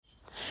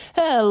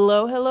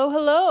Hello, hello,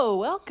 hello.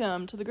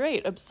 Welcome to the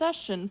Great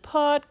Obsession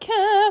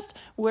Podcast,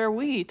 where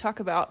we talk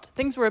about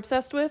things we're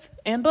obsessed with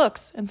and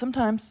books. And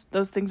sometimes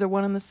those things are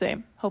one and the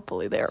same.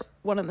 Hopefully they're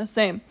one and the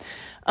same.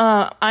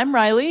 I'm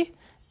Riley,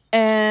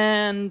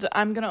 and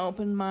I'm going to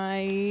open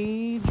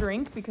my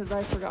drink because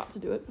I forgot to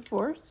do it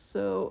before.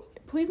 So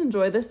please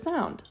enjoy this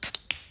sound.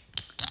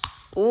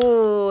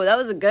 Ooh, that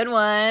was a good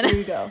one. There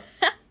you go.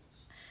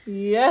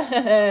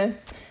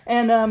 Yes.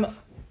 And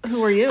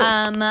who are you?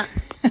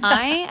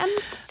 I am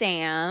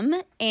Sam,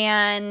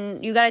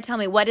 and you got to tell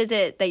me, what is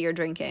it that you're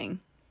drinking?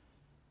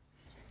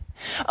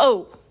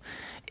 Oh,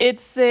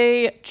 it's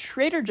a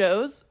Trader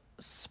Joe's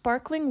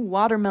sparkling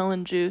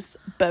watermelon juice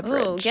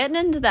beverage. Oh, getting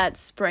into that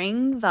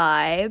spring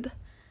vibe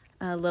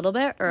a little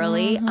bit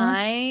early. Mm-hmm.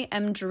 I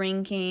am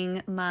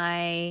drinking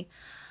my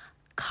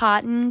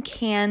cotton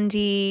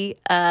candy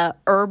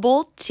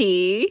herbal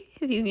tea,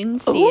 if you can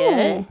see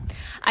it.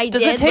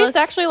 Does it taste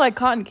actually like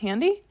cotton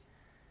candy?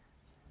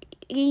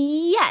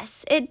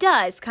 Yes, it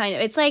does, kind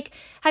of. It's like,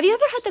 have you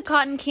ever had the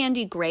cotton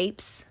candy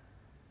grapes?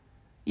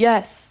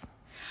 Yes.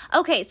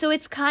 Okay, so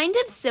it's kind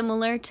of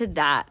similar to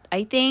that,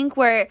 I think,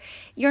 where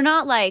you're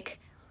not like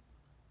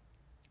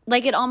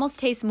it almost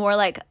tastes more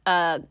like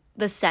the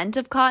scent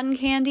of cotton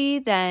candy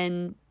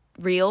than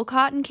real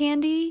cotton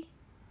candy.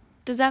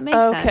 Does that make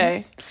sense?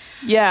 Okay.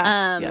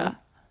 Yeah.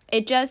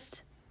 It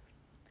just,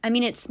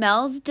 it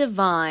smells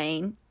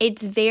divine.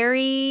 It's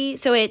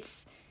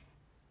it's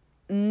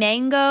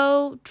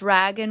mango,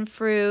 dragon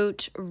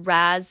fruit,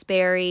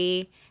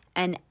 raspberry,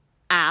 and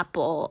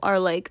apple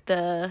are like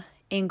the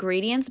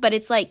ingredients, but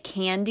it's like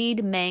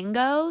candied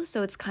mango,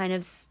 so it's kind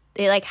of,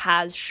 it like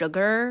has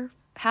sugar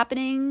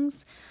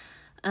happenings,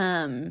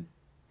 but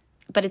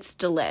it's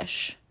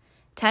delish.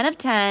 10 of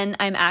 10.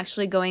 I'm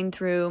actually going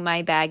through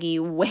my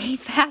baggie way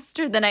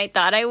faster than I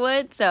thought I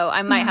would, so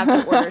I might have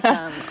to order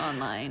some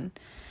online,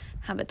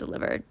 have it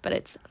delivered, but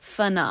it's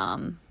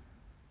phenom.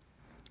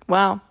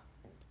 Wow.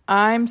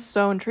 I'm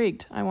so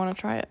intrigued. I want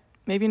to try it.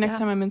 Maybe next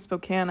time I'm in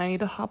Spokane, I need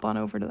to hop on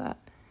over to that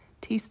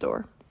tea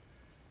store.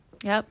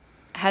 Yep.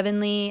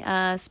 Heavenly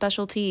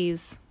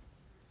Specialties.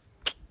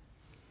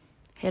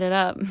 Hit it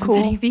up. Cool.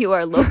 If any of you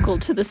are local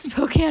to the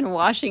Spokane,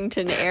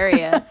 Washington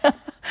area.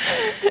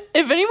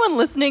 If anyone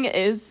listening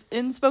is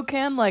in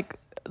Spokane,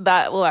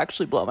 that will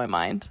actually blow my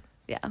mind.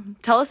 Yeah.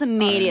 Tell us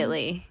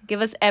immediately.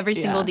 Give us every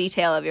single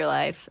detail of your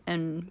life.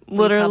 And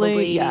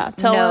literally,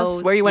 tell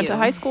us where you went to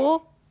high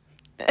school.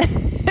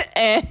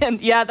 And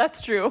yeah,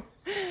 that's true.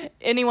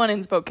 Anyone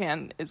in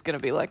Spokane is going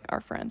to be like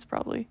our friends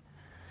probably.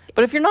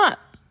 But if you're not,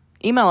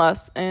 email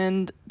us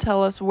and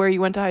tell us where you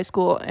went to high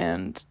school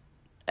and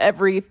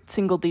every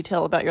single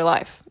detail about your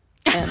life.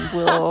 And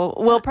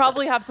we'll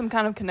probably have some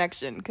kind of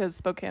connection because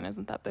Spokane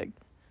isn't that big.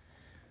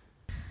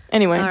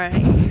 Anyway, all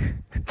right.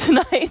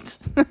 Tonight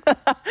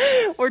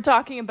we're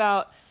talking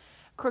about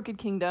Crooked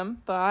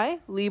Kingdom by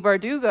Leigh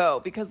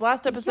Bardugo because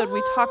last episode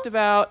we talked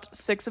about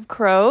Six of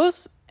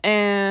Crows.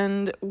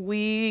 And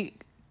we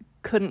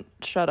couldn't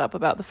shut up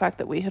about the fact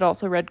that we had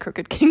also read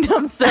Crooked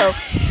Kingdom. So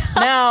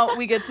now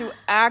we get to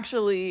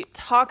actually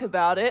talk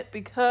about it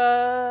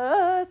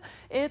because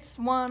it's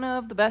one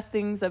of the best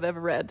things I've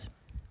ever read.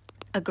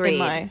 Agreed. In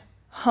my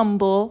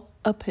humble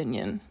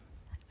opinion.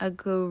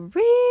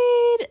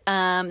 Agreed.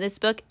 This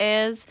book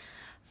is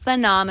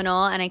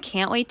phenomenal, and I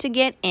can't wait to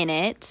get in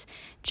it.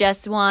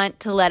 Just want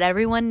to let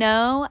everyone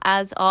know,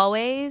 as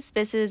always,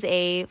 this is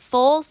a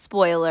full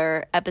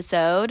spoiler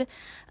episode.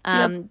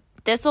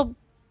 This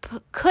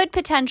could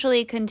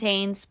potentially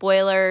contain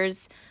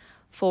spoilers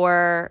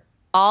for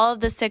all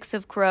of the Six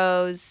of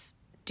Crows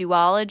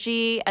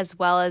duology, as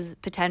well as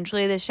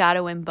potentially the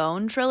Shadow and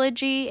Bone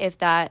trilogy, if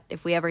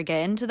we ever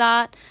get into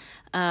that.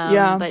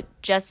 But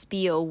just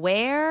be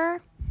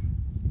aware,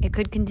 it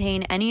could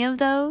contain any of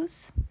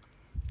those.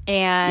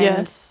 And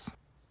yes.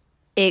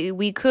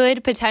 We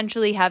could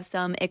potentially have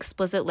some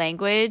explicit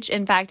language.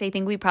 In fact, I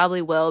think we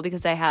probably will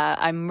because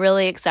I'm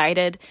really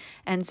excited.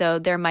 And so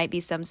there might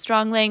be some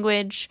strong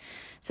language.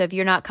 So if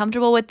you're not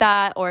comfortable with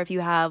that, or if you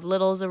have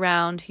littles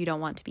around who don't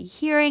want to be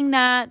hearing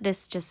that,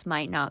 this just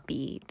might not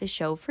be the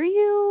show for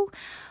you.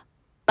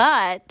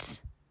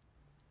 But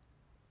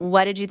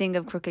what did you think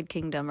of Crooked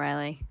Kingdom,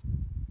 Riley?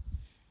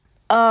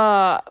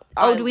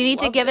 Do we need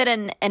to give it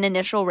an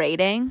initial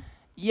rating?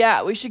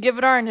 Yeah, we should give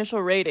it our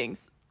initial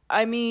ratings.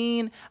 I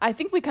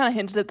think we kind of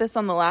hinted at this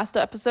on the last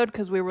episode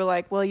because we were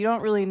like, well, you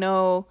don't really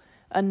know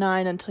a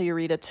 9 until you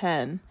read a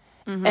 10.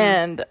 Mm-hmm.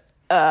 And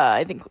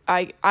I think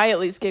I at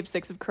least gave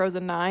Six of Crows a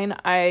 9.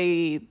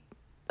 I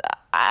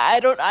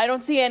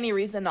don't see any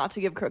reason not to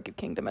give Crooked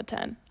Kingdom a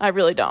 10. I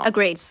really don't.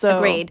 Agreed.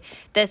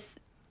 This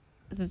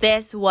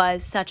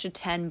was such a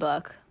 10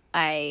 book.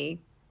 I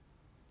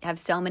have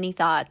so many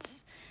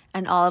thoughts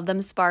and all of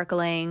them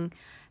sparkling.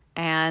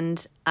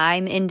 And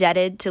I'm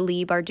indebted to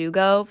Leigh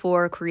Bardugo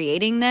for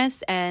creating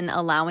this and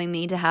allowing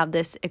me to have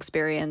this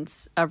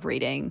experience of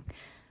reading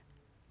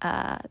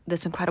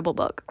this incredible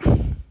book.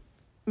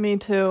 Me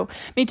too.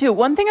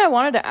 One thing I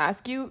wanted to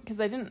ask you, because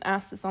I didn't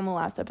ask this on the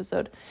last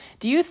episode.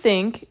 Do you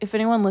think, if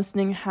anyone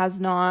listening has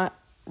not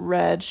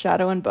read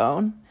Shadow and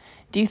Bone,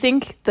 Do you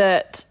think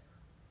that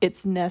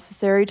it's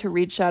necessary to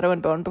read Shadow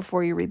and Bone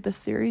before you read this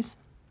series?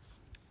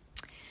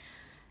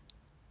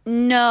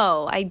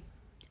 No, I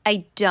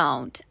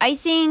don't. I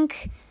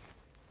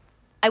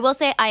will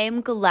say I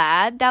am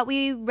glad that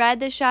we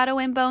read the Shadow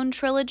and Bone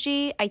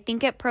trilogy. I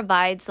think it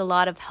provides a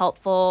lot of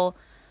helpful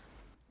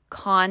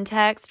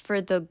context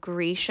for the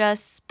Grisha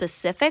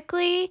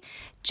specifically,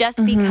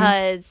 just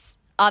because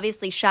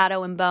obviously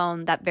Shadow and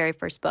Bone, that very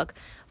first book,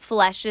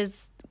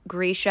 fleshes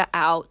Grisha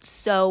out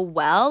so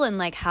well and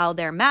like how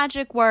their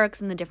magic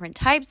works and the different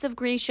types of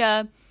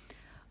Grisha,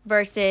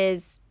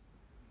 versus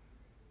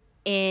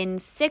in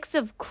Six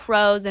of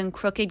Crows and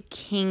Crooked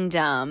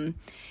Kingdom,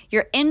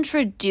 you're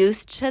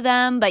introduced to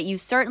them, but you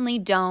certainly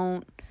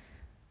don't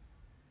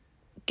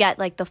get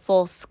like the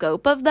full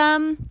scope of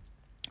them.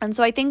 And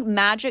so I think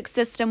magic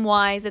system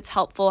wise, it's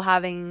helpful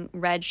having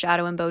read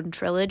Shadow and Bone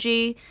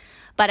trilogy,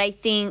 but I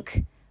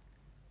think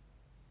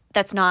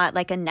that's not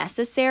like a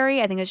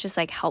necessary. I think it's just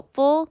like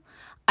helpful.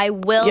 I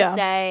will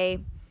say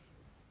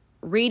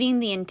reading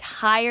the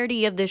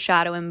entirety of the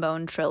Shadow and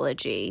Bone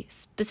trilogy,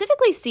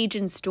 specifically Siege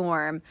and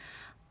Storm,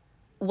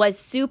 was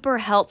super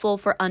helpful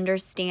for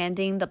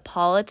understanding the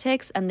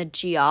politics and the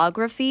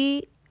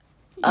geography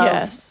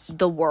of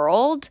the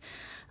world,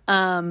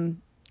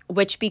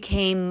 which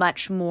became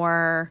much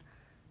more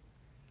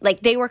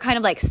like they were kind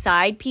of like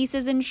side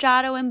pieces in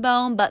Shadow and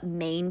Bone, but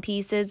main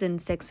pieces in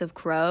Six of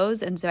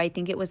Crows. And so I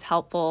think it was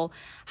helpful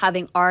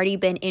having already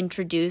been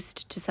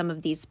introduced to some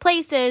of these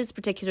places,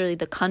 particularly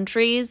the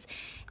countries,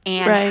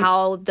 and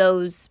how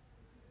those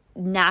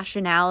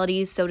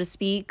nationalities, so to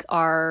speak,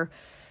 are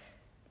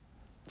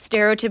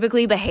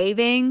stereotypically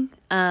behaving,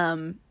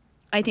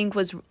 I think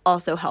was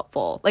also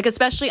helpful. Like,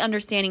 especially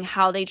understanding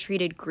how they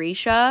treated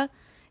Grisha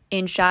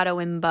in Shadow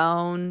and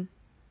Bone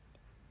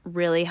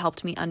really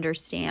helped me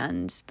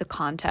understand the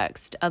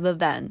context of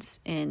events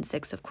in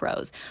Six of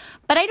Crows.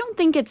 But I don't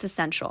think it's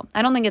essential.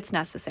 I don't think it's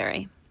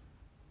necessary.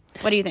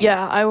 What do you think?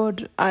 Yeah, I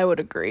would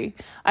agree.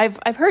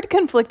 I've heard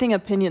conflicting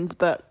opinions,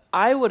 but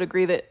I would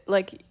agree that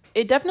like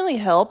it definitely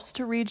helps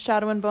to read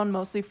Shadow and Bone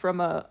mostly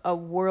from a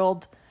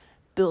world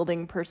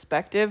building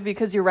perspective,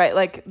 because you're right,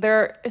 like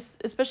there,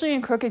 especially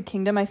in Crooked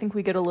Kingdom, I think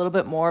we get a little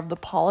bit more of the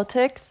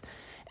politics,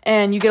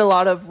 and you get a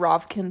lot of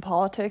Rovkin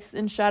politics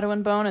in Shadow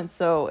and Bone, and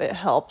so it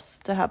helps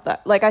to have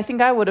that. Like, I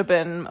think I would have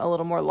been a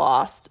little more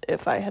lost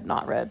if I had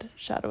not read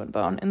Shadow and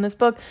Bone in this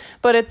book,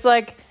 but it's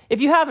like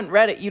if you haven't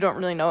read it, you don't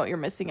really know what you're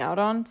missing out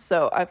on,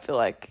 so I feel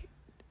like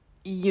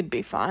you'd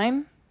be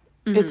fine.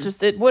 It's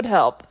just, it would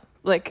help.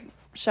 Like,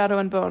 Shadow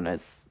and Bone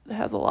has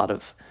a lot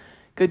of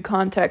good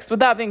context. With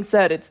that being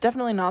said, it's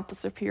definitely not the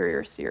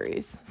superior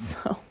series.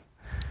 So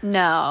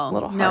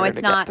no,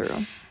 it's not.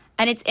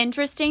 And it's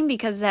interesting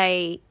because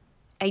I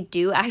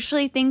do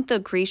actually think the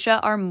Grisha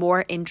are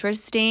more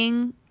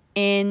interesting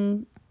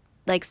in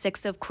like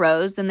Six of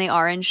Crows than they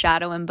are in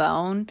Shadow and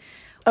Bone.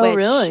 Oh,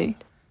 really?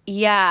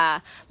 Yeah.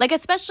 Like,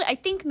 especially, I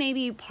think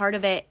maybe part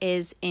of it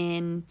is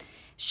in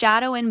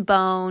Shadow and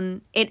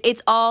Bone.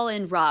 It's all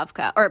in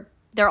Ravka, or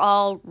they're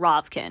all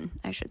Rovkin,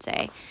 I should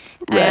say.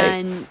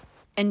 Right.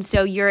 And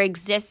so you're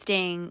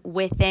existing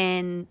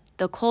within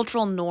the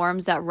cultural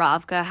norms that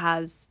Ravka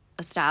has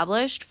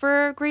established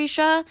for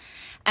Grisha.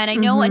 And I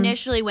know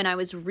initially when I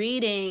was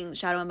reading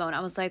Shadow and Bone,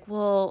 I was like,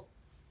 well,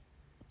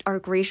 are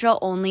Grisha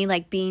only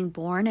like being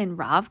born in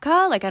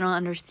Ravka? Like, I don't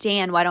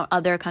understand. Why don't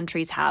other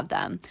countries have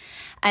them?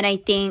 And I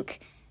think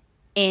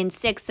in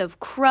Six of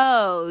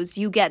Crows,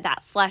 you get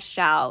that fleshed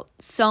out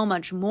so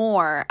much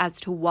more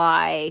as to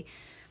why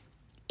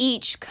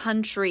each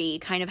country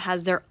kind of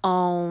has their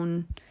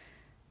own,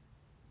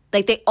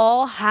 like they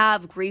all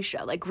have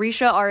Grisha. Like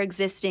Grisha are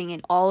existing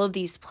in all of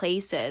these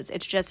places.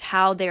 It's just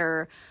how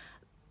they're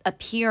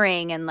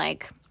appearing and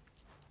like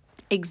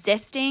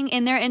existing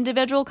in their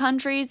individual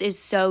countries is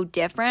so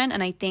different.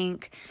 And I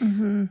think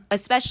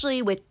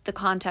especially with the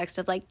context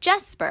of like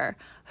Jesper,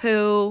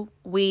 who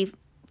we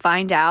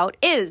find out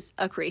is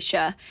a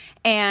Grisha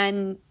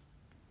and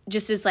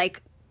just is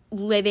like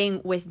living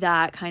with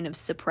that kind of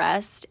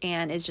suppressed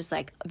and is just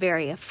like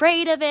very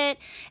afraid of it,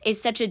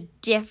 is such a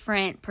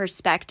different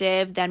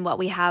perspective than what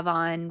we have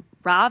on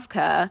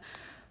Ravka,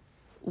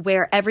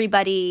 where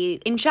everybody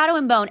in Shadow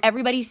and Bone,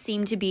 everybody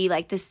seemed to be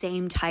like the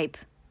same type.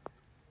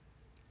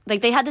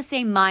 Like they had the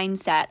same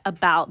mindset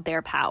about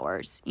their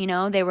powers. You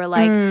know, they were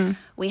like,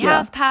 we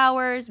have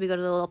powers, we go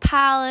to the little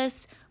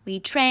palace, we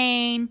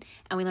train,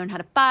 and we learn how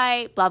to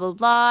fight, blah, blah,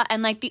 blah.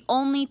 And like the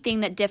only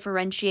thing that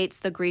differentiates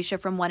the Grisha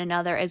from one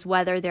another is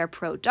whether they're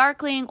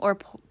pro-Darkling or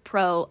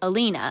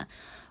pro-Alina.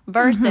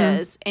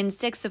 Versus in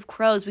Six of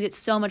Crows, we get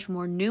so much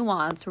more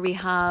nuance where we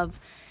have,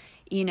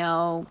 you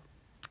know,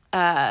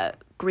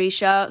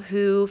 Grisha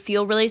who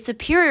feel really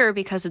superior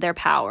because of their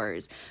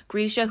powers,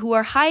 Grisha who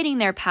are hiding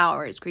their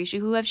powers, Grisha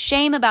who have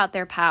shame about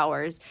their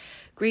powers,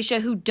 Grisha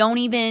who don't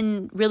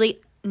even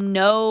really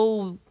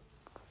know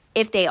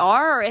if they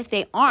are or if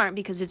they aren't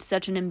because it's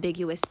such an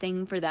ambiguous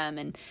thing for them.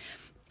 And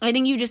I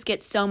think you just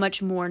get so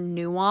much more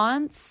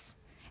nuance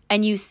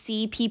and you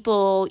see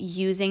people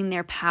using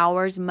their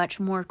powers much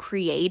more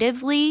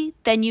creatively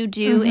than you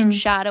do in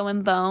Shadow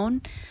and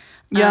Bone.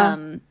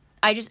 Yeah.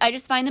 I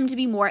just find them to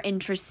be more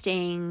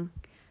interesting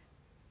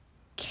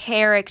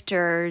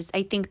characters,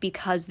 I think,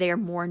 because they're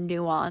more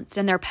nuanced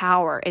and their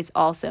power is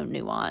also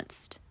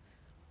nuanced.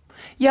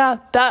 Yeah,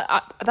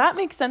 that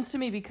makes sense to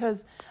me,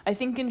 because I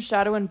think in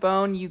Shadow and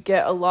Bone you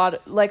get a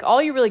lot, like,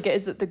 all you really get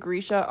is that the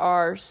Grisha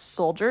are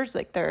soldiers,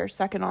 like they're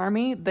second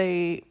army.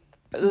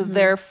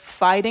 They're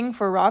fighting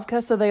for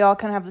Ravka, so they all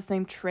kind of have the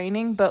same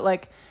training. But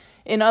like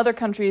in other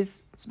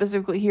countries,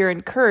 specifically here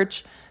in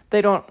Kerch,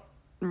 they don't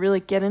really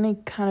get any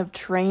kind of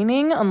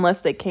training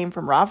unless they came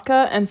from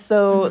Ravka, and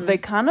so they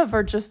kind of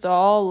are just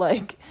all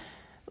like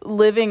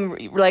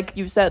living, like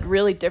you said,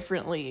 really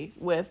differently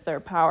with their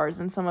powers,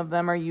 and some of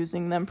them are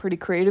using them pretty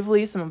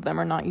creatively, some of them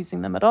are not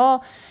using them at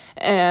all.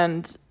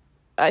 And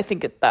I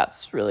think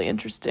that's really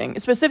interesting.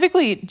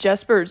 Specifically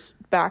Jesper's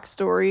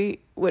backstory,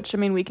 which, I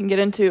mean, we can get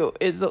into,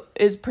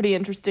 is pretty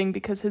interesting,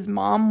 because his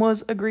mom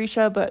was a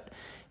Grisha, but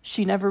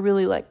she never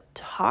really like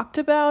talked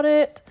about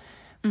it,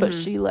 but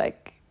she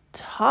like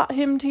taught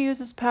him to use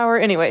his power.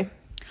 Anyway,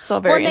 it's all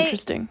very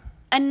interesting.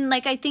 And,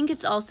 like, I think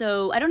it's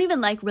also, I don't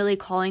even like really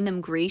calling them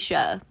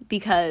Grisha,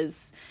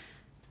 because,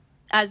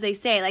 as they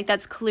say, like,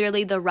 that's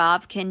clearly the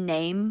Ravkin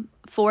name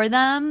for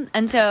them.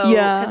 And so,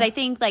 because I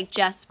think, like,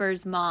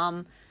 Jesper's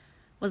mom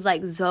was,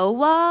 like,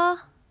 Zoa.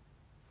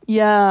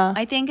 Yeah.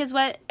 I think is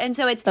what, and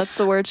so that's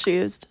the word she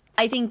used.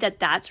 I think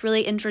that's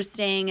really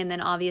interesting. And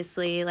then,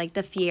 obviously, like,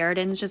 the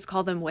Fjerdans just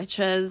call them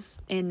witches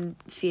in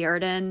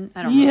Fjerdan.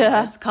 I don't know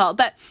what it's called.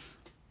 But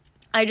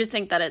I just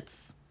think that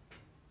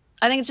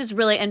I think it's just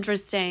really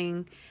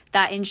interesting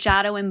that in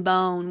Shadow and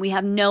Bone, we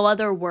have no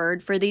other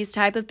word for these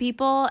type of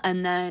people.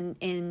 And then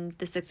in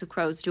the Six of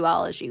Crows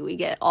duology, we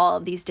get all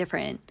of these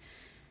different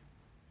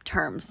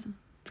terms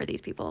for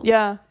these people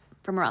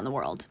from around the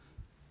world.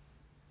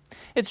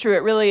 It's true.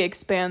 It really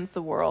expands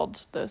the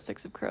world, the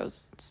Six of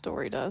Crows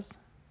story does,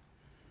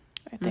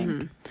 I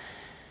think.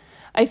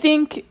 I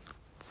think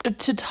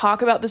to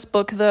talk about this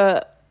book,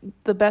 the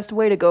best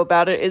way to go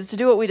about it is to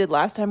do what we did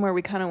last time, where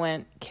we kind of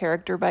went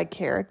character by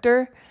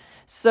character.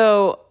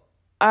 So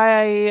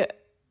I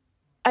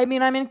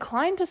mean, I'm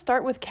inclined to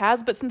start with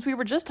Kaz, but since we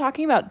were just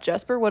talking about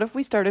Jesper, what if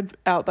we started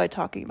out by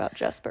talking about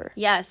Jesper?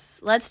 Yes,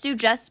 let's do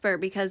Jesper,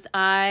 because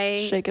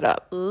I shake it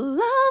up.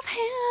 Love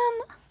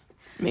him.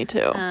 Me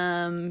too.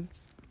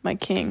 My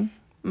king,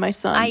 my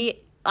son.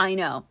 I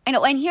know.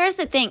 And here's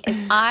the thing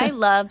is I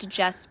loved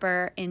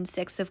Jesper in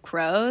Six of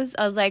Crows.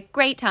 I was like,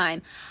 great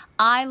time.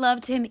 I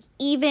loved him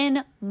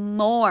even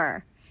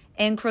more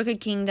in Crooked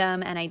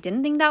Kingdom, and I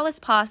didn't think that was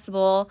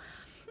possible.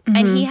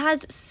 And he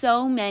has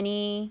so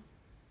many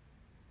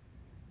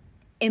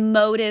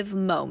emotive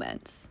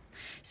moments.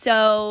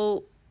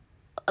 So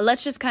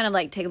let's just kind of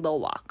like take a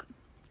little walk.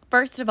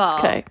 First of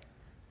all,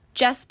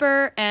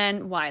 Jesper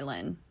and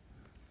Wylan.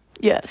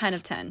 Yes. 10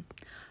 of 10.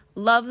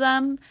 Love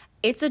them.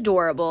 It's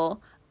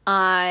adorable.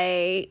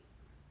 I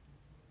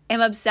am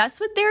obsessed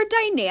with their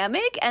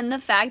dynamic and the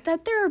fact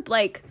that they're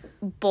like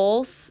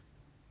both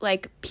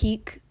like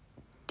peak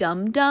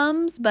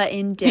dum-dums, but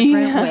in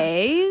different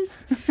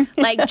ways.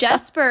 Like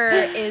Jesper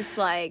is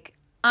like,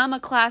 I'm a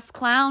class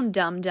clown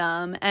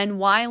dum-dum, and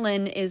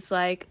Wylan is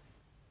like,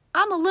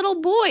 I'm a little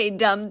boy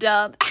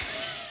dum-dum.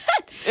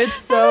 It's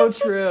so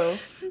true.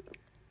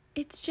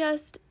 It's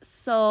just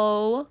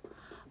so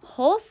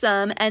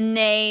wholesome, and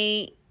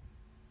they,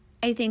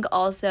 I think,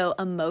 also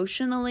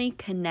emotionally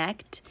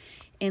connect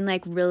in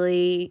like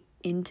really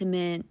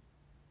intimate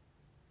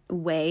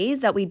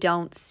ways that we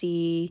don't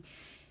see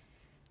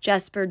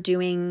Jesper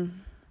doing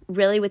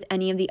really with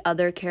any of the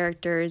other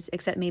characters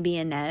except maybe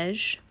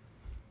Inej.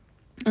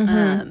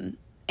 And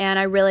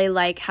I really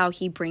like how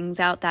he brings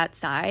out that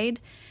side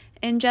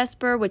in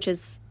Jesper, which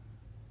is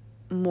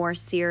more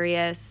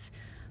serious,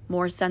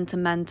 more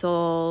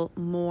sentimental,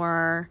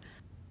 more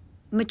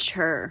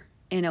mature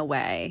in a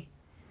way.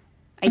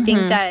 I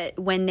think that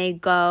when they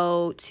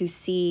go to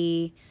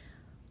see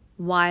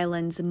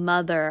Wylan's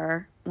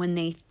mother, when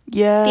they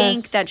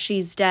think that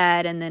she's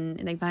dead, and then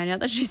they find out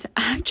that she's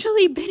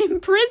actually been in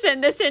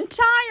prison this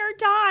entire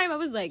time, I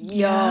was like, yo.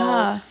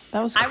 Yeah,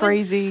 that was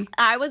crazy.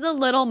 I was a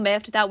little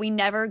miffed that we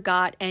never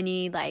got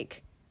any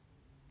like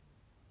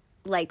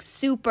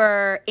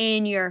super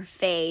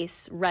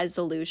in-your-face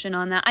resolution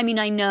on that. I mean,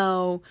 I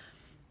know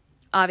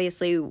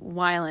obviously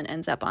Wylan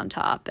ends up on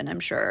top, and I'm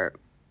sure,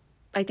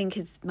 I think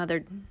his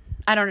mother,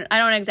 I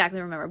don't exactly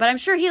remember, but I'm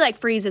sure he like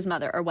frees his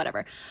mother or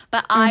whatever.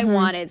 But I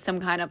wanted some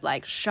kind of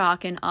like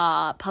shock and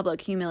awe, public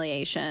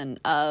humiliation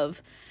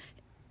of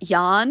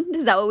Jan.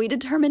 Is that what we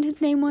determined his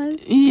name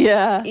was?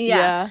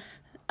 Yeah.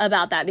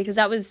 About that, because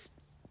that was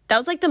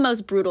like the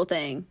most brutal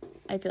thing,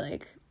 I feel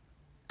like,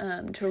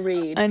 to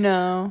read. I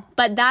know.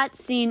 But that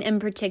scene in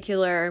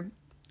particular,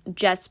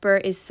 Jesper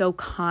is so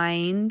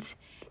kind,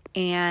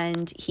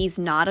 and he's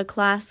not a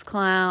class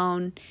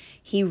clown.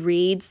 He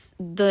reads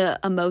the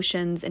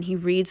emotions and he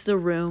reads the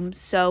room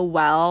so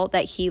well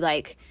that he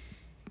like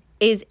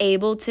is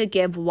able to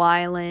give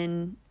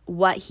Wylan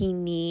what he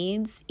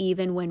needs,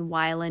 even when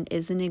Wyland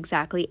isn't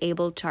exactly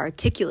able to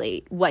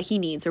articulate what he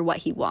needs or what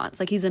he wants.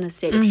 Like, he's in a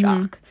state of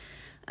shock.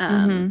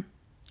 And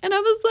I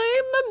was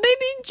like, my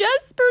baby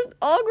Jesper's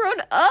all grown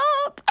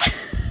up.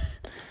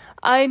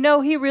 I know,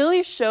 he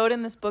really showed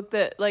in this book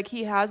that, like,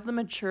 he has the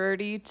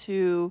maturity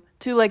to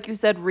like you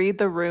said, read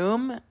the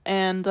room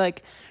and,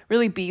 like,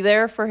 really be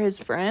there for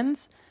his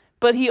friends.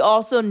 But he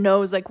also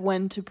knows, like,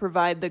 when to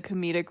provide the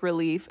comedic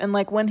relief. And,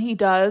 like, when he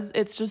does,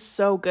 it's just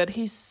so good.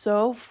 He's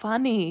so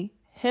funny.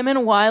 Him and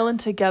Wyland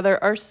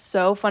together are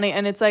so funny.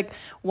 And it's like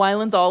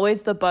Wyland's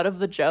always the butt of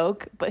the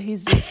joke, but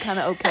he's just kind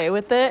of okay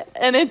with it.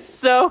 And it's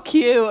so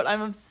cute.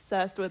 I'm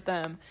obsessed with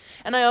them.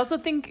 And I also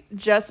think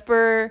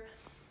Jesper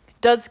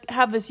does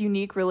have this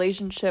unique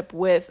relationship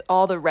with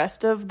all the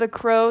rest of the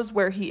crows,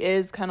 where he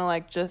is kind of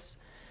like just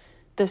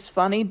this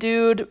funny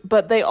dude,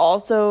 but they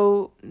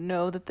also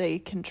know that they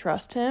can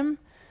trust him,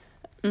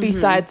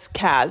 besides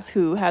Kaz,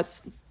 who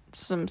has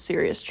some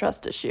serious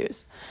trust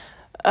issues,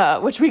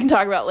 which we can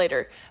talk about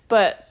later.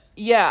 But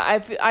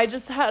yeah,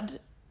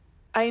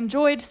 I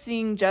enjoyed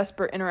seeing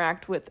Jesper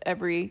interact with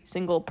every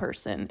single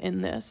person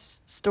in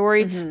this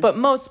story, but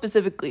most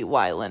specifically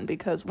Wyland,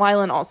 because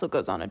Wyland also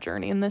goes on a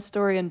journey in this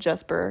story, and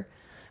Jesper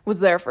was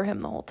there for him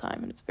the whole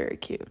time, and it's very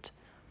cute.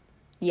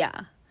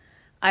 Yeah,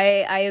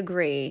 I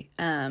agree.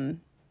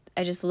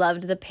 I just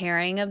loved the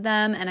pairing of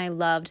them, and I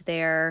loved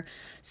their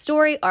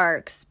story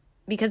arcs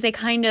because they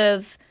kind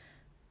of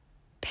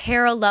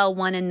parallel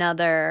one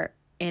another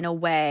in a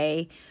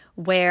way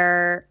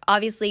where,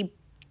 obviously,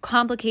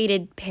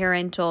 complicated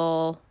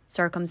parental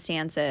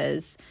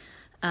circumstances.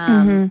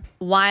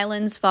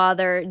 Wyland's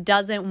father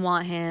doesn't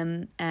want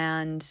him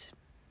and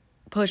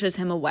pushes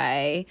him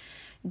away.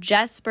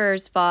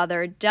 Jesper's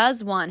father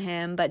does want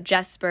him, but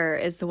Jesper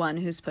is the one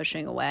who's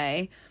pushing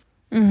away.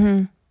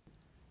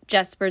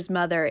 Jesper's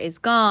mother is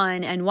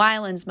gone, and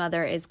Wyland's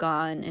mother is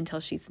gone until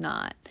she's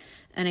not.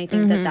 And I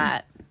think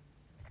that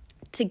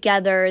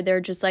together,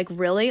 they're just, like,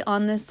 really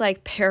on this,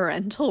 like,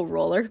 parental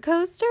roller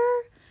coaster.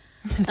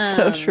 It's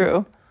so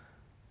true.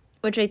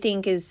 Which I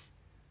think is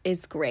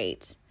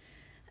great.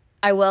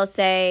 I will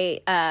say,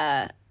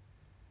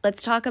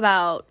 let's talk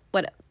about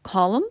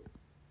Colm?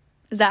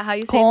 Is that how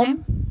you say his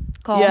name?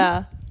 Colm?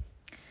 Yeah.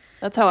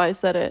 That's how I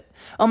said it.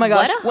 Oh my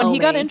gosh. When he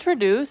got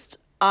introduced,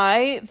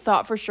 I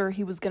thought for sure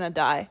he was going to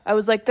die. I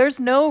was like, there's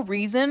no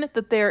reason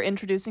that they're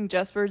introducing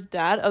Jesper's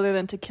dad other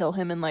than to kill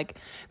him and, like,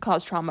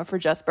 cause trauma for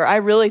Jesper. I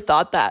really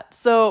thought that.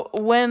 So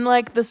when,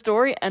 like, the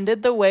story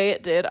ended the way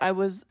it did, I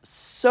was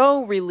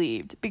so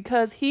relieved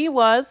because he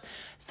was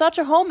such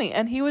a homie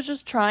and he was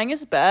just trying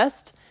his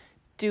best,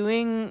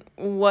 doing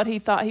what he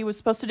thought he was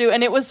supposed to do.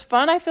 And it was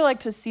fun, I feel like,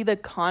 to see the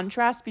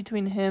contrast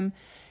between him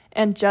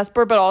and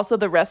Jesper, but also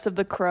the rest of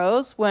the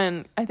crows,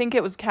 when I think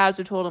it was Kaz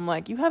who told him,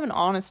 like, you have an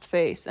honest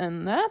face,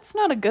 and that's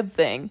not a good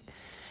thing.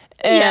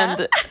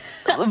 And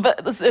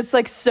but it's,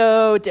 like,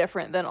 so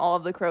different than all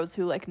of the crows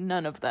who, like,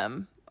 none of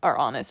them are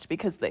honest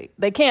because they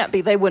can't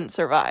be. They wouldn't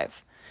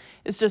survive.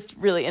 It's just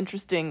really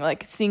interesting,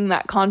 like, seeing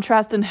that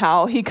contrast and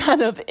how he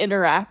kind of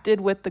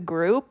interacted with the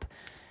group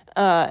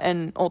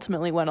and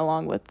ultimately went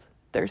along with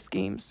their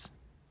schemes.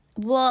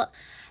 Well,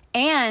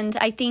 and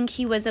I think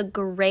he was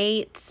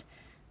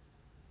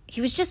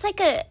just like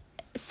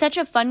such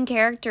a fun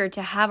character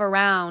to have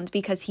around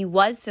because he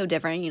was so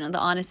different, the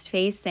honest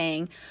face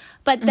thing.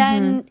 But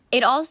then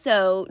it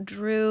also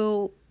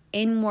drew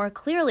in more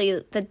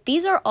clearly that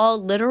these are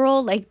all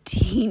literal, like,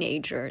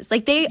 teenagers.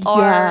 Like, they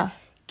are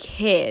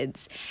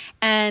kids.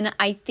 And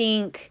I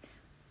think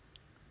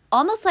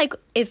almost like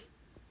if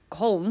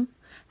Colm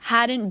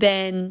hadn't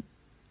been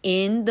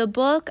in the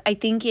book, I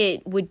think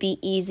it would be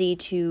easy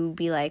to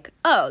be like,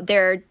 oh,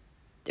 they're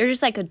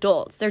just like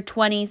adults. They're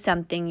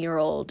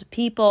 20-something-year-old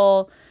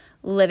people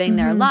living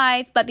their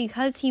life. But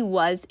because he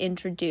was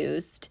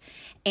introduced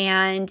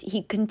and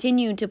he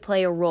continued to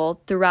play a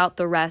role throughout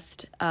the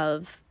rest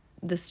of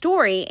the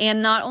story,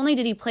 and not only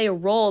did he play a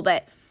role,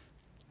 but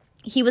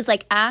he was,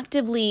 like,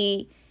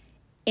 actively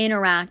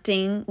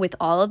interacting with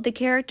all of the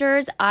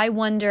characters, I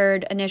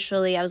wondered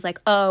initially, I was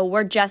like, oh,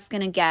 we're just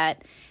going to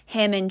get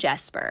him and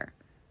Jesper.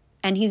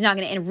 And he's not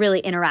going to really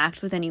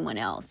interact with anyone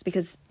else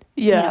because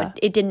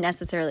it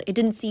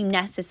didn't seem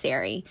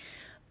necessary.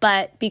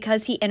 But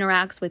because he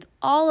interacts with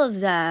all of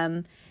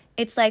them,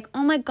 it's like,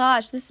 oh my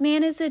gosh, this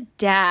man is a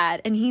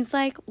dad. And he's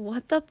like,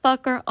 what the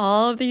fuck are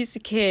all of these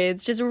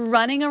kids just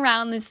running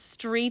around the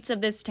streets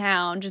of this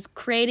town, just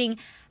creating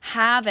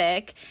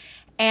havoc?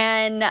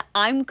 And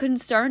I'm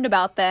concerned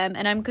about them,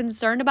 and I'm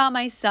concerned about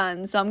my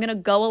son. So I'm going to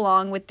go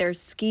along with their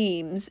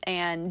schemes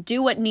and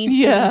do what needs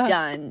to be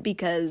done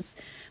because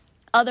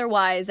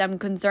otherwise, I'm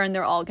concerned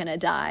they're all going to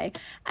die.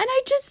 And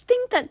I just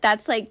think that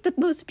that's, like, the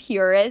most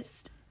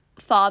purest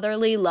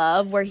fatherly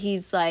love, where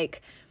he's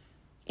like,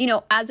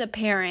 as a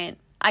parent,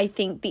 I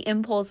think the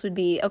impulse would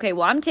be, okay,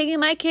 well, I'm taking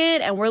my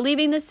kid and we're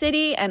leaving the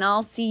city and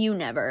I'll see you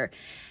never.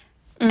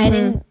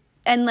 And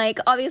like,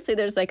 obviously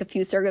there's, like, a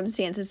few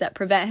circumstances that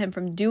prevent him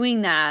from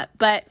doing that,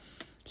 but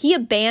he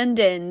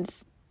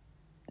abandons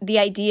the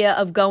idea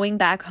of going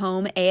back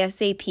home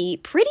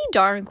ASAP pretty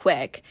darn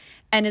quick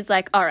and is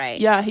like, all right.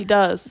 Yeah, he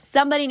does.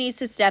 Somebody needs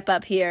to step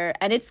up here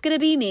and it's going to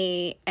be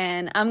me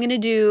and I'm going to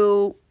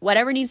do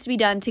whatever needs to be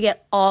done to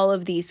get all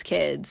of these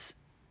kids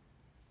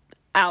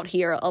out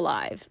here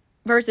alive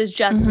versus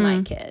just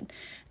my kid.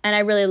 And I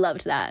really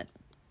loved that.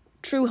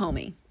 True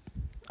homie.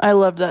 I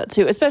loved that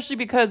too, especially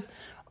because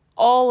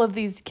all of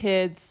these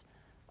kids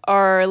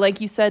are,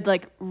 like you said,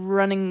 like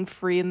running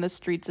free in the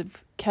streets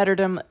of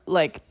Ketterdam,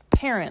 like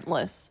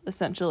parentless,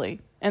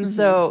 essentially. And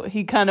so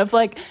he kind of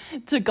like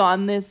took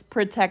on this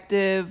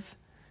protective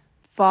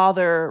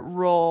father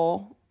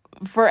role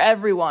for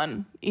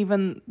everyone,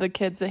 even the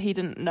kids that he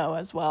didn't know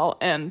as well.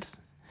 And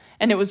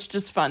it was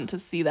just fun to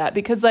see that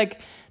because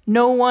like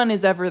no one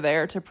is ever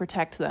there to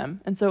protect them.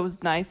 And so it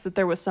was nice that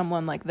there was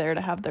someone like there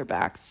to have their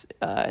backs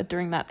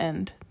during that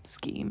end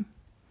scheme.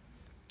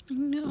 I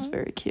know. It was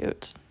very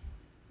cute.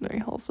 Very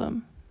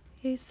wholesome.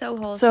 He's so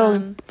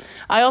wholesome. So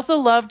I also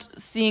loved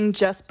seeing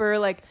Jesper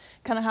like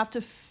kind of have to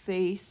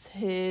face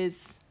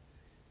his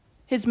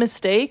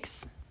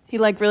mistakes. He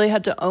like really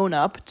had to own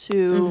up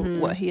to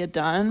what he had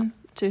done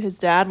to his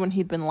dad when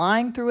he'd been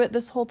lying through it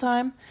this whole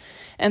time.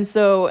 And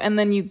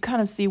then you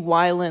kind of see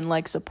Wylan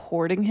like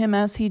supporting him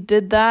as he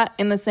did that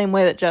in the same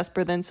way that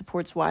Jesper then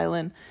supports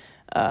Wylan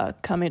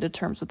coming to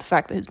terms with the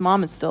fact that his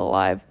mom is still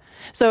alive.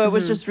 So it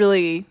was just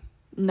really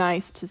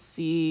nice to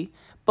see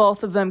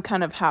both of them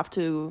kind of have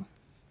to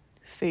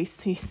face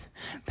these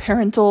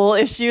parental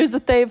issues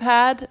that they've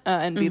had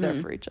and be there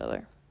for each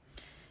other.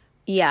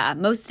 Yeah,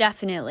 most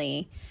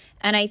definitely.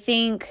 And I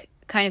think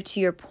kind of to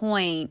your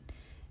point,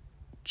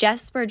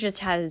 Jesper just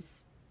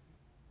has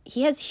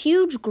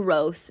huge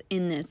growth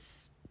in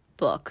this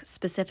book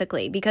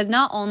specifically because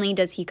not only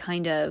does he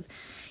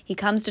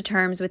comes to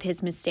terms with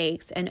his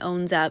mistakes and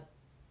owns up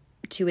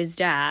to his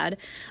dad,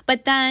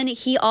 but then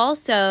he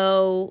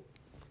also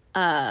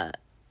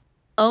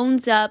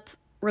owns up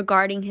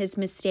regarding his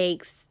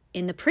mistakes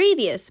in the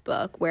previous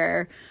book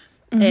where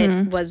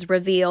it was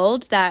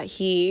revealed that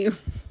he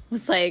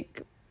was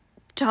like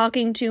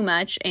talking too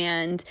much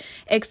and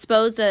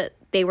exposed that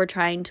they were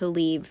trying to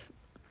leave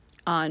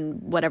on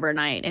whatever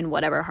night in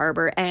whatever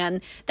harbor.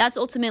 And that's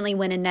ultimately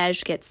when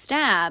Inej gets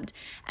stabbed.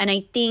 And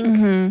I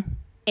think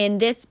in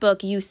this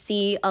book, you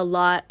see a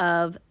lot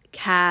of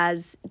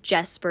Kaz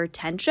Jesper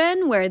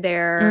tension where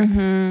they're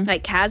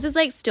like Kaz is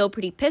like still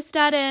pretty pissed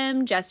at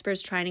him.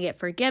 Jesper's trying to get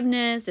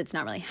forgiveness. It's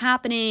not really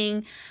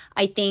happening.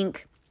 I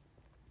think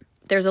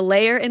there's a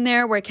layer in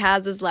there where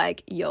Kaz is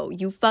like, yo,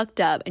 you fucked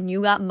up and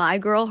you got my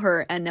girl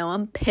hurt and now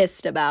I'm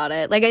pissed about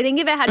it. Like I think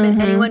if it had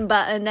been anyone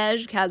but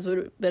Inej, Kaz would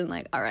have been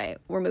like, all right,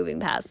 we're moving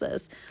past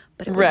this.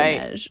 But it was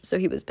Inej, so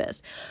he was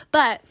pissed.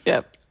 But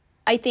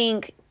I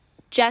think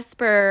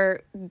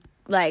Jesper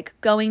like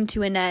going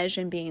to Inej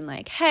and being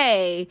like,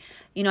 hey,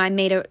 you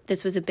know,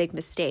 this was a big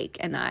mistake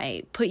and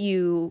I put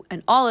you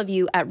and all of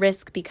you at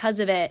risk because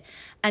of it.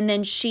 And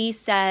then she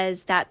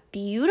says that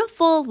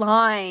beautiful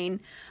line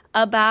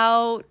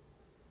about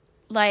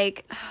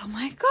like, oh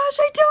my gosh,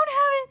 I don't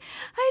have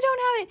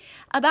it.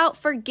 About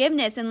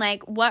forgiveness and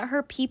like what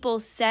her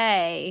people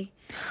say.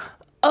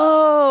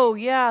 Oh,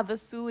 yeah, the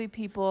Suli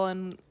people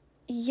and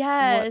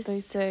yes, what they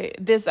say.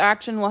 This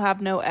action will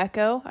have no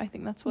echo. I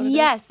think that's what it is.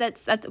 Yes,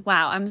 that's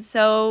wow.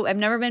 I've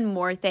never been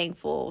more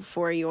thankful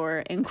for your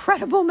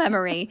incredible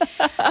memory.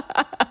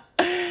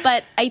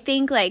 But I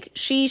think like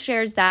she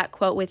shares that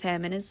quote with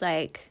him and is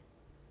like,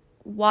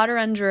 water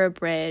under a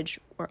bridge.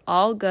 We're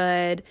all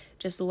good.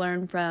 Just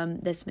learn from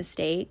this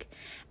mistake.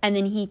 And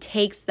then he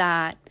takes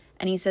that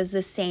and he says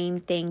the same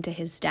thing to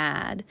his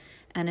dad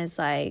and is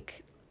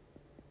like,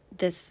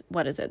 this,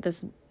 what is it?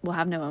 This will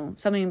have no,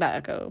 something about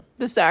echo.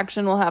 This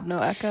action will have no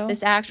echo.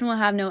 This action will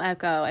have no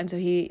echo. And so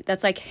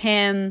that's like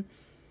him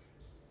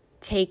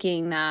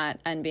taking that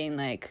and being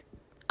like,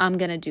 I'm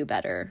going to do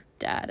better,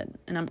 Dad.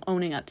 And I'm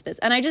owning up to this.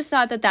 And I just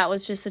thought that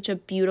was just such a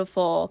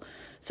beautiful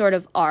sort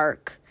of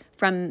arc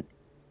from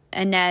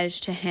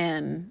Inej to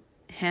him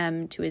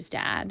to his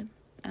dad.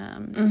 I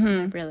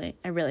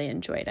really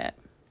enjoyed it.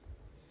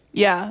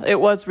 Yeah, it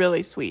was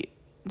really sweet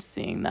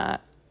seeing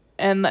that.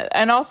 And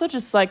also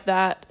just like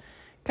that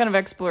kind of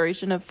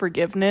exploration of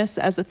forgiveness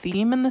as a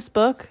theme in this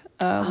book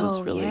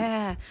was really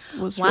nice.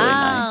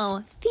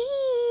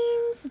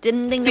 Themes.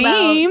 Didn't think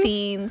about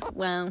themes.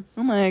 Wow.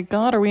 Oh my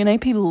God, are we an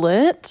AP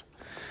Lit?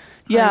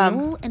 Yeah. Are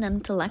you an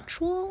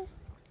intellectual?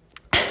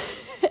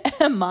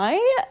 Am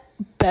I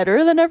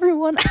better than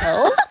everyone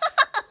else?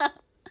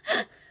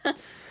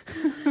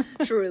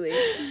 Truly.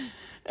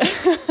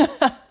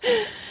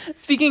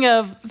 Speaking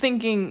of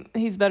thinking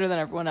he's better than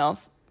everyone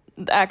else,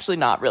 actually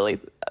not really.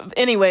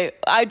 Anyway,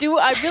 I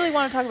really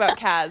want to talk about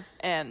Kaz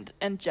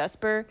and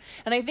Jesper.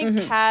 And I think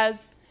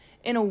Kaz,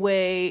 in a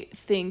way,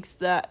 thinks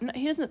that,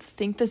 he doesn't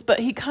think this, but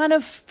he kind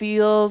of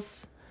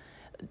feels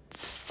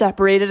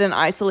separated and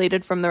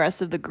isolated from the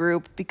rest of the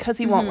group because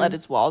he won't let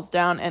his walls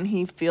down, and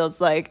he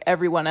feels like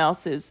everyone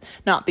else is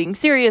not being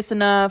serious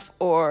enough,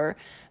 or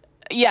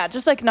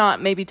just like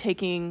not maybe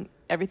taking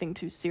everything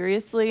too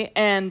seriously.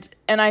 And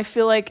I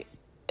feel like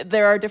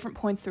there are different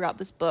points throughout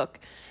this book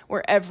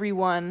where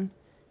everyone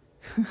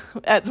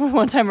at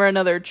one time or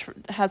another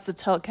has to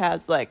tell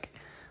Kaz,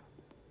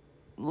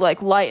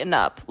 like lighten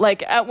up.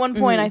 Like at one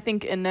point, I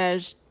think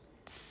Inej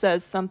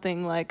says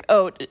something like,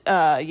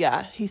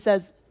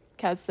 Kaz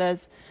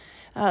says,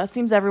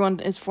 seems everyone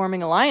is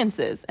forming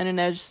alliances. And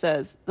Inej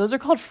says, those are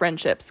called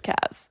friendships,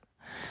 Kaz.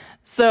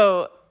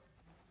 So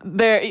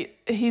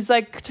he's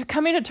like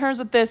coming to terms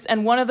with this.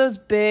 And one of those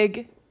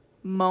big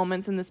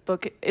moments in this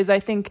book is, I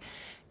think,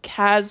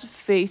 Kaz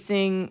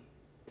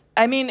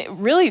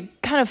really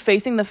kind of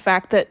facing the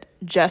fact that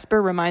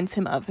Jesper reminds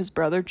him of his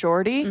brother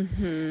Geordie.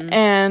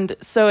 And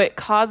so it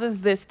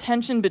causes this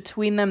tension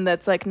between them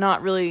that's like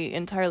not really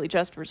entirely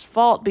Jesper's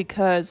fault,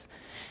 because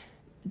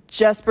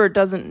Jesper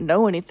doesn't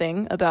know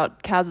anything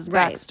about Kaz's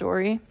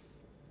backstory.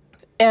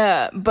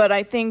 But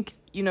I think,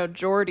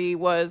 Geordie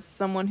was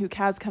someone who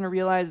Kaz kind of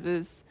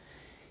realizes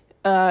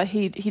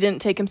he didn't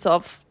take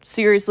himself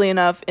seriously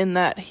enough, in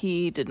that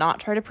he did not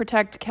try to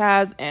protect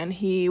Kaz, and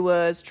he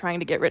was trying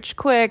to get rich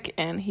quick,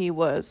 and he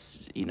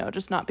was,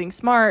 just not being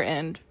smart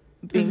and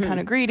being kind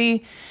of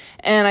greedy.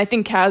 And I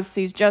think Kaz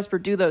sees Jesper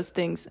do those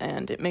things,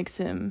 and it makes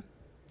him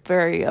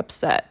very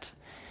upset.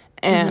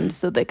 And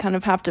so they kind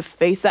of have to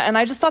face that. And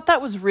I just thought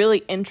that was really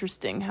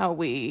interesting how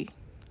we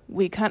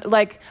kind of,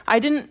 like, I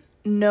didn't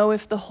know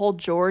if the whole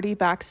Geordie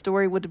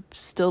backstory would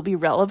still be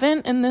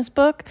relevant in this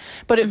book,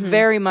 but it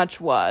very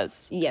much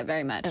was. Yeah,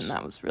 very much. And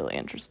that was really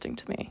interesting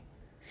to me.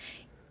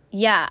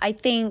 Yeah, I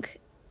think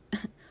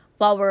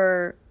while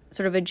we're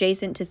sort of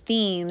adjacent to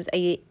themes,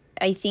 I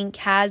think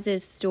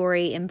Kaz's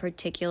story in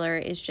particular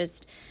is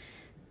just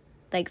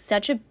like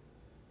such a,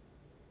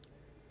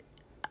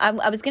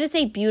 I was going to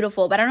say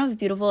beautiful, but I don't know if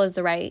beautiful is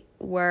the right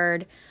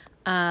word,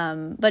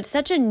 but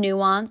such a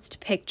nuanced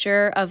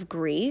picture of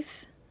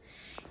grief.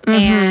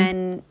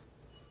 And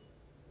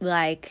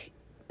like,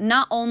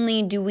 not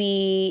only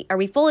are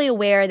we fully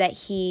aware that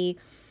he,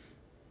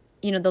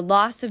 the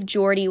loss of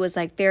Geordie was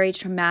like very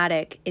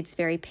traumatic. It's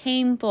very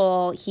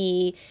painful.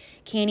 He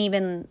can't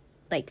even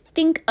like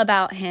think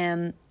about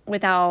him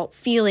without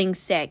feeling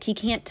sick. He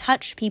can't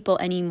touch people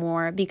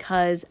anymore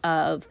because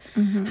of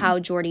how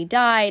Geordie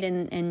died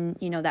and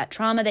that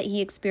trauma that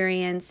he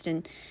experienced.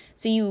 And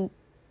so you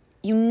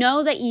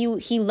know that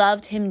he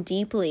loved him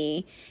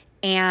deeply,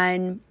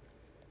 and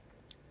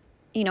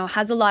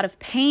has a lot of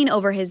pain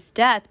over his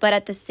death. But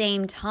at the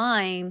same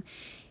time,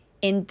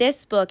 in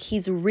this book,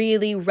 he's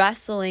really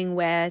wrestling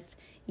with,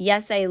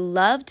 yes, I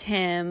loved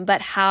him,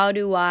 but how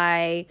do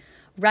I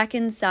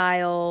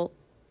reconcile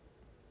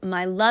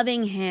my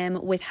loving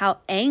him with how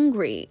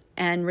angry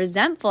and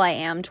resentful I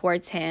am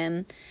towards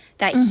him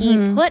that he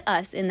put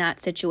us in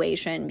that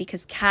situation?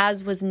 Because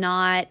Kaz was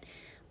not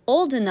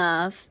old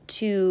enough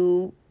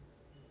to,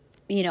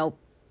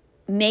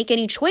 make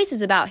any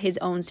choices about his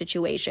own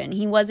situation.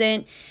 He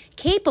wasn't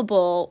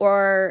capable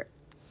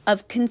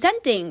of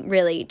consenting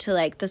really to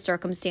like the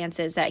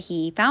circumstances that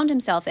he found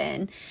himself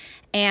in.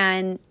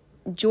 And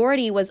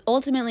Geordie was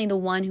ultimately the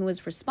one who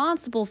was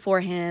responsible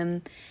for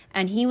him,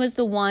 and he was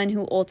the one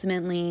who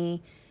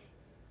ultimately,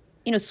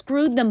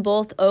 screwed them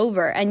both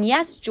over. And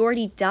yes,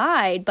 Geordie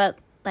died, but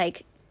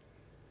like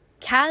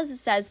Kaz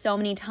says so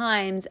many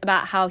times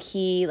about how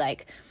he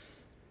like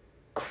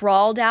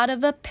crawled out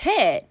of a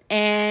pit,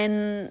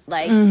 and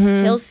like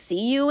he'll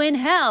see you in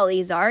hell,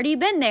 he's already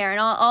been there,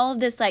 and all of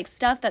this like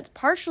stuff that's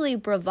partially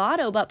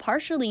bravado but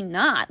partially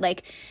not.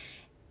 Like,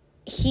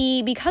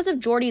 he, because of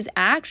Geordie's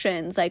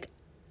actions, like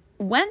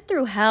went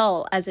through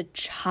hell as a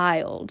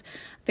child,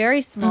 very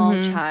small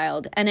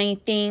child. And I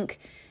think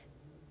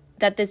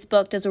that this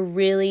book does a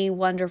really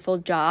wonderful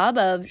job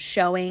of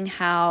showing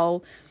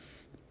how,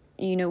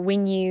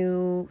 when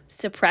you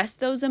suppress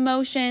those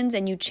emotions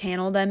and you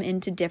channel them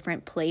into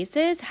different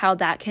places, how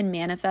that can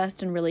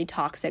manifest in really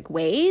toxic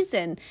ways,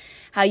 and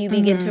how you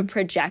begin to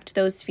project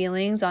those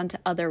feelings onto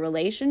other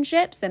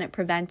relationships, and it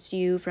prevents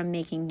you from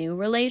making new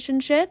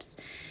relationships.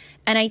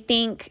 And I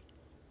think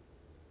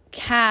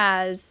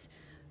Kaz,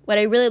 what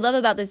I really love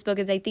about this book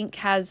is I think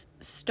Kaz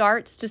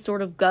starts to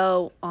sort of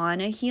go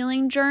on a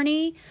healing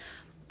journey,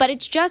 but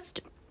it's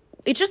just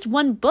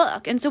one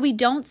book. And so we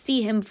don't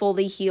see him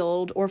fully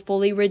healed or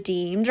fully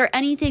redeemed or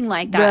anything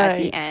like that at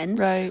the end.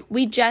 Right.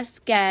 We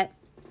just get,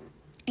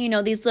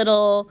 these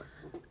little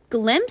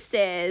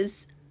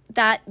glimpses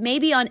that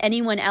maybe on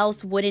anyone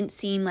else wouldn't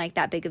seem like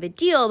that big of a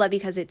deal. But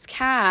because it's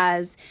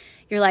Kaz,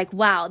 you're like,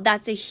 wow,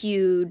 that's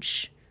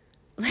huge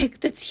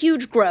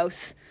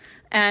growth.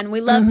 And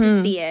we love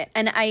to see it.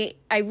 And I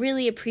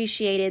really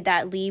appreciated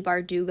that Leigh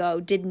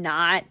Bardugo did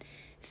not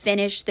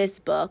finish this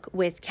book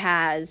with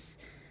Kaz,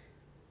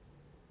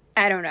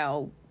 I don't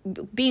know,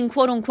 being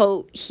quote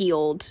unquote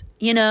healed.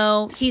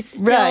 He's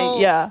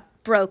still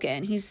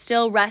broken. He's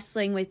still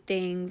wrestling with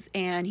things,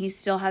 and he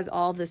still has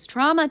all this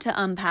trauma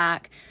to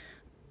unpack.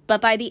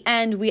 But by the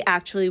end, we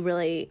actually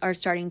really are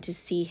starting to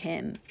see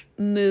him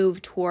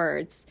move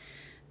towards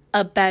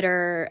a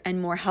better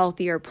and more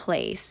healthier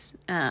place.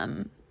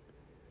 And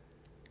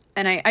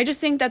I just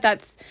think that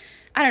that's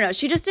I don't know.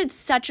 She just did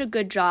such a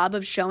good job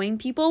of showing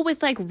people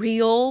with like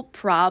real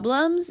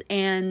problems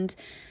and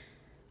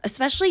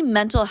especially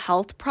mental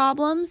health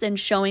problems and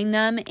showing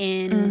them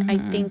in, I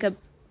think,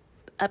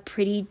 a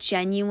pretty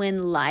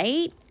genuine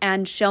light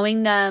and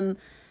showing them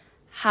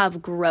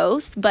have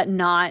growth, but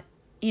not,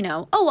 you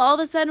know, oh, all of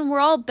a sudden we're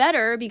all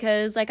better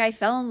because like I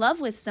fell in love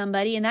with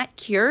somebody and that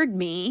cured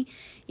me.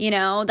 You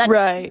know,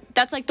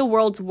 that's like the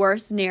world's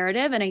worst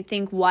narrative. And I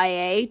think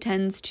YA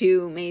tends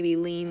to maybe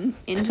lean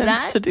into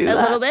that a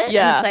little bit.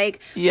 Yeah. And it's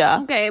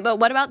like, okay, but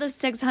what about the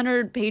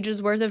 600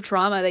 pages worth of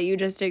trauma that you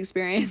just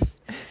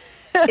experienced?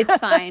 It's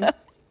fine.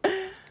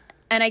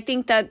 And I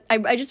think that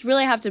I just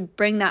really have to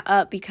bring that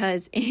up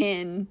because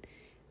in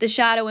the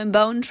Shadow and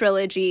Bone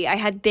trilogy, I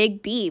had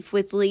big beef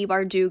with Leigh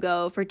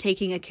Bardugo for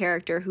taking a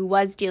character who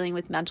was dealing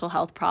with mental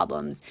health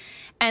problems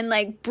and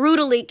like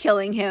brutally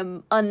killing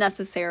him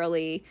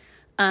unnecessarily.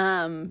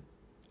 And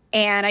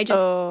I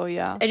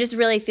just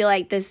really feel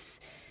like this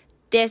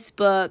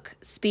book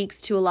speaks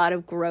to a lot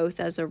of growth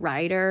as a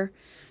writer,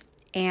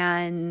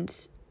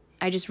 and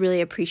I just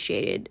really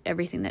appreciated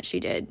everything that she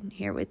did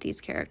here with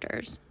these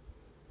characters.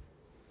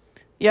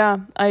 Yeah,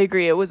 I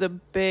agree. It was a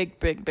big,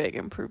 big, big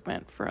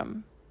improvement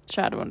from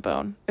Shadow and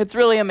Bone. It's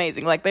really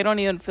amazing. Like, they don't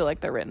even feel like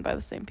they're written by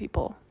the same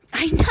people.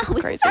 I know.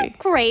 Isn't that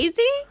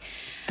crazy?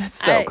 It's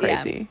so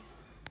crazy.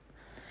 Yeah.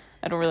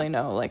 I don't really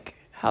know, like,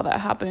 how that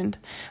happened.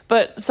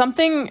 But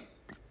something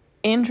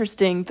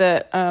interesting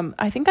that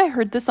I think I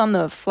heard this on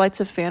the Flights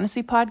of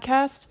Fantasy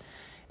podcast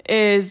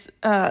is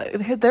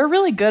they're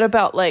really good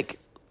about, like,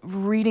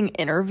 reading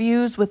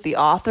interviews with the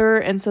author.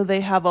 And so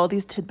they have all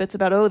these tidbits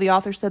about, oh, the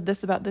author said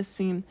this about this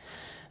scene.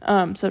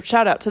 So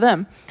shout out to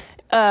them.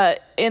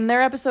 In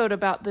their episode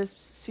about this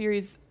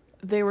series,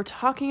 they were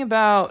talking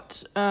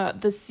about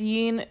the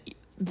scene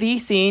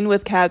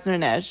with Kaz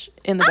and Inej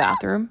in the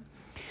bathroom.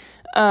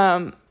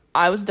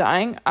 I was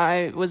dying.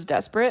 I was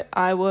desperate.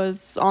 I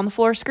was on the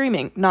floor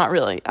screaming. Not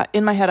really.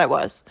 In my head, I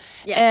was.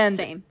 Yes, and,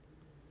 same.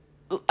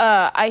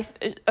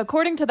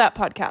 According to that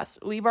podcast,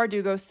 Leigh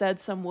Bardugo said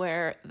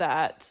somewhere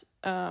that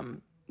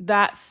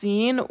that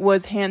scene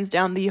was hands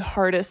down the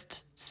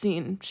hardest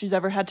scene she's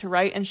ever had to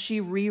write, and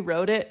she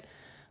rewrote it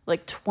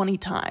like 20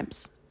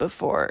 times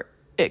before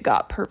it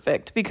got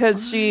perfect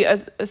because she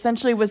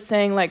essentially was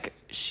saying like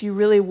she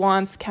really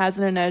wants Kaz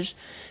and Inej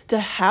to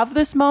have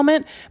this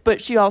moment,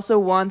 but she also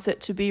wants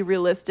it to be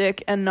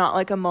realistic and not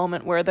like a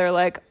moment where they're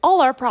like,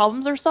 all our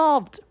problems are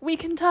solved, we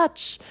can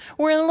touch,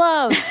 we're in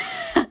love.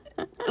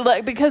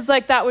 Like, because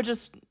like that would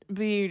just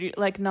be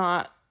like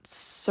not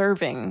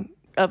serving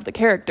of the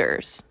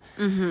characters.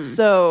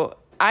 So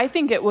I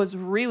think it was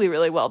really,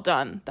 really well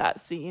done,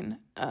 that scene.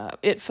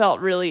 It felt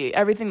really,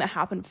 everything that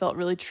happened felt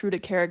really true to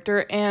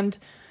character, and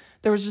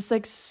there was just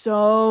like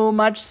so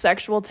much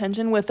sexual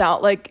tension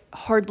without like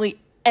hardly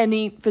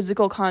any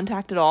physical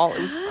contact at all.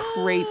 It was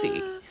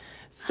crazy.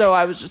 So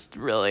I was just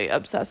really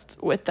obsessed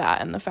with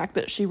that and the fact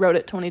that she wrote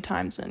it 20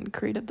 times and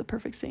created the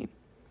perfect scene.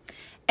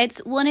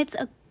 It's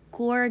a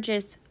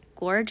gorgeous,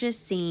 gorgeous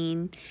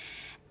scene.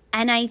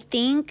 And I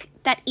think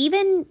that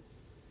even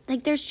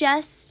like it's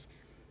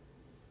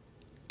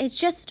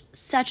just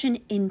such an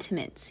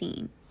intimate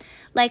scene.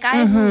 Like,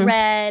 I've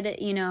read,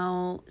 you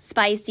know,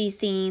 spicy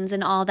scenes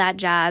and all that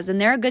jazz,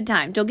 and they're a good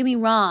time. Don't get me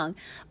wrong.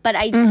 But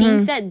I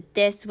think that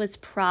this was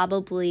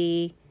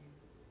probably,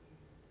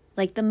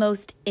 like, the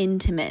most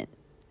intimate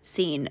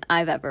scene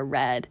I've ever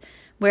read,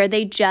 where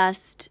they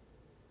just,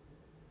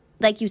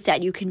 like you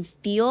said, you can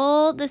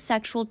feel the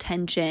sexual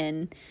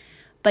tension,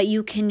 but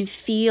you can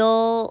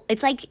feel,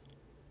 it's like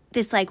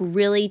this, like,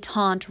 really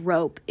taut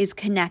rope is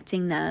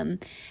connecting them.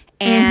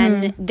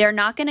 And they're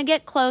not going to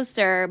get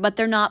closer, but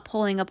they're not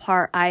pulling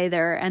apart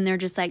either. And they're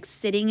just like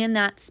sitting in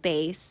that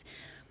space.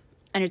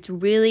 And it's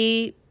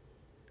really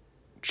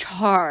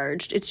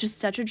charged. It's just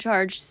such a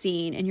charged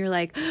scene. And you're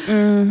like,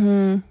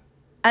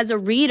 as a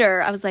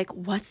reader, I was like,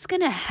 what's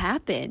going to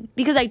happen?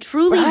 Because I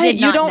truly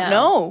did not know. You don't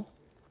know.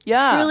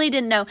 Yeah. Truly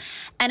didn't know.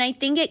 And I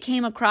think it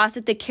came across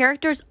that the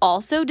characters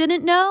also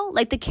didn't know.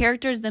 Like, the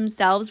characters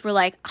themselves were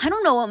like, I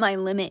don't know what my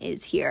limit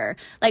is here.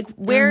 Like,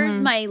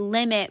 where's my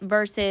limit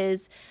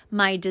versus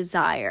my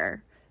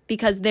desire?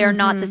 Because they're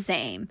not the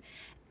same.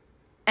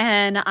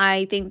 And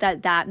I think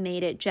that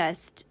made it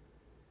just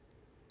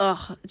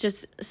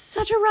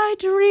such a ride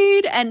to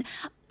read. And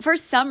for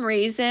some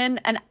reason,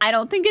 and I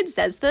don't think it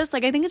says this,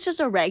 like, I think it's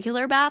just a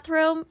regular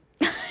bathroom.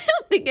 I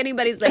don't think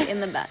anybody's like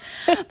in the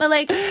bath, but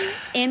like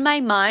in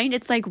my mind,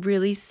 it's like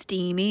really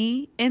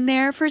steamy in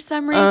there for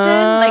some reason.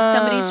 Like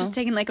somebody's just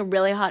taking like a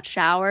really hot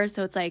shower,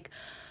 so it's like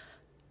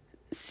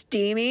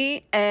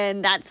steamy,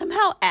 and that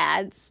somehow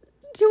adds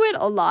to it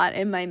a lot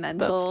in my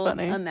mental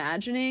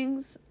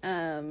imaginings.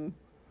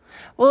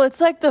 Well,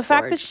 it's like the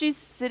fact that she's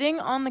sitting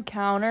on the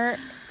counter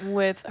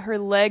with her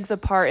legs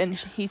apart and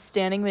he's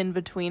standing in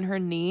between her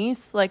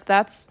knees. Like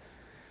that's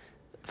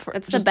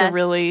just the best. A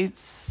really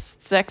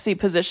sexy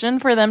position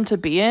for them to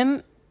be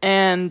in,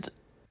 and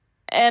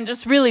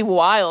just really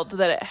wild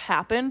that it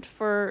happened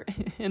for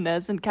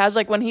Inez and Kaj.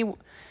 Like when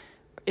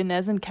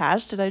Inez and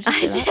Kaj, did I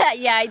just say that?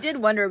 Yeah, I did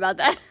wonder about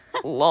that.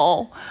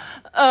 Lol.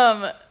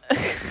 Um,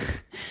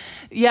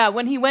 yeah,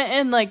 when he went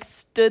and like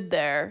stood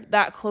there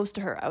that close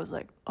to her, I was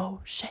like,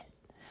 oh shit,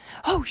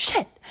 oh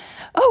shit,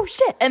 oh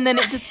shit. And then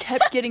it just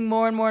kept getting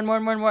more and more and more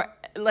and more and more,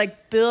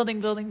 like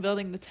building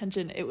the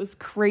tension. It was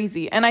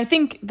crazy. And I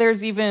think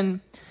there's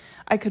even,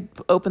 I could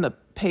open the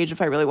page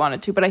if I really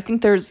wanted to, but I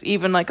think there's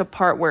even like a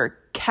part where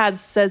Kaz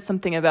says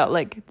something about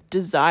like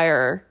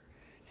desire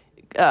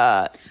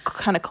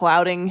kind of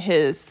clouding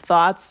his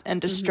thoughts and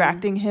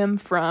distracting him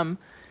from,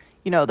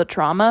 you know, the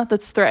trauma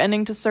that's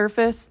threatening to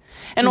surface.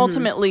 And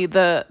ultimately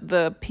the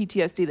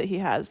PTSD that he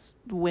has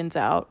wins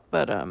out.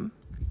 But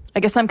I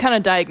guess I'm kind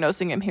of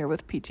diagnosing him here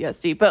with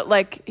PTSD, but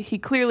like he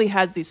clearly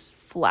has these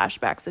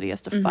flashbacks that he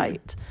has to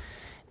fight.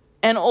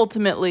 And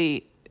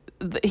ultimately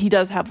he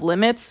does have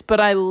limits,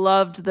 but I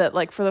loved that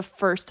like for the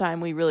first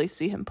time we really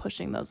see him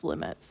pushing those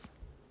limits.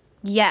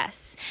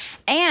 Yes.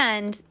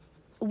 And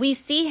we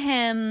see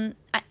him,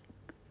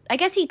 I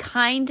guess he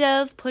kind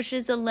of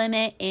pushes the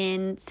limit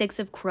in Six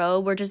of Crow.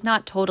 We're just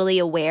not totally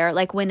aware.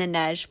 Like when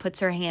Inej puts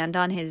her hand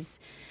on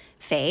his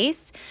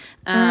face.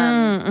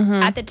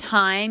 At the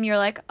time, you're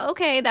like,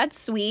 okay, that's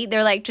sweet.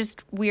 They're like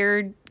just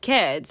weird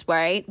kids,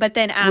 right? But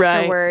then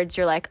afterwards,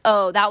 you're like,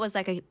 oh, that was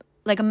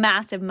like a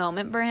massive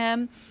moment for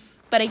him.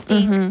 But I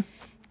think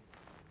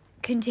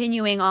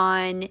continuing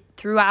on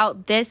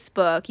throughout this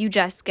book, you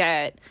just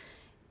get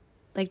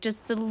like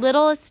just the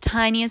littlest,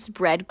 tiniest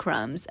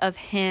breadcrumbs of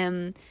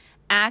him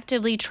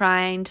actively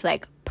trying to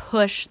like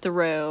push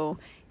through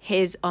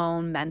his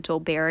own mental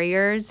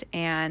barriers.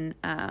 And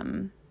I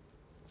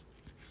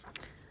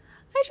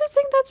just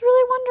think that's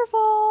really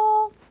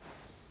wonderful.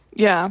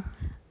 Yeah.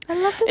 I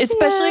love to see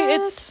Especially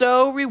it. It's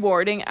so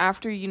rewarding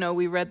after, you know,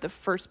 we read the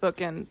first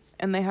book and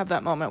they have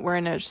that moment where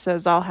Inej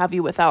says, I'll have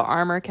you without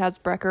armor,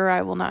 Kazbrecker.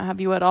 I will not have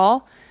you at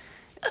all.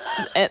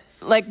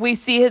 Like we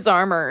see his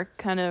armor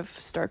kind of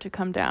start to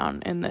come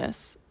down in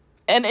this.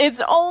 And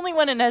it's only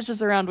when Inej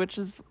is around, which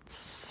is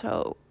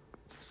so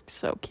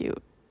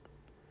cute.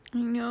 I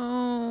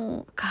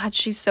know. God,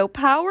 she's so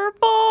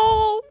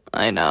powerful.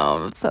 I know.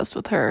 I'm obsessed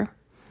with her.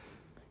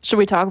 Should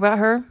we talk about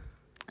her?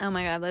 Oh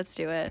my God, let's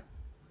do it.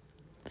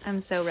 I'm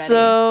so ready.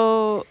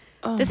 So,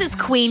 this is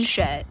queen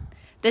shit.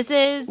 This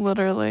is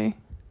literally.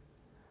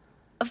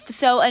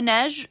 So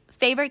Inej,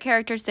 favorite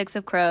character, Six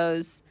of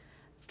Crows.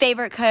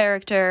 Favorite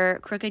character,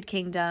 Crooked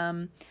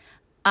Kingdom.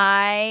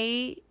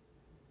 I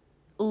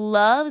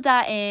love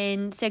that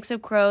in Six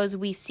of Crows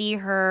we see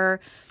her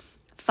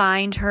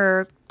find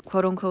her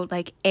quote unquote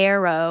like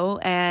arrow,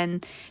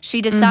 and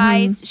she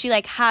decides she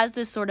like has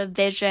this sort of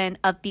vision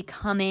of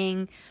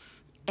becoming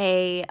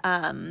a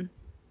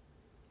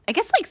I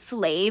guess like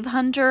slave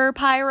hunter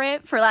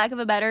pirate, for lack of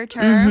a better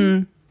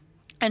term.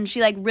 And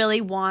she like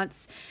really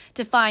wants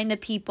to find the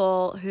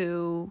people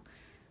who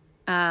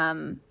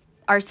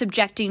are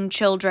subjecting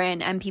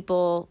children and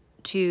people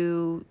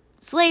to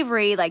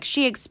slavery like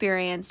she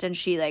experienced, and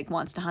she like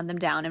wants to hunt them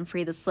down and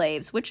free the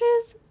slaves, which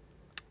is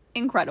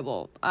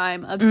incredible.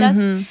 I'm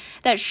obsessed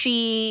that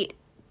she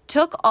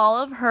took all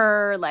of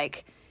her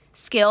like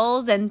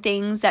skills and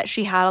things that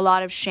she had a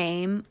lot of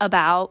shame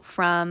about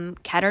from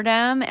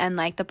Ketterdam and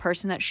like the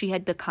person that she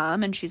had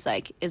become, and she's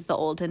like, is the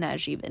old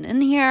Inej even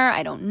in here?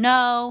 I don't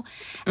know.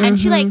 And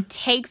she like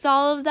takes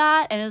all of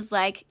that and is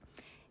like,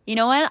 you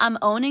know what? I'm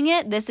owning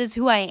it. This is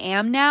who I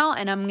am now,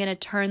 and I'm going to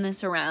turn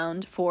this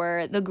around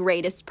for the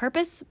greatest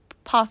purpose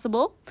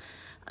possible,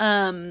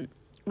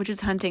 which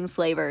is hunting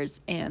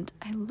slavers. And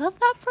I love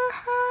that for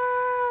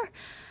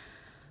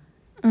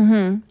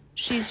her.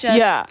 She's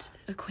just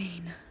a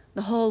queen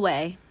the whole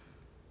way.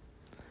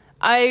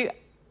 I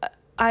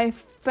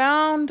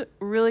found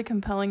really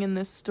compelling in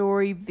this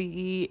story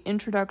the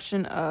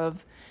introduction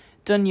of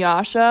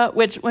Dunyasha,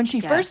 which when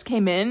she first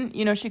came in,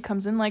 you know, she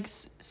comes in like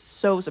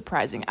so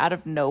surprising out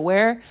of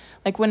nowhere.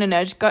 Like when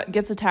Inej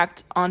gets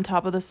attacked on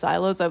top of the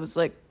silos, I was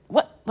like,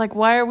 what? Like,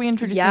 why are we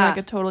introducing like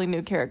a totally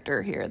new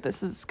character here?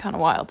 This is kind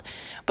of wild.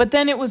 But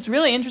then it was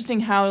really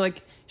interesting how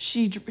like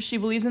she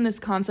believes in this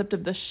concept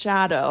of the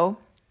shadow,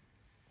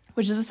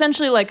 which is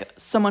essentially like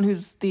someone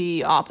who's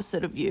the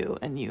opposite of you,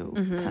 and you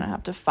kind of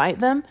have to fight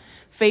them,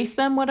 face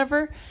them,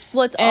 whatever.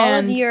 Well,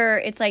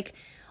 it's like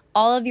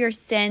all of your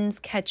sins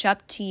catch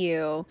up to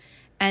you,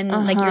 and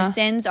like your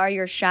sins are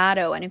your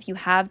shadow, and if you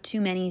have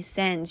too many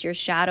sins, your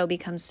shadow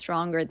becomes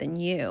stronger than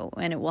you,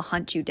 and it will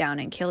hunt you down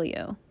and kill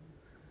you.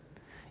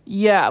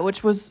 Yeah,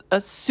 which was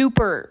a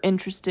super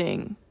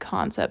interesting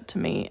concept to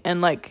me. And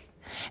like,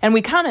 and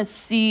we kind of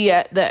see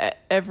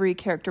that every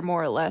character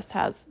more or less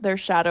has their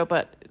shadow,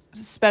 but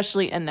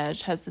especially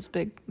Inej has this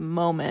big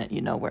moment,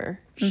 you know,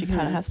 where she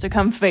kind of has to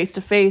come face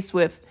to face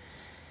with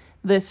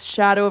this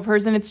shadow of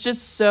hers. And it's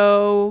just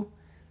so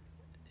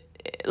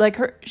like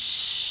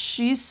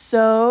she's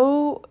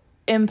so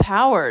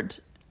empowered,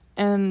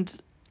 and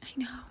I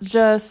know,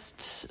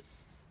 just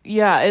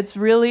it's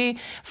really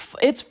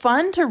it's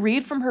fun to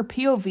read from her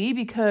POV,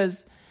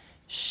 because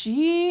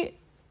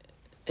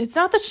it's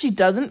not that she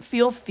doesn't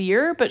feel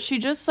fear, but she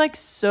just like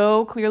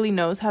so clearly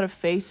knows how to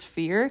face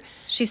fear.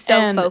 She's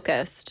so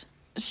focused.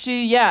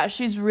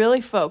 she's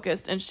really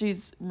focused and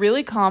she's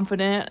really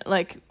confident.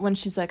 Like when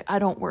she's like, I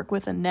don't work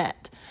with a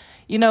net.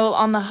 You know,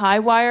 on the high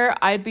wire,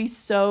 I'd be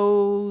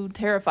so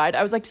terrified.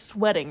 I was like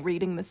sweating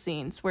reading the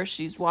scenes where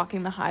she's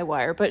walking the high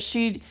wire. But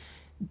she's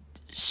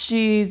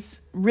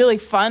really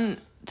fun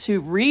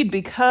to read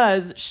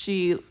because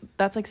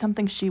that's like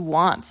something she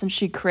wants, and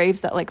she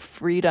craves that like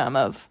freedom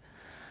of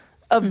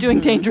doing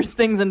dangerous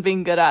things and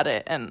being good at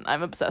it. And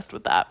I'm obsessed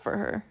with that for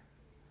her.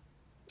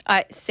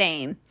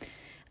 Same.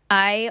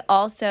 I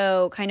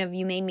also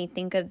you made me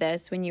think of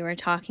this when you were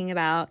talking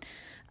about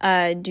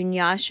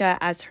Dunyasha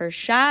as her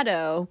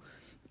shadow.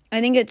 I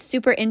think it's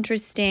super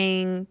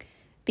interesting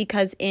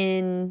because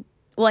in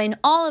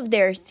all of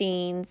their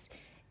scenes,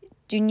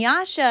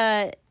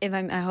 Dunyasha,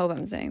 I hope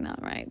I'm saying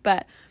that right,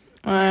 but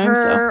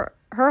her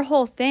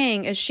whole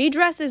thing is she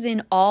dresses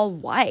in all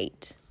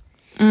white,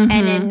 and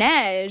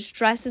Inej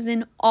dresses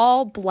in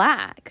all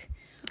black,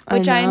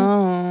 which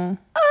I'm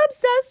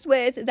obsessed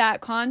with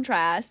that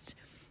contrast.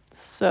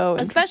 So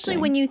especially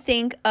when you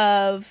think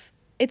of,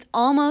 it's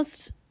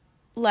almost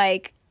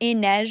like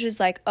Inej is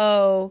like,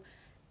 oh,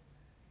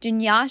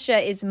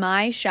 Dunyasha is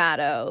my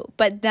shadow,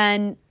 but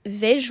then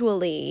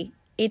visually,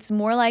 it's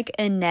more like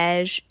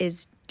Inej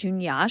is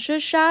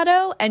Dunyasha's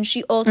shadow, and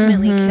she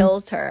ultimately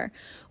kills her,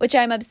 which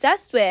I'm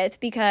obsessed with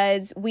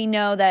because we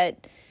know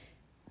that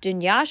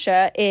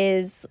Dunyasha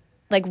is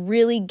like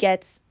really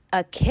gets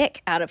a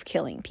kick out of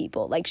killing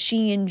people. Like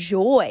she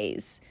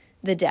enjoys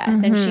the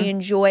death and she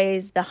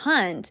enjoys the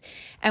hunt,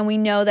 and we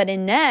know that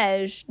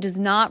Inej does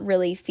not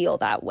really feel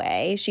that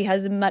way. She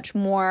has much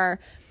more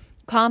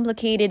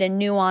complicated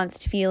and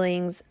nuanced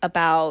feelings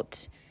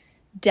about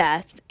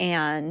death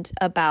and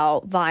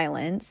about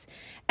violence.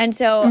 And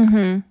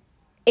so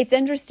it's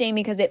interesting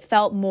because it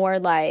felt more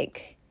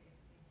like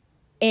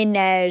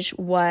Inej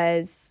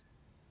was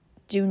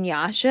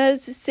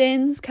Dunyasha's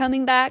sins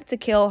coming back to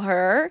kill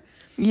her.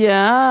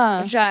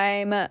 Yeah. Which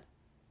I'm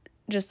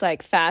just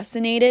like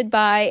fascinated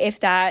by,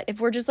 if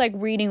we're just like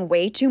reading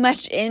way too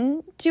much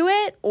into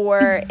it,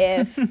 or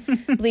if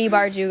Leigh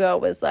Bardugo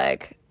was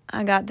like,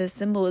 I got this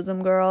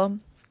symbolism, girl.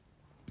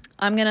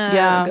 I'm going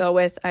to go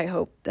with, I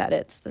hope that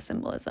it's the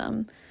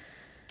symbolism.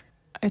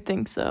 I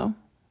think so.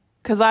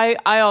 Because I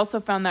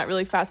also found that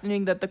really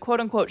fascinating that the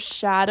quote-unquote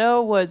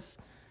shadow was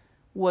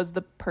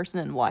the person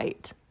in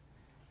white.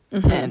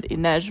 And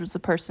Inej was the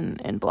person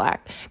in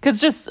black.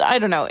 Because just, I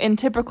don't know, in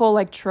typical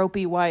like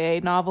tropey YA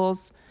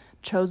novels,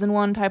 chosen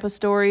one type of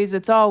stories,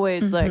 it's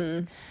always like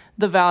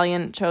the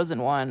valiant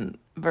chosen one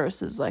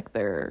versus like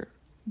their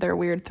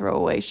weird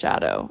throwaway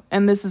shadow,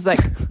 and this is like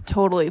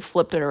totally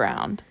flipped it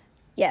around.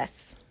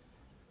 Yes,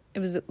 it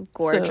was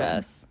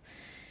gorgeous.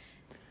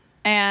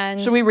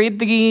 And should we read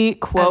the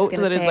quote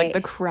that is like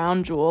the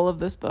crown jewel of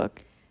this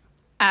book?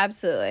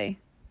 Absolutely.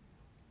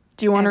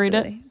 Do you want to read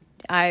it?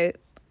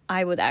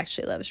 I would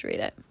actually love to read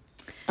it.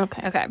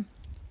 Okay.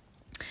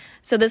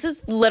 So this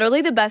is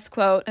literally the best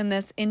quote in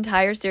this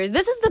entire series.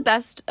 This is the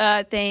best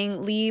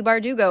thing Leigh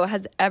Bardugo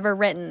has ever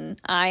written.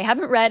 I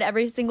haven't read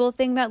every single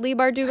thing that Leigh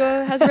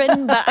Bardugo has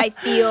written, but I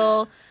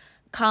feel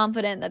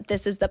confident that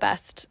this is the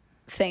best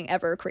thing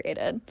ever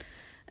created.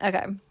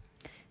 Okay.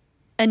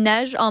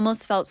 Inej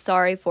almost felt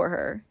sorry for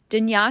her.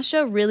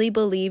 Dunyasha really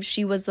believed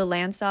she was the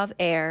Lansov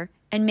heir,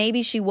 and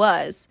maybe she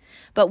was.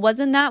 But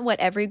wasn't that what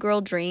every girl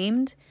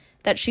dreamed?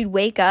 That she'd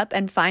wake up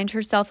and find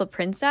herself a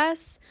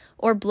princess,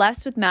 or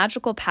blessed with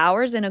magical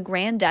powers and a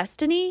grand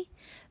destiny?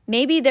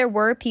 Maybe there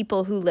were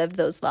people who lived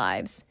those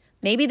lives.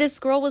 Maybe this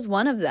girl was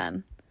one of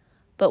them.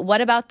 But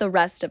what about the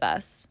rest of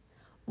us?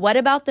 What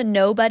about the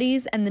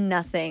nobodies and the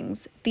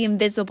nothings, the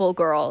invisible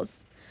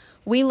girls?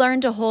 We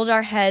learn to hold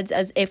our heads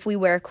as if we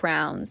wear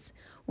crowns.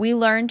 We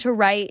learn to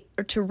write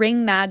or to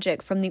wring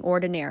magic from the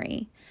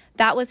ordinary.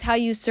 That was how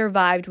you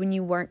survived when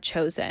you weren't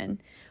chosen.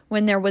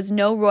 When there was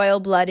no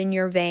royal blood in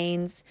your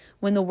veins,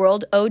 when the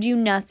world owed you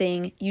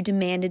nothing, you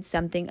demanded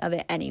something of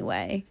it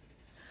anyway.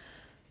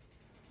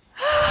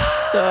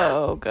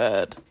 So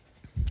good.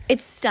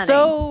 It's stunning.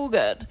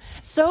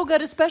 So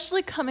good,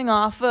 especially coming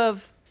off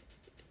of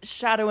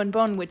Shadow and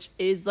Bone, which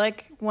is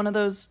like one of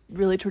those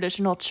really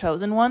traditional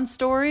chosen one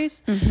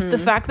stories. The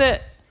fact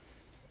that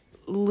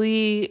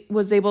Leigh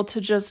was able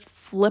to just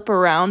flip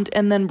around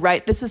and then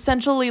write this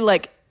essentially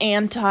like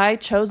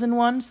anti-chosen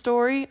one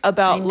story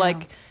about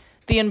like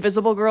the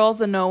invisible girls,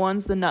 the no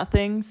ones, the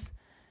nothings,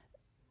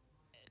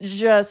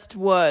 just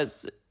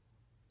was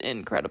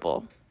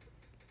incredible.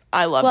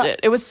 I loved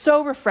it. It was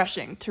so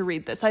refreshing to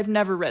read this. I've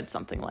never read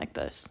something like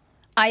this.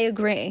 I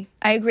agree.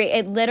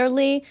 It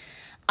literally,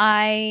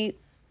 I'm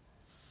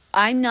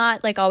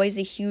not like always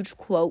a huge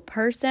quote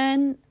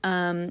person.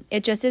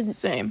 It just is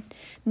same.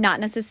 Not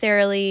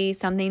necessarily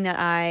something that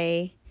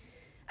I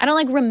don't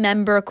like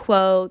remember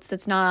quotes.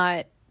 It's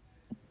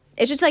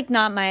just like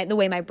not the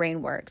way my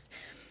brain works.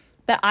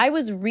 But I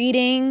was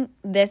reading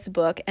this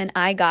book and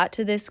I got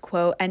to this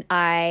quote and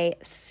I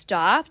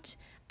stopped.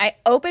 I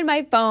opened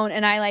my phone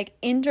and I like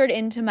entered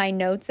into my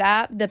notes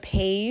app the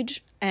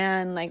page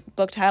and like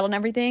book title and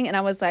everything. And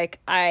I was like,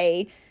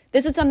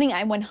 this is something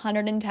I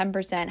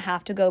 110%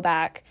 have to go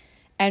back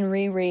and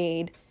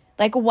reread.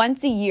 Like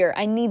once a year,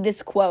 I need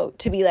this quote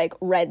to be like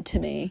read to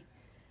me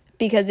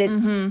because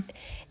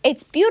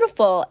it's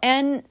beautiful.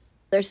 And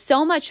there's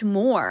so much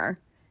more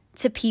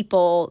to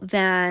people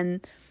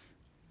than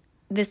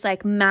this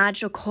like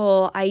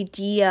magical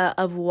idea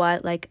of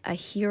what like a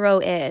hero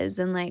is,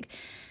 and like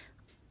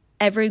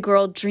every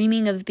girl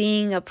dreaming of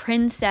being a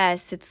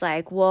princess. It's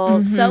like,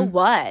 well, so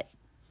what?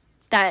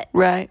 That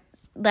right.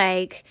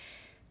 Like,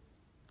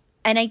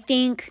 and I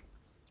think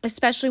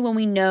especially when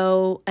we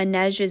know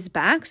Inej's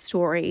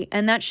backstory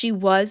and that she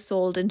was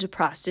sold into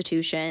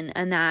prostitution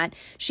and that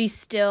she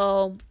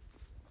still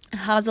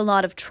has a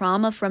lot of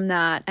trauma from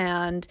that,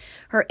 and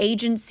her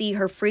agency,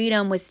 her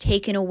freedom was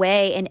taken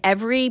away in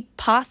every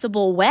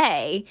possible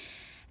way,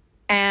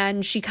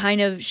 and she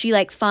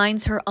like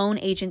finds her own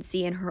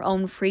agency and her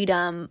own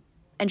freedom,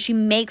 and she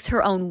makes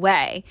her own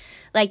way.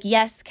 Like,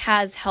 yes,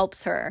 Kaz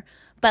helps her,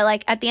 but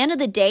like at the end of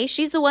the day,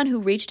 she's the one who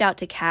reached out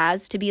to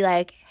Kaz to be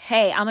like,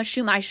 hey, I'm gonna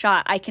shoot my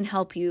shot, I can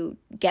help you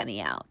get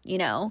me out, you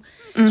know?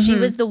 She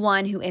was the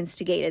one who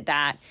instigated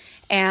that,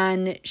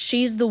 and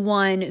she's the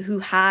one who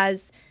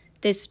has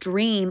this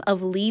dream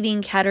of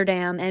leaving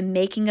Ketterdam and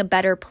making a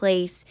better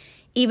place,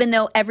 even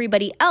though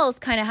everybody else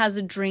kind of has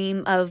a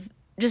dream of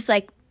just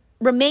like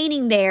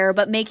remaining there,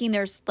 but making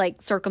their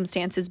like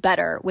circumstances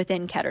better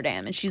within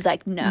Ketterdam. And she's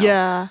like,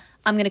 no,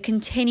 I'm going to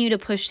continue to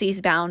push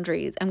these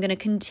boundaries. I'm going to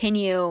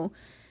continue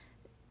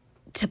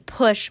to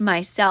push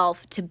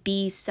myself to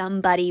be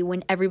somebody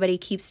when everybody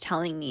keeps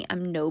telling me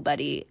I'm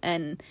nobody.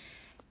 And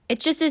it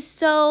just is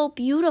so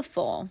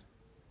beautiful.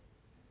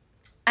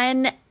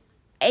 And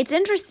it's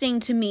interesting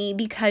to me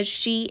because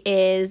she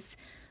is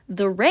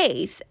the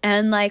Wraith,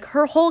 and like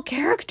her whole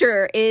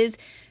character is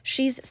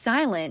she's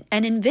silent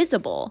and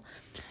invisible.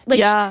 Like,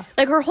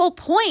 like her whole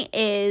point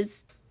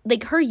is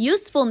like her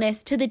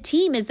usefulness to the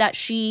team is that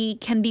she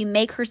can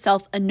make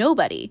herself a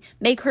nobody,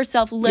 make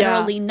herself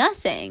literally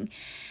nothing.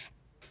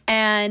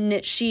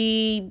 And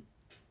she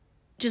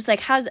just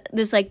like has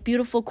this like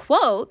beautiful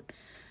quote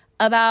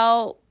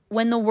about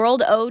when the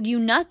world owed you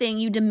nothing,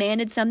 you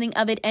demanded something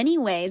of it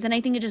anyways. And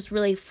I think it just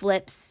really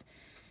flips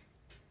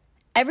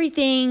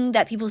everything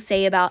that people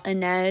say about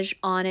Inej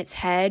on its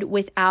head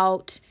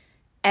without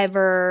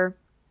ever,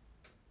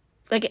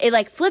 like, it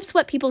like flips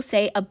what people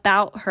say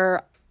about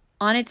her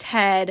on its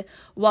head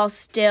while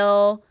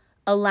still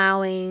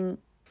allowing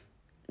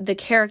the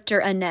character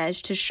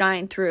Inej to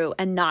shine through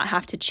and not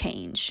have to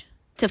change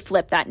to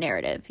flip that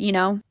narrative, you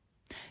know?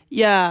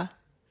 Yeah.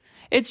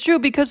 It's true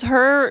because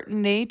her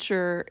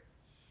nature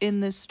in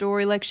this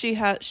story, like she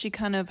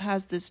kind of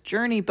has this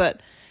journey,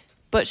 but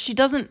she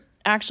doesn't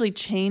actually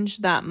change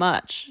that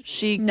much.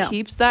 She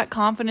keeps that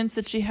confidence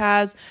that she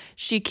has.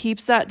 She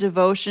keeps that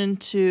devotion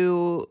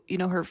to, you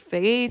know, her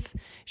faith.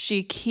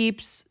 She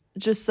keeps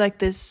just like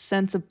this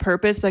sense of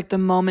purpose. Like the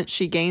moment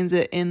she gains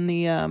it in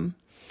the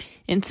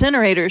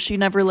incinerator, she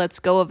never lets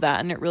go of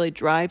that, and it really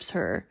drives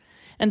her.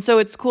 And so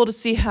it's cool to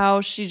see how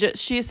she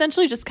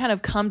essentially just kind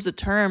of comes to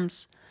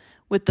terms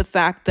with the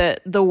fact that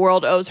the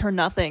world owes her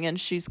nothing and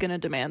she's going to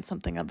demand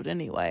something of it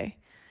anyway.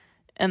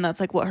 And that's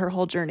like what her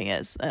whole journey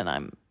is.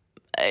 And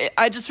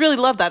I just really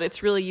love that.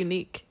 It's really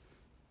unique.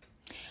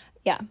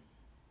 Yeah.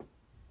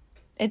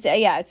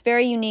 It's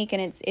very unique,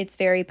 and it's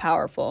very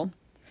powerful.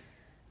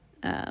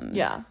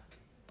 Yeah.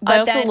 But I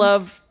also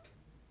love...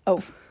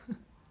 Oh.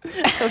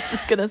 I was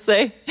just going to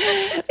say...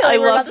 I feel like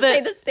we're about to say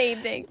the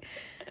same thing.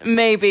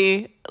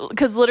 Maybe,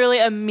 because literally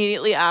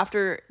immediately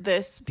after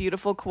this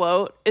beautiful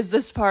quote is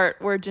this part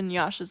where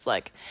Dunyasha's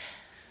like,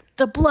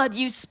 "The blood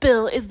you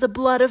spill is the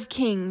blood of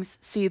kings,"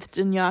 seethed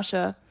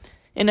Dunyasha.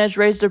 Inej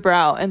raised a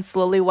brow and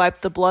slowly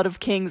wiped the blood of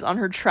kings on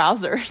her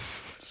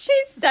trousers.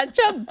 She's such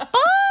a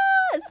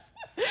boss.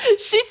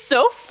 She's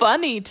so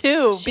funny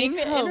too. She's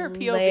Being hilarious. in her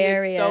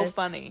POV is so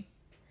funny.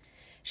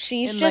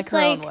 She's in just her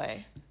own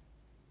way.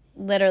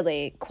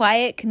 Literally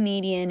quiet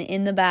comedian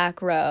in the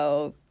back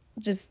row,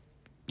 just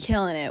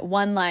killing it.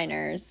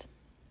 One-liners.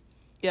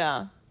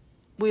 Yeah.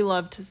 We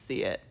love to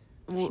see it.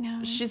 I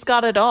know. She's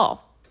got it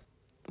all.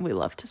 We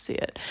love to see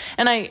it.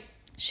 And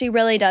she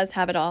really does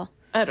have it all.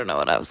 I don't know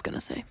what I was going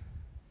to say.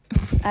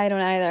 I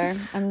don't either.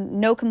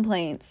 No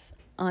complaints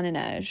on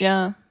Inej.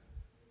 Yeah.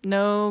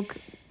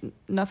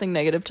 Nothing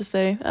negative to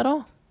say at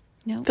all.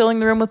 No. Filling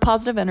the room with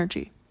positive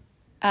energy.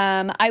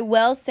 I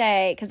will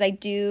say, because I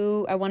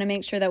want to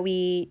make sure that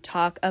we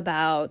talk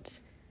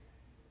about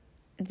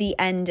the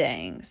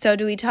ending. So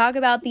do we talk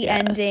about the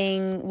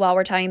ending while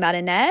we're talking about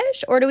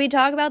Inej, or do we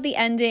talk about the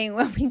ending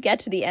when we get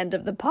to the end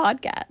of the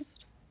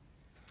podcast?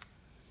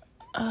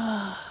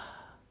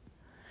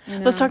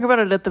 Let's talk about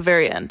it at the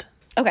very end.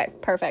 Okay,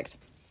 perfect.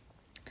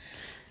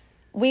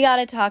 We got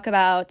to talk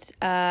about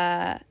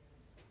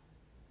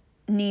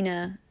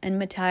Nina and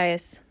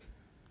Matthias.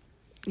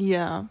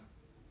 Yeah,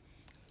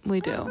 we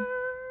do.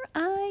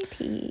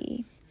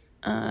 R.I.P.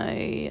 I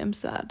am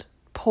sad.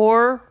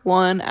 Pour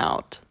one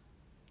out.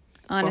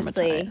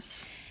 Honestly.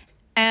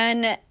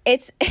 And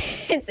it's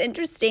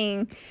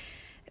interesting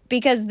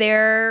because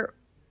they're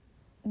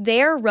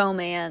their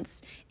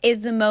romance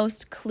is the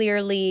most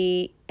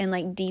clearly and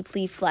like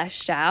deeply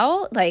fleshed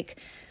out. Like,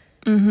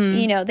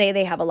 you know,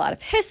 they have a lot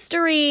of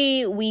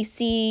history. We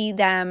see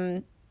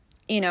them,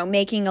 you know,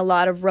 making a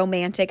lot of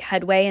romantic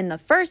headway in the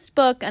first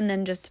book and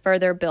then just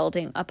further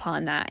building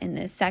upon that in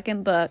this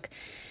second book.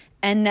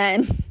 And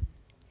then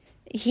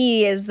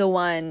he is the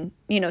one,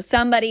 you know,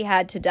 somebody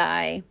had to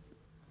die.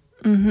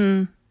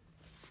 And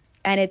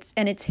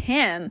it's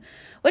him,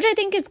 which I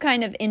think is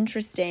kind of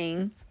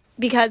interesting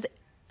because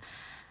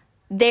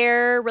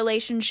their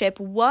relationship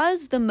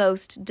was the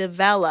most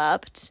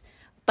developed,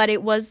 but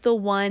it was the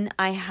one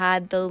I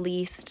had the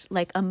least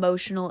like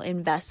emotional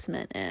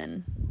investment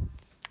in.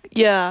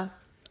 Yeah.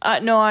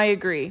 No, I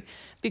agree.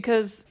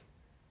 Because,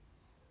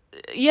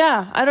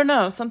 yeah, I don't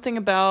know. Something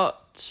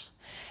about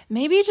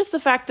maybe just the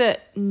fact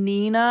that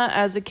Nina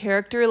as a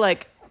character,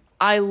 like,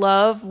 I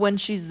love when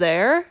she's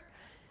there,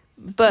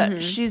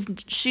 but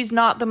she's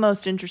not the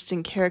most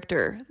interesting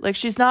character. Like,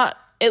 she's not,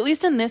 at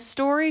least in this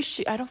story,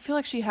 I don't feel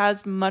like she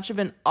has much of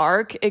an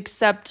arc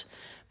except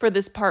for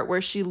this part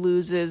where she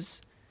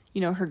loses,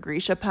 you know, her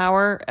Grisha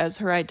power as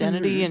her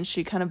identity and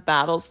she kind of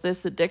battles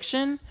this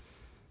addiction.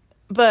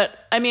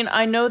 But, I mean,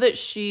 I know that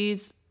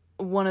she's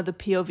one of the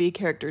POV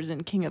characters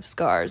in King of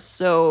Scars,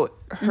 so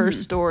her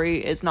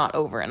story is not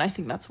over, and I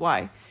think that's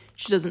why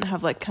she doesn't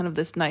have, like, kind of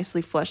this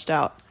nicely fleshed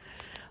out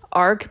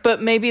arc.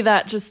 But maybe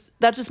that just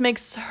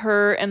makes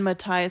her and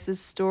Matthias's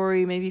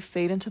story maybe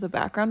fade into the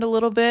background a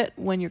little bit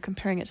when you're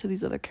comparing it to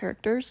these other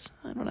characters.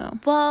 I don't know.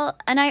 Well,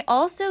 and I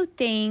also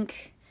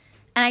think,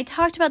 and I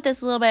talked about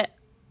this a little bit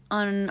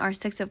on our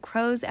Six of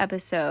Crows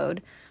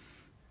episode,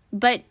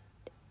 but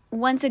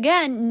once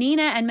again,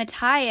 Nina and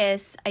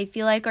Matthias, I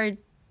feel like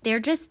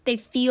they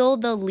feel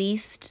the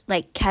least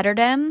like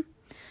Ketterdam.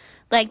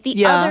 Like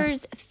the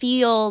others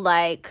feel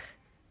like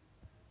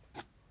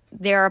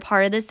they're a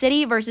part of the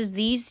city versus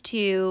these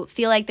two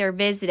feel like they're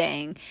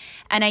visiting.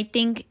 And I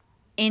think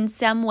in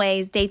some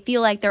ways they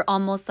feel like they're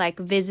almost like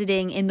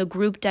visiting in the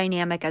group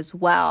dynamic as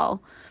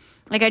well.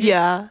 Like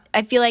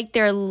I feel like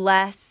they're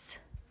less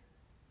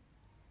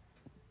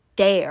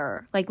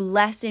there, like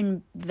less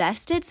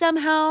invested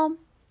somehow.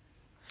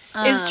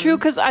 It's true,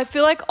 because I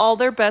feel like all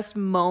their best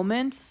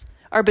moments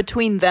are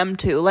between them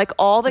two. Like,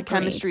 all the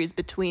chemistry is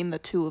between the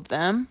two of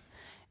them.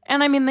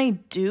 And, I mean, they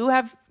do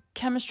have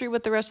chemistry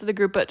with the rest of the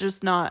group, but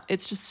just not.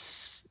 It's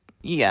just,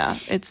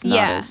 it's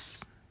not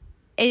as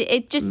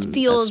It just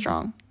feels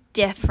strong.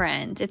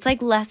 Different. It's,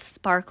 like, less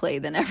sparkly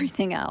than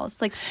everything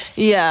else. Like,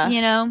 you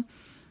know?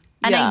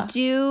 And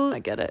I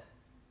get it.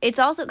 It's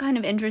also kind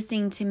of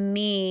interesting to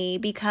me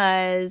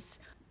because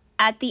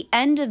at the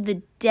end of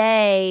the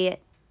day,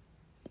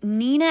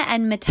 Nina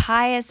and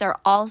Matthias are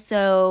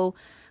also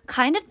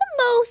kind of the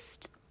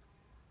most,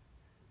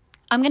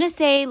 I'm going to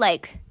say,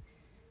 like,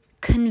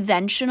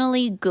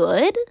 conventionally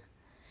good.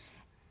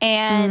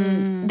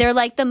 And they're,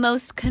 like, the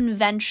most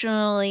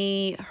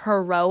conventionally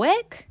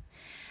heroic.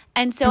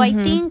 And so I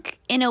think,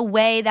 in a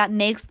way, that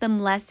makes them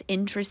less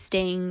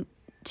interesting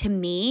to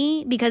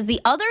me because the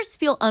others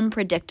feel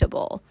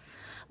unpredictable.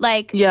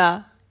 Like,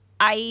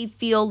 I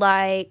feel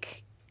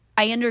like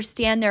I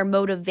understand their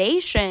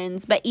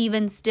motivations, but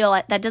even still,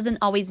 that doesn't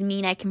always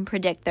mean I can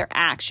predict their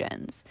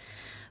actions.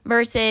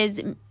 Versus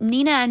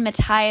Nina and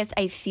Matthias,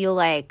 I feel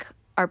like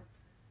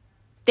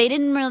they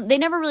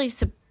never really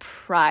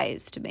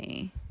surprised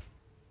me.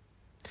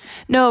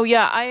 No,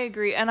 yeah, I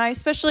agree. And I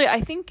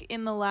think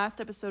in the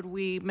last episode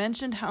we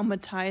mentioned how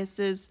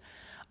Matthias's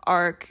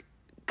arc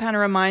kind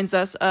of reminds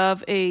us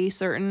of a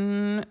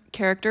certain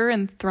character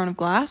in Throne of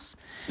Glass.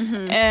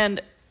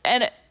 And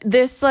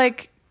this,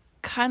 like,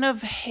 kind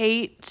of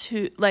hate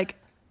to, like,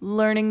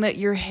 learning that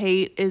your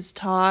hate is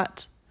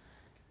taught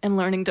and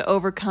learning to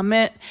overcome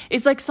it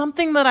is, like,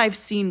 something that I've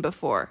seen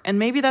before. And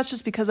maybe that's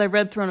just because I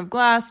read Throne of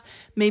Glass.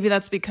 Maybe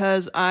that's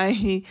because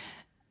I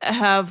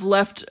have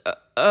left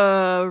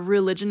a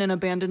religion and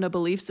abandoned a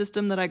belief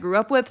system that I grew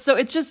up with. So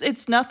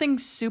it's nothing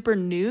super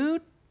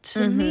new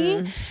to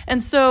me.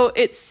 And so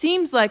it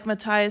seems like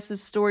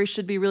Matthias's story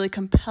should be really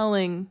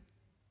compelling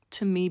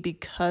to me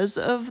because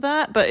of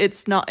that, but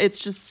it's not. It's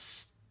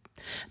just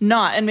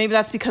not. And maybe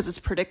that's because it's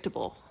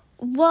predictable.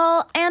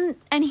 Well, and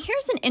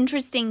here's an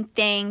interesting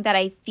thing that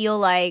I feel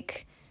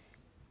like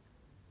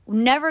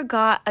never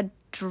got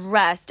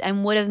addressed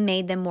and would have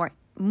made them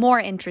more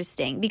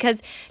interesting.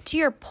 Because to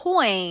your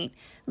point,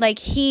 like,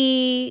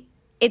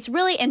 it's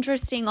really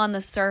interesting on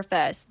the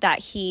surface that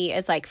he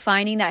is, like,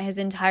 finding that his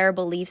entire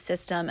belief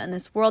system and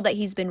this world that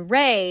he's been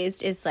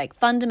raised is, like,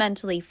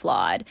 fundamentally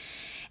flawed.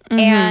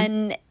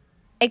 And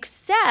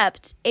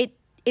except it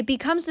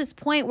becomes this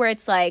point where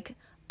it's like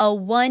a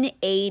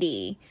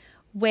 180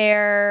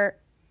 where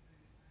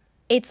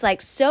it's,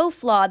 like, so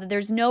flawed that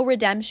there's no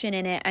redemption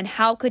in it, and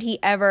how could he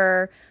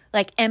ever,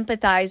 like,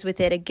 empathize with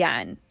it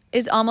again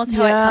is almost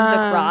how it comes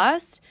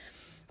across,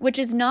 which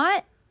is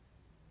not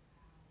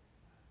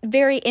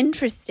very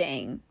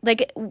interesting.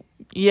 Like,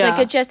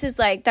 it just is,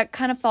 like, that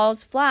kind of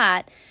falls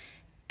flat.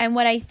 And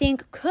what I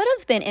think could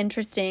have been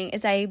interesting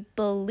is, I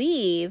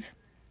believe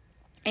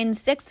in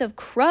Six of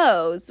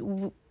Crows,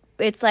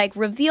 it's like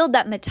revealed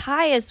that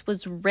Matthias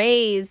was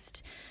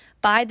raised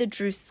by the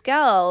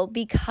Druskell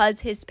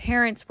because his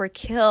parents were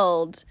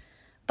killed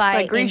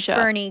by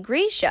Inferni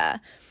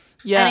Grisha.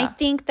 Yeah. And I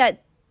think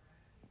that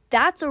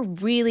that's a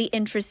really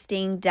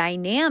interesting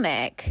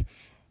dynamic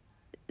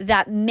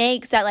that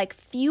like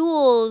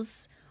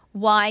fuels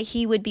why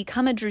he would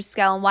become a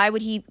Druskell and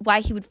why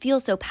he would feel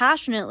so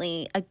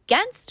passionately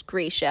against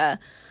Grisha.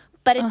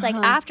 But it's like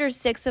after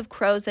Six of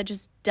Crows, that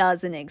just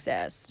doesn't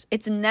exist.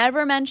 It's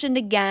never mentioned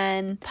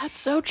again. That's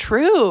so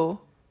true.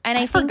 And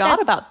I think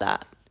forgot about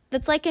that.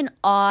 That's like an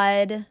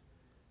odd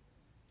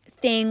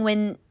thing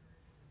when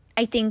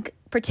I think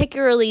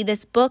particularly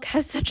this book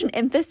has such an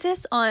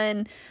emphasis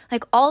on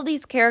like all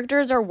these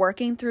characters are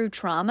working through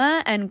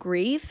trauma and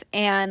grief,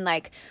 and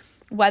like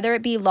whether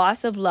it be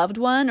loss of loved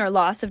one or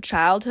loss of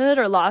childhood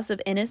or loss of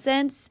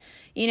innocence,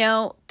 you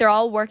know, they're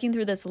all working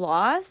through this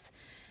loss.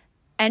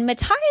 And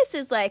Matthias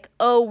is like,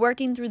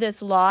 working through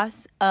this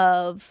loss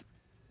of,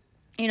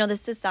 you know, the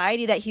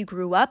society that he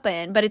grew up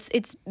in. But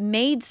it's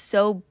made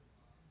so,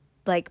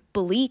 like,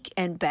 bleak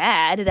and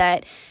bad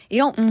that you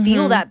don't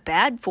feel that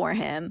bad for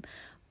him.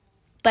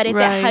 But if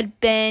it had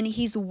been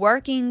he's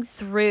working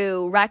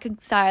through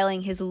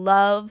reconciling his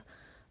love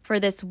for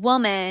this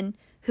woman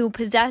who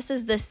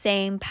possesses the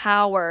same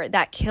power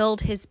that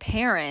killed his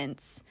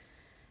parents,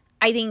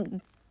 I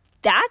think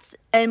that's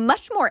a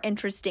much more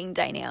interesting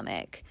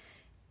dynamic.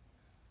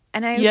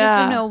 And I just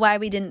don't know why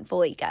we didn't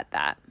fully get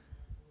that.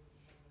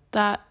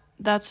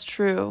 That's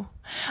true.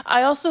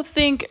 I also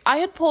think I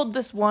had pulled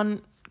this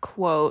one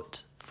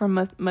quote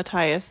from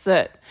Matthias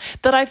that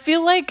I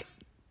feel like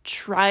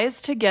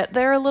tries to get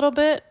there a little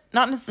bit,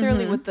 not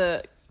necessarily with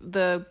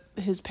the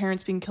his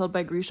parents being killed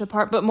by Grisha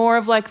part, but more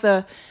of like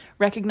the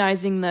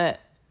recognizing that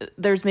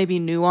there's maybe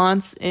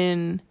nuance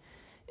in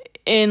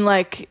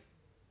like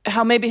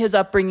how maybe his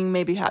upbringing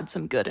maybe had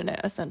some good in it,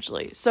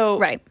 essentially.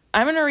 So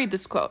I'm going to read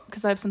this quote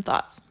because I have some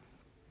thoughts.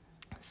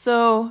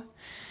 So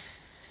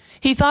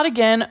he thought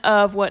again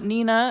of what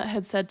Nina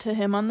had said to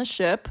him on the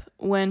ship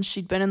when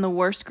she'd been in the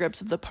worst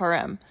grips of the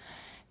Parem.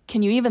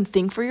 Can you even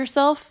think for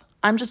yourself?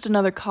 I'm just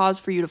another cause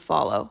for you to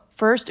follow.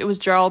 First it was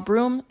Jarl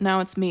Broom, now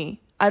it's me.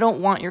 I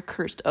don't want your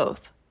cursed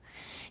oath.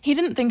 He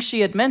didn't think she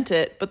had meant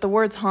it, but the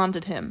words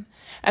haunted him.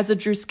 As a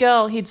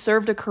Druskell, he'd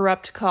served a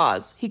corrupt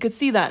cause. He could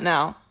see that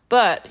now.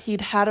 But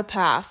he'd had a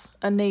path,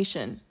 a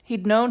nation.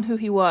 He'd known who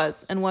he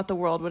was and what the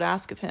world would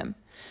ask of him.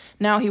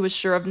 Now he was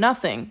sure of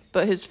nothing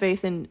but his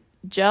faith in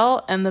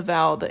Jel and the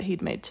vow that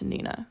he'd made to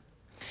Nina.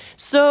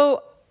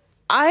 So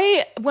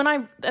at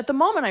the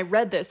moment I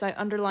read this, I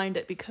underlined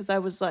it because I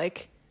was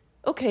like,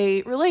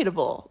 okay,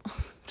 relatable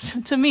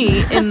to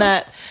me in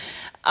that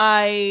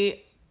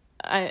I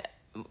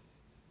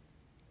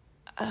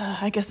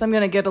guess I'm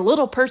going to get a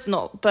little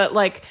personal, but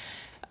like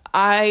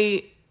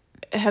I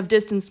have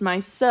distanced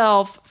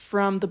myself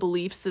from the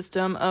belief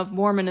system of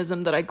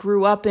Mormonism that I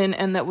grew up in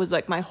and that was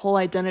like my whole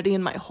identity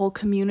and my whole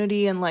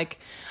community, and like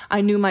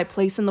I knew my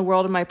place in the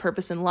world and my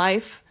purpose in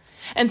life.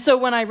 And so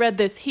when I read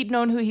this, he'd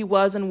known who he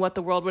was and what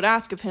the world would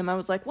ask of him. I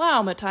was like,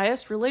 wow,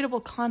 Matthias,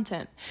 relatable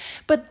content.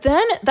 But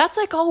then that's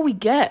like all we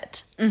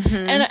get.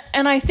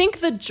 And I think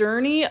the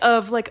journey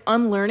of like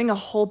unlearning a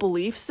whole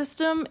belief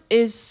system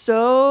is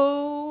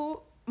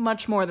so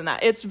much more than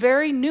that. It's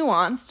very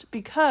nuanced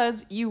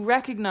because you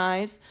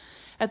recognize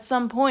at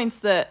some points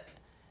that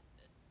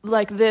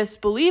like this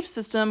belief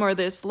system or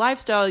this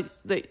lifestyle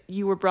that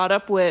you were brought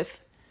up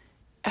with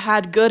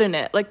had good in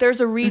it. Like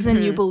there's a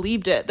reason you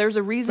believed it. There's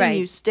a reason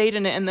you stayed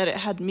in it and that it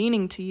had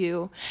meaning to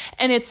you.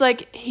 And it's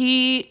like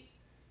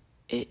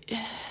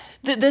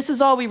this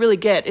is all we really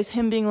get is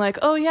him being like,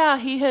 oh yeah,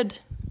 he'd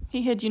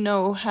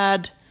known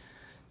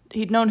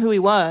who he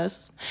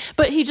was,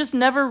 but he just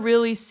never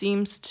really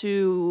seems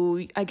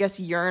to, I guess,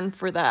 yearn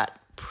for that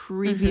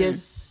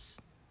previous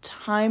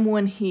time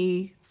when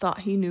he thought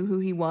he knew who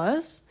he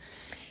was.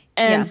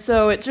 And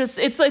so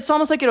it's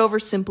almost like it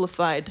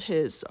oversimplified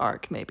his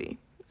arc maybe.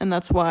 And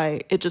that's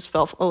why it just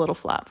fell a little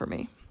flat for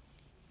me.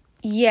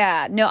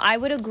 Yeah, no, I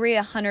would agree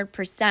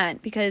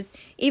 100% because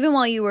even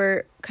while you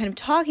were kind of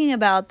talking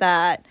about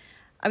that,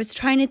 I was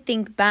trying to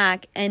think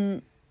back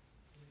and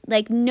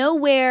like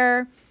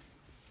nowhere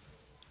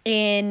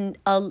in,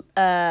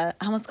 I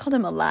almost called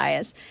him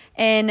Elias,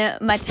 in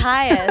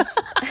Matthias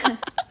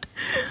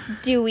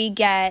do we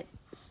get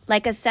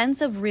like a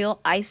sense of real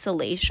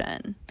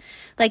isolation.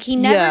 Like he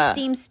never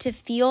seems to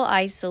feel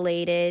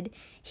isolated.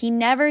 He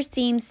never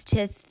seems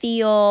to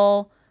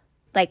feel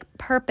like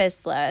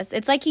purposeless.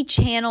 It's like he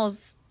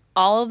channels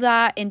all of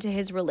that into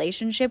his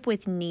relationship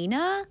with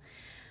Nina.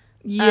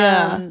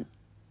 Yeah.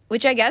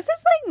 Which I guess is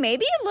like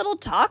maybe a little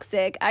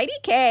toxic.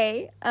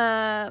 IDK.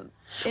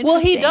 Well,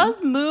 he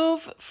does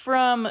move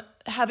from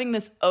having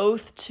this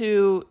oath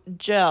to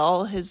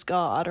Jel, his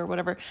god or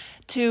whatever,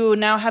 to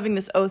now having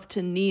this oath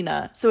to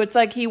Nina. So it's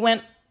like he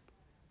went,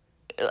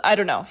 I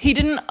don't know. He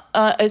didn't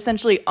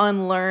essentially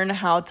unlearn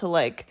how to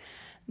like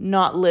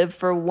not live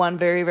for one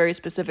very, very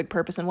specific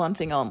purpose and one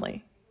thing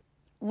only.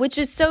 Which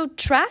is so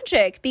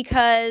tragic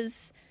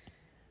because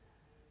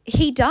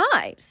he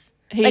dies.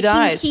 He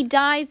dies. He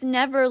dies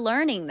never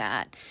learning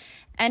that.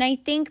 And I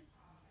think,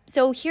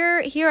 so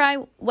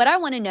what I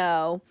want to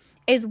know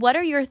is, what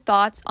are your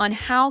thoughts on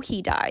how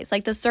he dies?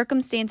 Like the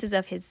circumstances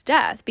of his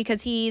death,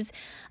 because he's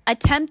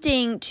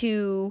attempting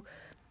to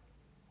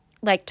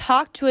like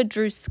talk to a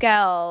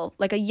Druskel,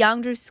 like a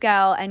young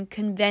Druskel, and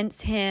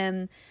convince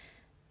him,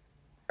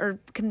 or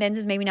convince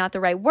is maybe not the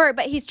right word,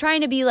 but he's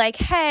trying to be like,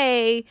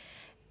 hey,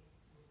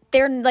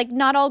 they're like,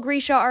 not all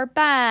Grisha are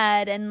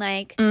bad, and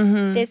like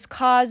this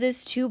cause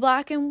is too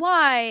black and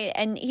white,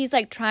 and he's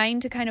like trying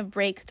to kind of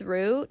break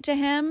through to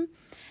him.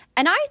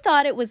 And I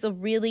thought it was like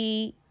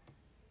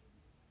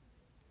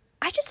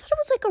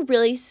a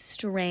really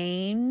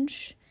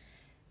strange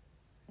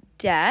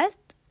death.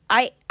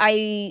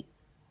 I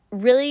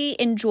really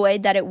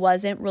enjoyed that it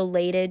wasn't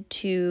related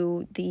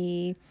to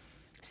the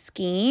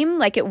scheme.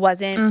 Like it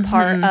wasn't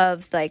part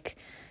of like,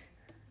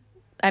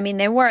 I mean,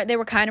 they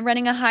were kind of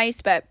running a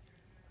heist, but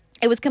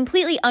it was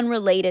completely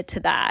unrelated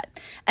to that.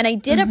 And I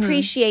did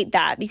appreciate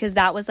that, because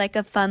that was like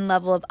a fun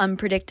level of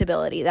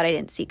unpredictability that I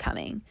didn't see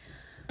coming.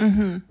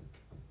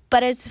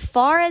 But as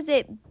far as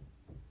it,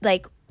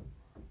 like,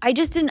 I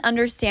just didn't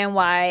understand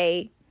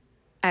why,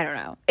 I don't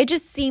know. It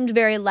just seemed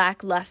very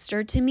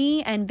lackluster to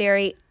me and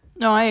very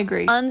No, I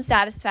agree.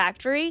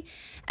 unsatisfactory.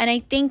 And I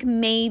think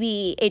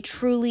maybe it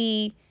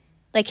truly,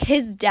 like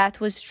his death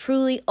was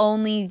truly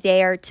only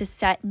there to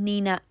set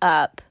Nina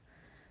up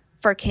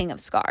for King of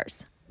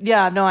Scars.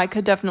 Yeah, no, I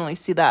could definitely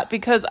see that,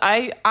 because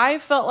I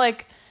felt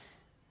like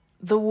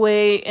the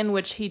way in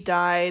which he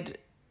died,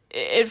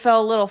 it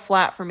fell a little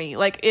flat for me.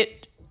 Like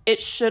it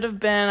should have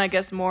been, I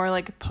guess, more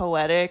like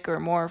poetic or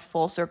more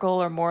full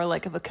circle or more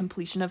like of a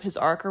completion of his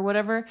arc or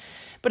whatever.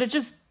 But it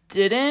just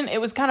didn't.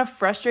 It was kind of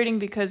frustrating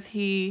because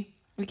he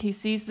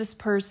sees this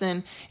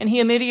person and he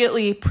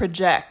immediately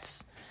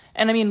projects.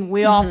 And I mean,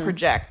 we all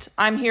project.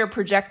 I'm here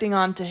projecting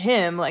onto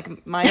him,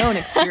 like my own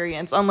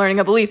experience on learning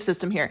a belief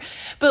system here.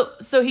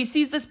 But so he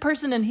sees this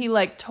person and he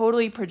like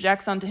totally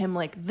projects onto him,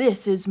 like,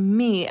 this is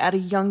me at a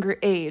younger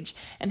age.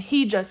 And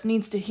he just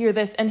needs to hear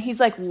this. And he's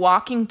like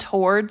walking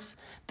towards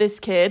this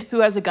kid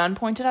who has a gun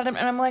pointed at him.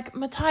 And I'm like,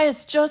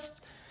 Matthias,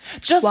 just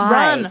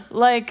run.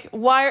 Like,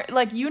 why?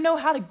 Like, you know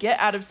how to get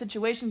out of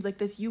situations like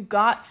this. You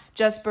got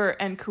Jesper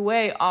and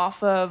Kuwei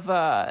off of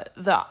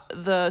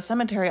the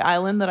cemetery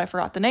island that I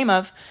forgot the name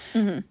of,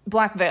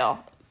 Black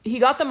Veil. He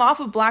got them off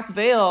of Black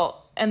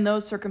Veil, and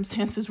those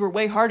circumstances were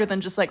way harder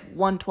than just like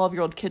one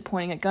 12-year-old kid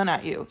pointing a gun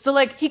at you. So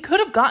like, he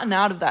could have gotten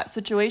out of that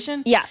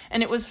situation. Yeah.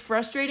 And it was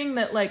frustrating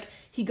that like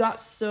he got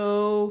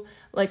so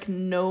like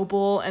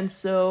noble and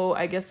so,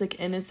 I guess, like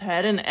in his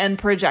head and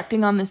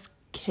projecting on this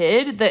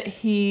kid that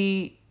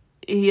he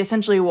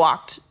essentially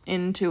walked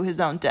into his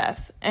own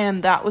death,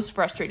 and that was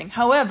frustrating.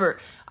 However,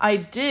 I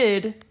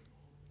did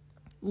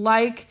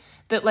like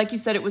that, like you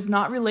said, it was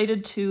not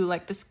related to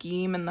like the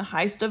scheme and the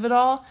heist of it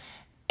all,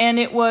 and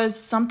it was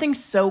something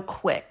so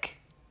quick,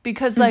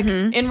 because like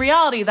in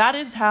reality that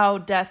is how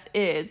death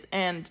is.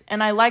 And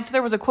I liked,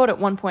 there was a quote at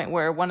one point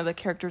where one of the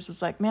characters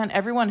was like, man,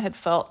 everyone had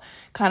felt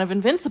kind of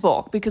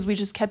invincible because we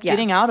just kept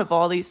getting out of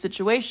all these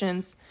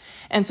situations.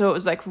 And so it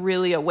was like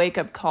really a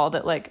wake-up call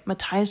that like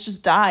Matthias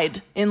just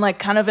died in like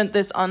kind of in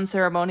this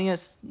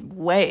unceremonious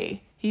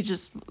way. He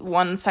just,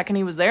 1 second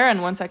he was there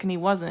and 1 second he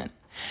wasn't.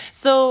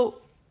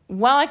 So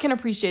while I can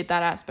appreciate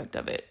that aspect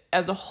of it,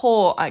 as a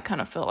whole, I kind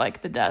of feel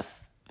like the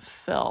death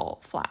fell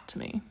flat to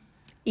me.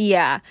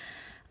 Yeah.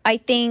 I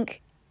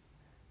think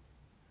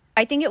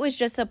it was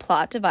just a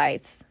plot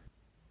device.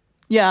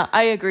 Yeah,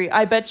 I agree.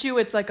 I bet you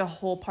it's like a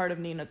whole part of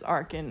Nina's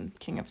arc in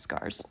King of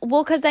Scars.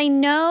 Well, because I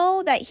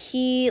know that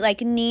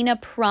Nina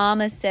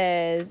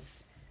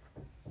promises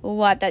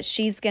that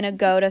she's going to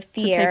go to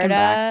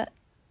Fjerda,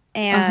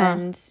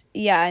 and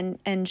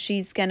and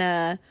she's going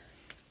to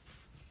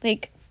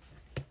like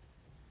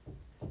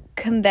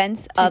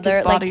convince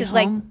other like to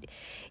home.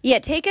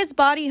 Take his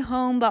body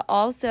home, but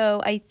also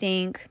I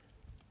think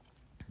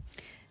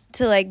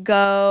to like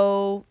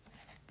go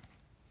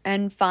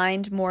and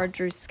find more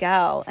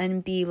Druskel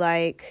and be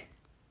like,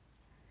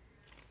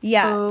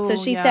 so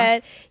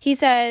he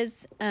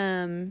says,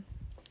 I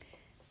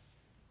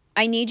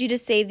need you to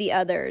save the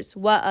others.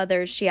 What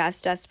others? She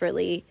asked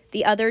desperately.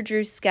 The other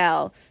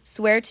Druskel.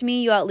 Swear to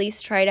me you'll at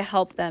least try to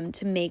help them,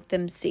 to make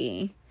them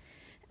see.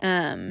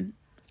 And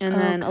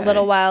then a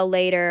little while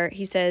later,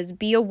 he says,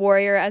 be a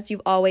warrior as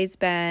you've always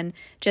been.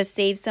 Just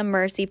save some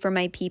mercy for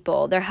my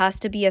people. There has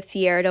to be a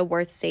Fjerda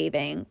worth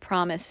saving.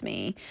 Promise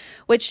me.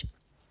 Which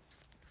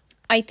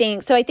I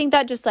think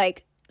that just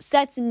like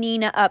sets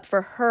Nina up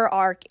for her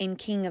arc in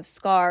King of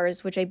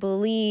Scars, which I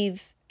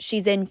believe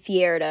she's in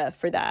Fjerda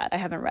for that. I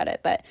haven't read it,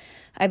 but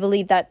I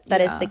believe that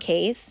is the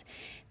case.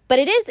 But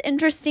it is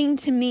interesting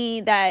to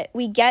me that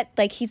we get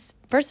like, he's,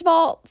 first of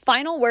all,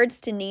 final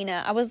words to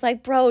Nina. I was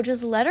like, bro,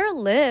 just let her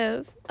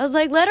live. I was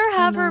like, let her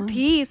have her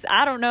peace.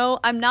 I don't know.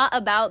 I'm not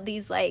about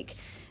these like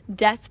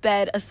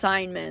deathbed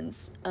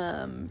assignments.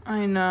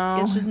 I know.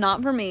 It's just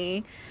not for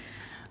me.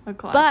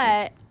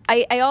 But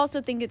I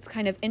also think it's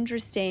kind of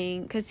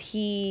interesting because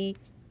he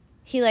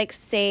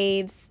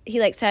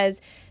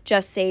says,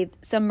 just save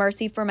some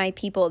mercy for my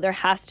people. There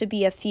has to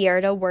be a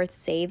Fjerda worth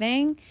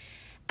saving.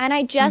 And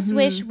I just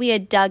wish we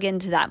had dug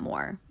into that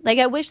more. Like,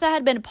 I wish that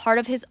had been a part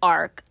of his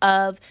arc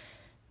of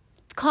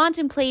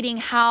contemplating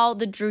how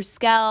the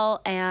Druskel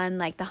and,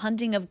 like, the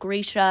hunting of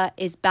Grisha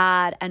is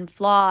bad and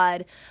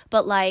flawed,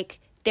 but, like,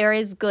 there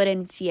is good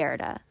in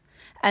Fjerda.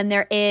 And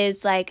there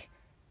is, like,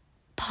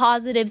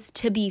 positives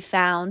to be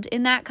found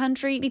in that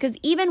country. Because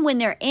even when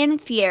they're in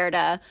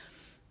Fjerda,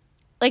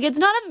 like, it's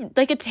not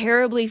a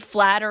terribly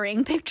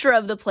flattering picture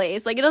of the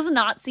place. Like, it does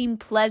not seem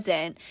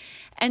pleasant.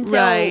 And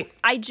so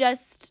I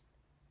just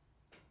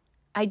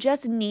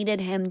needed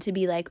him to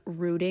be, like,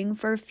 rooting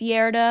for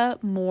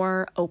Fjerda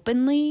more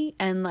openly.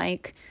 And,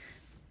 like,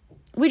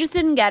 we just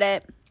didn't get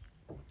it.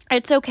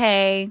 It's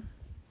okay.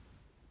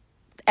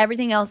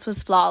 Everything else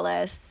was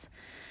flawless.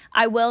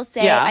 I will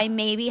say I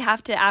maybe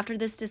have to, after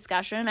this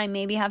discussion, I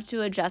maybe have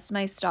to adjust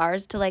my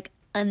stars to, like,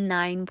 a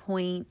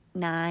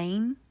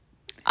 9.9.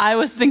 I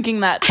was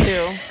thinking that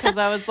too, because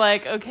I was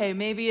like, okay,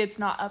 maybe it's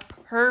not a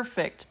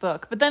perfect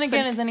book. But then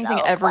again, is anything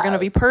ever going to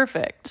be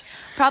perfect?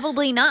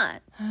 Probably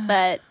not,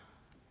 but...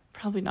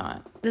 Probably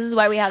not. This is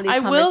why we have these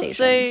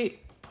conversations. I will say,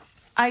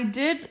 I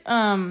did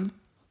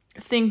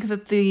think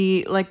that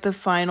the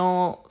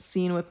final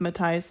scene with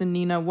Matthias and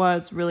Nina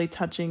was really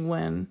touching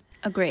when...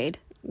 Agreed.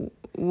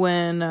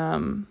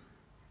 When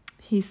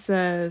he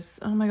says,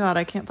 oh my God,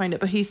 I can't find it,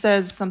 but he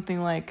says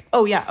something like,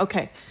 oh yeah,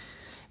 okay.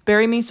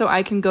 Bury me so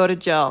I can go to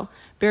jail.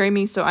 Bury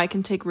me so I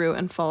can take root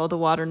and follow the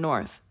water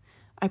north.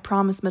 I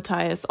promise,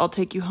 Matthias, I'll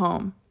take you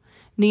home.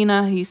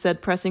 Nina, he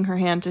said, pressing her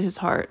hand to his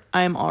heart,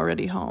 I am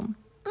already home.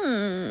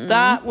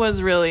 That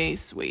was really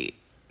sweet.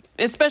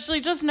 Especially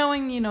just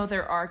knowing,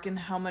 their arc and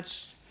how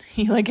much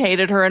he, like,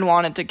 hated her and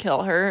wanted to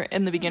kill her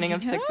in the beginning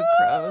of Six of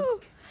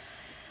Crows.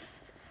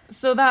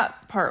 So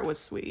that part was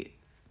sweet.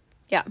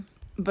 Yeah.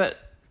 But,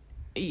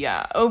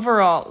 yeah,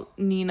 overall,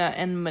 Nina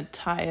and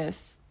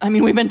Matthias, I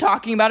mean, we've been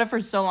talking about it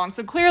for so long,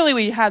 so clearly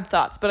we had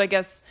thoughts, but I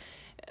guess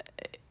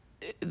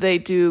they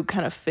do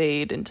kind of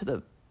fade into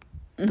the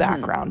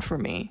background for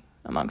me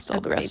amongst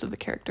all the rest of the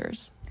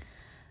characters.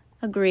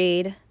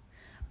 Agreed.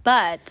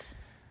 But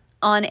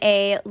on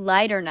a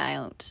lighter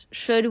note,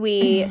 should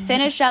we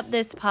finish up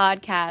this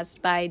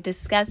podcast by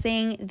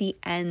discussing the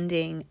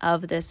ending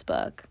of this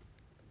book?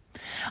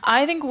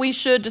 I think we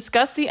should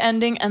discuss the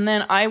ending, and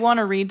then I want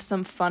to read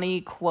some funny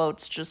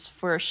quotes just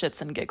for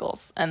shits and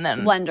giggles. And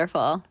then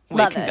wonderful.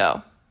 We can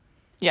go.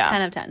 Yeah.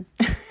 10 of 10.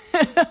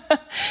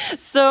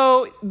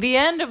 So the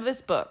end of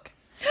this book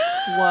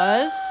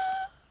was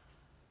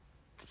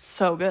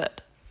so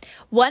good.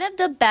 One of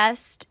the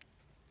best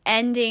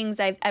endings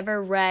I've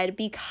ever read,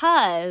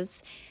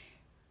 because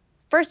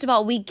first of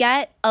all, we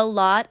get a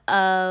lot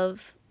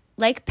of,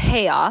 like,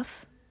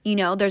 payoff.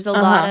 There's a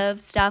lot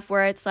of stuff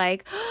where it's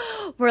like,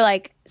 we're,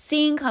 like,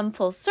 seeing come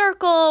full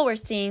circle. We're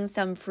seeing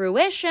some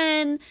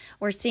fruition.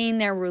 We're seeing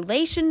their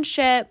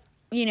relationship,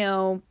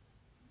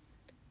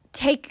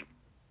 take,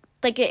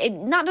 like, it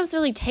not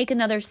necessarily take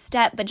another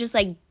step, but just,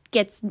 like,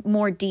 gets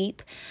more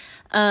deep.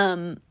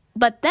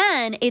 But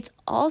then it's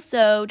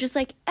also just,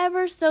 like,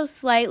 ever so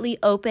slightly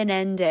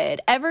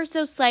open-ended, ever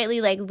so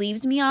slightly, like,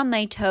 leaves me on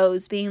my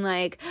toes being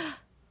like,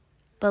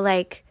 but,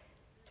 like,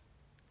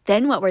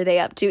 then what were they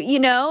up to,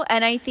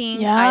 And I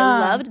think I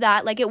loved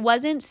that. Like, it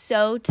wasn't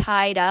so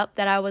tied up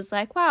that I was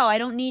like, wow, I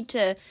don't need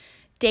to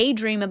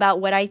daydream about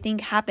what I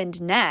think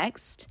happened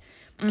next.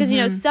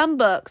 Because, some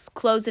books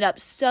close it up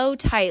so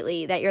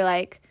tightly that you're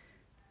like,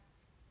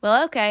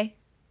 well, okay.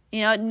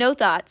 No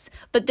thoughts.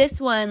 But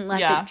this one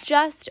left it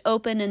just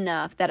open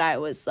enough that I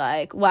was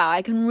like, wow,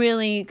 I can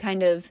really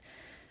kind of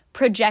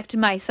project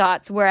my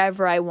thoughts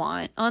wherever I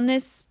want on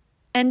this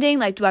ending.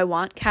 Like, do I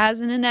want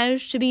Kaz and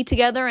Inej to be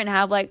together and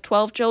have, like,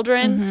 12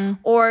 children?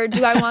 Or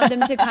do I want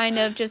them to kind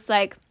of just,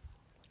 like,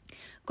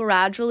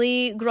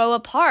 gradually grow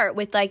apart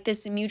with, like,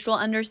 this mutual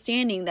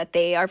understanding that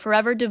they are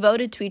forever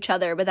devoted to each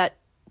other, but that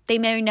they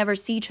may never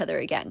see each other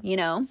again,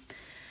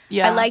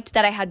 Yeah. I liked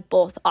that I had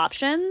both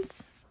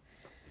options.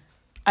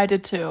 I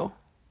did too.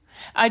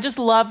 I just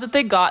love that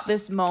they got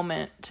this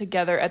moment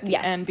together at the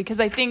end, because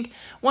I think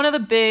one of the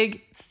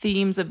big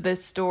themes of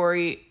this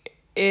story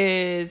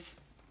is...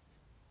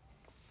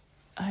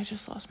 I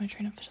just lost my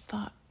train of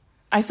thought.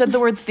 I said the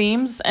word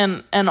themes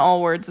and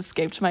all words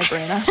escaped my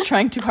brain. I was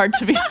trying too hard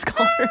to be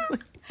scholarly.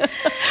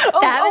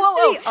 That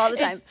was me all the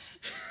time.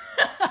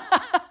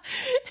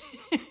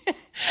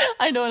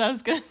 I know what I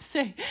was going to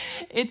say.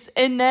 It's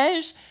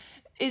Inej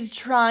is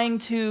trying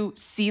to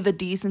see the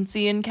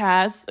decency in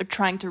Kaz, or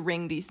trying to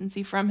wring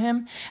decency from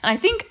him. And I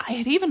think I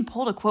had even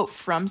pulled a quote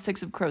from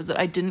Six of Crows that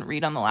I didn't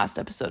read on the last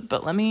episode,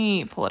 but let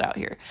me pull it out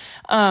here.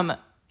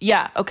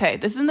 Okay,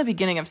 this is in the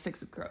beginning of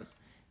Six of Crows.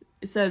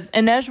 It says,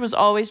 Inej was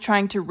always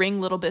trying to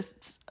wring little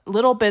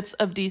bits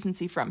of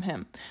decency from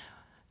him.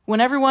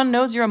 When everyone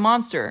knows you're a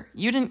monster,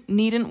 you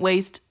needn't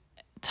waste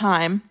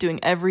time doing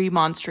every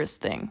monstrous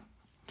thing.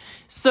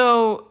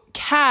 So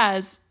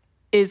Kaz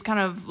is kind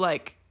of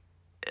like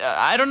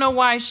I don't know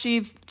why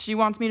she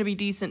wants me to be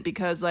decent,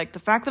 because like the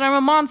fact that I'm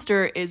a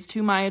monster is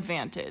to my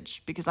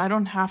advantage, because I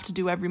don't have to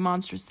do every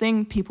monstrous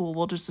thing. People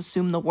will just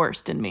assume the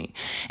worst in me.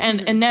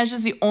 And Inej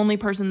is the only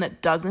person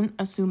that doesn't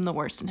assume the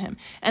worst in him.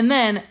 And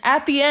then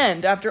at the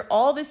end, after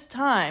all this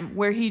time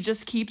where he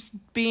just keeps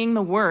being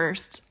the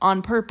worst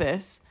on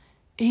purpose,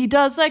 he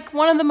does like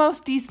one of the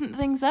most decent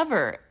things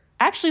ever.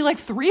 Actually, like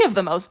 3 of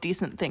the most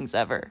decent things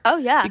ever. Oh,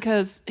 yeah.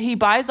 Because he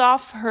pays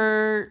off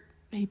her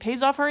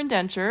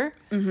indenture,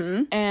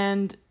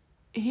 and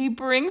he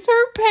brings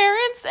her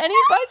parents, and he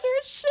buys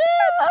her a ship.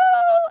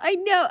 Oh, I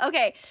know.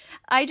 Okay,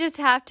 I just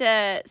have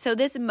to. So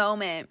this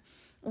moment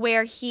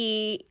where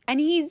he's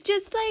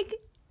just like,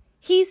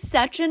 he's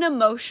such an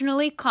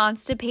emotionally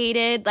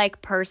constipated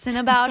like person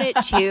about it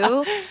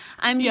too.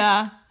 I'm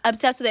just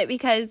obsessed with it,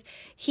 because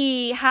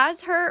he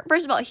has her.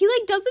 First of all, he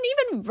like doesn't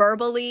even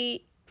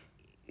verbally.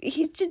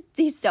 He's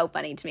so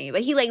funny to me,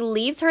 but he like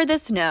leaves her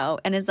this note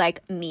and is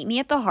like, meet me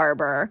at the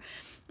harbor.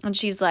 And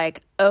she's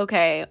like,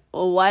 okay,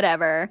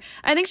 whatever.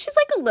 I think she's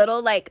like a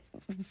little like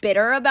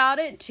bitter about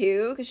it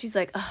too, because she's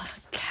like, oh,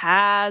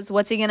 Kaz,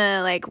 what's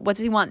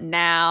he want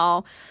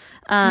now?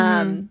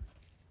 And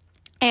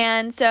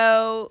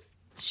so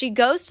she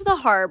goes to the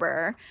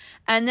harbor,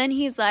 and then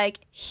he's like,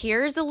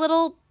 here's a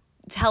little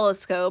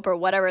telescope or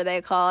whatever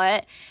they call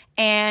it.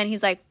 And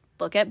he's like,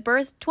 look at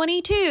berth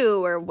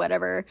 22 or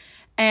whatever.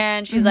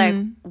 And she's like,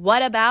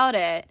 what about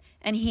it?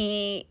 And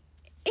he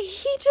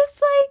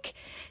just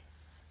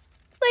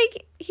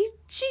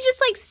she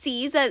just like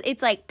sees that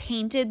it's like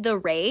painted the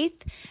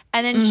Wraith.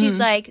 And then she's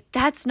like,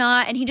 that's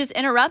not, and he just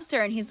interrupts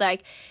her, and he's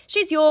like,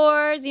 she's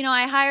yours, you know,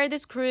 I hired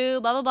this crew,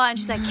 blah, blah, blah. And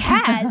she's like,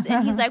 Kaz.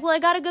 And he's like, well, I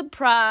got a good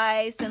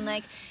price, and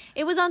like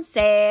it was on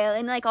sale,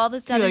 and like all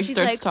this stuff. He like and she's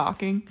starts like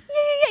talking.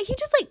 Yeah. He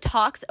just like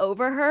talks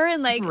over her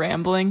and like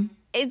rambling.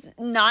 Is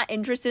not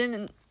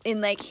interested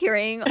in like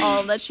hearing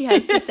all that she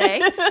has to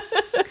say.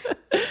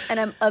 And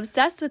I'm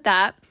obsessed with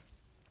that.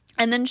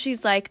 And then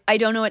she's like, I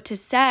don't know what to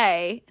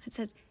say. It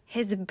says,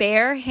 his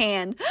bare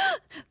hand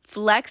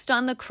flexed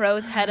on the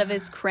crow's head of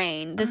his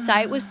crane. The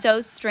sight was so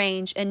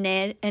strange, and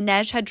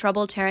Inej had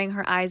trouble tearing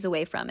her eyes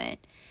away from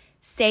it.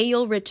 Say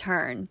you'll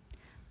return.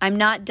 I'm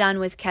not done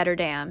with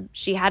Ketterdam.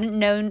 She hadn't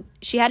known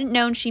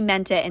she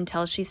meant it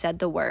until she said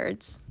the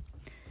words.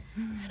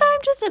 And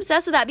I'm just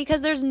obsessed with that,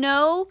 because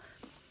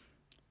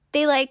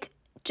they like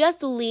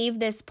just leave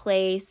this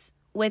place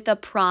with a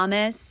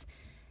promise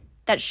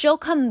that she'll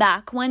come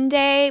back one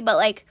day, but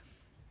like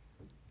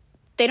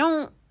they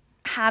don't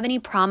have any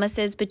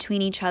promises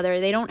between each other.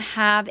 They don't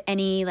have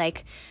any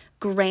like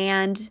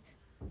grand,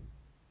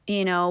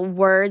 you know,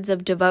 words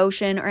of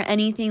devotion or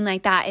anything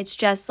like that. It's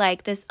just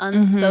like this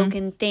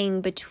unspoken thing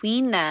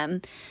between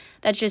them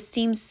that just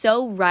seems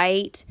so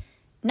right,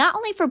 not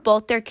only for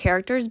both their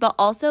characters, but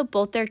also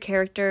both their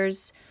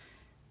characters'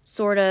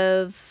 sort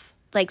of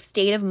like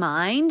state of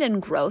mind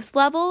and growth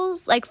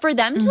levels. Like for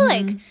them to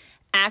like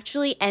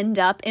actually end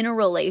up in a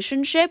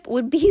relationship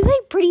would be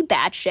like pretty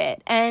bad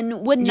shit,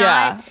 and would not.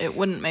 Yeah, it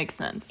wouldn't make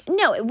sense.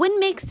 No, it wouldn't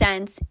make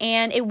sense,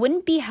 and it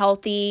wouldn't be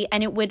healthy,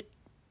 and it would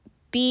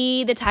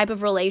be the type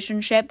of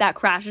relationship that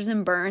crashes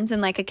and burns in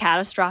like a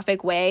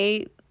catastrophic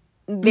way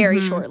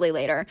very shortly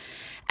later.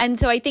 And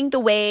so I think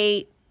the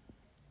way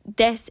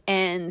this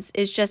ends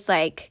is just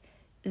like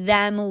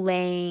them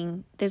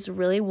laying this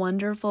really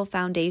wonderful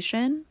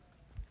foundation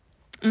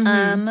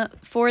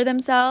for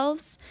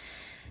themselves,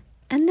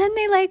 and then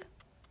they like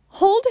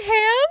hold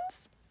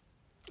hands.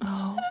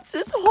 Oh, and it's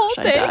this whole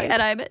thing,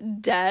 and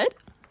I'm dead.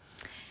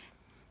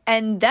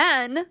 And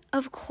then,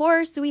 of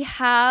course,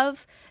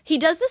 he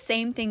does the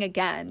same thing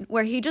again,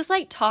 where he just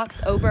like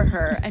talks over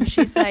her, and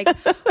she's like,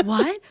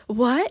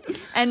 what?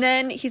 And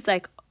then he's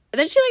like,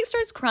 then she like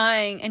starts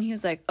crying, and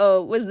he's like,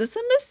 oh, was this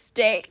a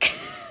mistake?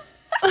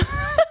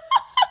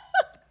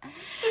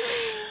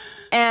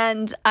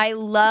 And I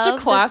love such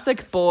a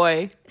classic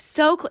boy.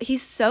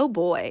 He's so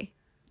boy,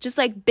 just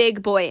like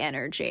big boy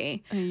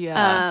energy.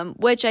 Yeah.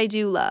 Which I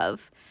do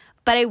love.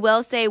 But I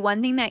will say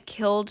one thing that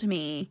killed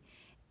me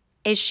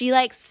is she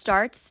like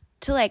starts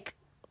to like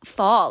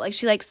fall, like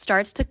she like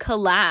starts to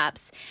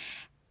collapse,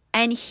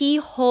 and he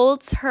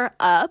holds her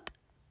up.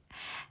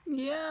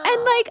 Yeah.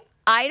 And like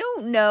I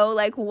don't know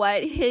like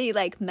what he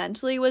like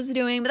mentally was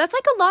doing, but that's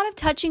like a lot of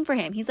touching for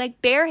him. He's like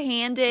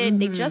barehanded.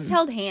 They just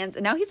held hands,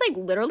 and now he's like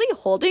literally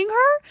holding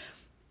her.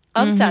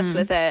 Obsessed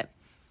with it.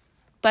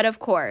 But of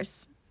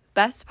course,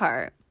 best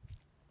part.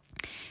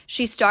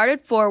 She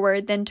started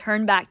forward, then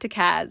turned back to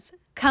Kaz.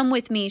 Come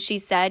with me, she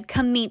said.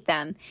 Come meet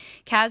them.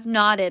 Kaz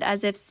nodded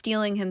as if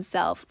steeling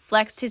himself,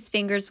 flexed his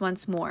fingers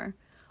once more.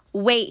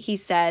 Wait, he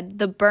said.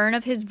 The burn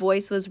of his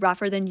voice was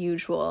rougher than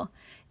usual.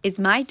 Is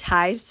my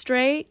tie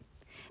straight?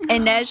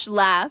 Inej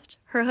laughed,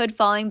 her hood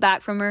falling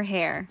back from her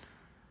hair.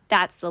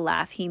 That's the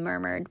laugh, he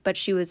murmured, but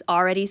she was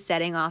already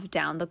setting off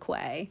down the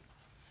quay.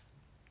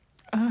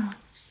 Oh,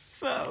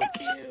 so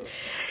cute.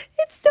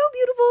 It's so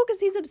beautiful because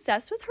he's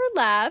obsessed with her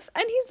laugh,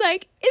 and he's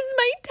like, is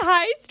my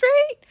tie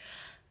straight?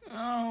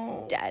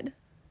 Oh. Dead.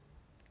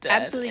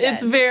 Absolutely dead.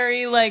 It's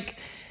very like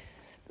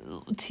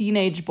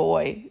teenage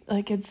boy.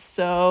 Like, it's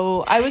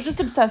so, I was just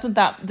obsessed with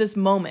this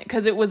moment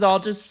because it was all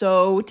just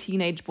so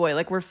teenage boy.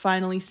 Like, we're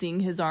finally seeing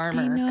his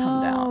armor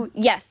come down.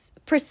 Yes,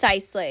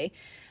 precisely.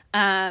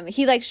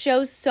 He like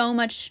shows so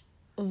much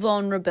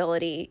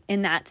vulnerability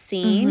in that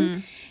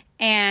scene.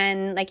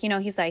 And like,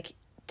 he's like,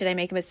 did I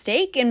make a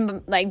mistake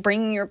in like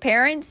bringing your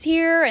parents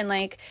here? And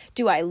like,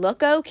 do I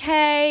look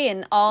okay?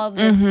 And all of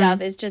this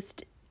stuff is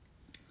just,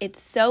 it's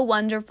so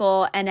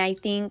wonderful. And I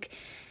think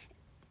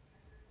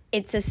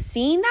it's a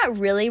scene that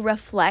really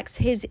reflects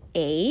his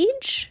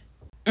age,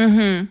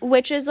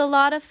 which is a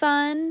lot of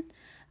fun.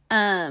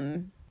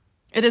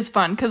 It is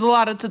fun because a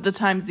lot of the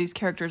times these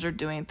characters are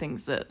doing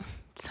things that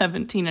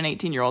 17 and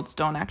 18-year-olds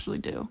don't actually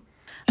do.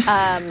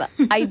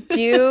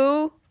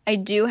 I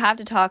do have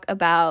to talk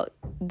about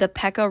the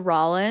Pekka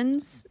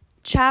Rollins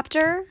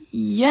chapter.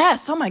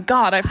 Yes. Oh my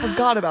God, I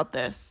forgot about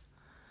this.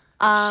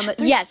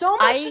 There's so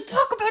much to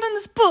talk about in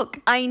this book.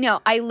 I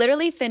know. I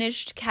literally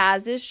finished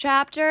Kaz's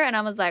chapter and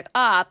I was like,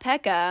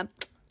 Pekka,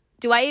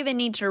 do I even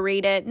need to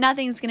read it?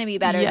 Nothing's going to be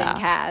better than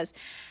Kaz.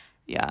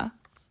 Yeah.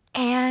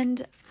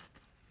 And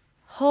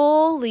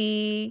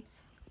holy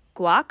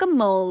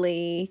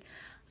guacamole,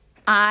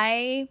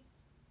 I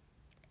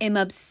am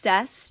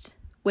obsessed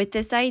with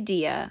this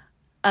idea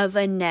of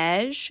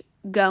Inej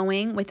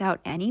going without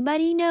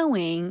anybody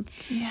knowing.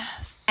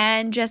 Yes.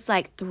 And just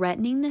like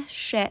threatening the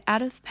shit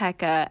out of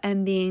Pekka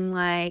and being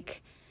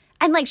like,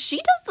 and like she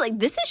does, like,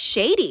 this is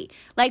shady.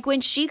 Like when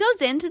she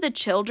goes into the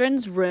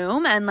children's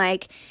room and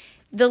like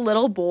the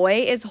little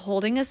boy is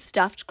holding a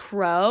stuffed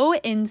crow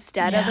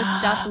instead of a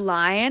stuffed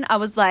lion, I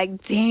was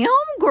like, damn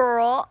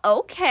girl,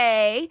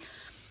 okay.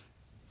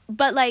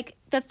 But like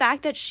the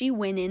fact that she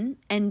went in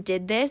and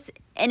did this,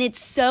 and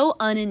it's so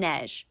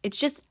un-Inej. It's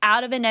just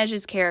out of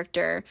Inej's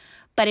character,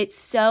 but it's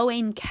so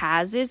in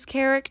Kaz's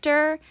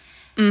character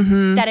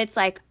that it's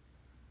like,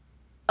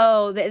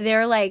 oh,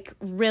 they're like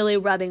really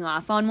rubbing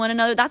off on one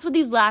another. That's what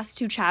these last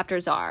two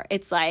chapters are.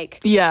 It's like,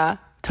 yeah,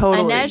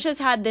 totally. Inej has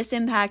had this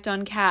impact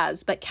on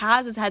Kaz, but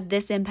Kaz has had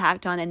this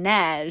impact on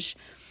Inej.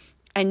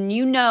 And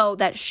you know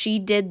that she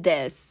did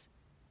this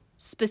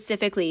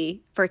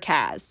specifically for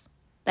Kaz.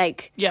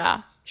 Like,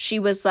 yeah. She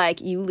was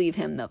like, you leave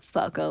him the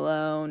fuck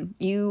alone.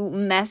 You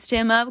messed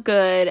him up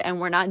good,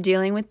 and we're not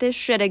dealing with this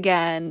shit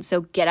again.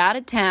 So get out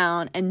of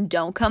town and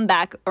don't come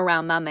back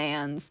around my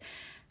mans.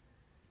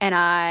 And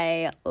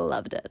I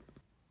loved it.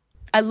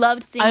 I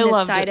loved seeing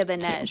this side of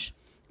Inej,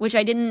 which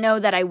I didn't know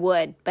that I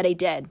would, but I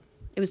did.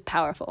 It was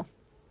powerful.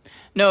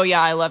 No,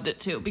 yeah, I loved it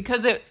too.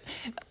 Because it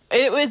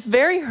was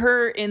very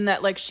her in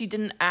that, like, she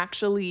didn't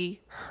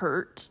actually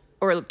hurt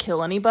or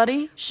kill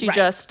anybody. She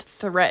just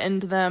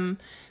threatened them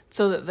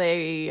so that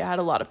they had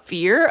a lot of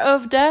fear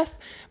of death.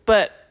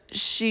 But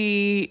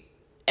she,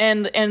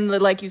 and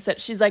like you said,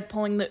 she's like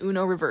pulling the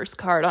Uno reverse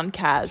card on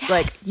Kaz. Yes.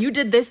 Like, you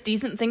did this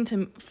decent thing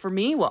for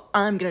me, well,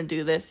 I'm going to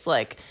do this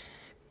like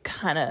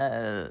kind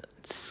of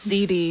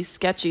seedy,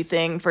 sketchy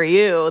thing for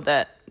you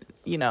that,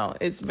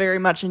 is very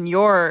much in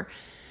your,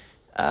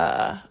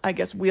 I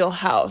guess,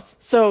 wheelhouse.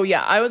 So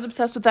yeah, I was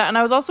obsessed with that. And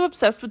I was also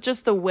obsessed with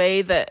just the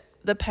way that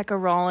the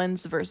Pekka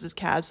Rollins versus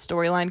Kaz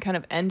storyline kind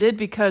of ended,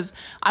 because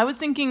I was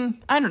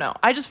thinking, I don't know,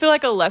 I just feel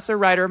like a lesser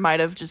writer might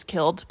have just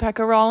killed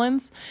Pekka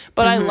Rollins,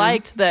 but I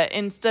liked that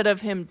instead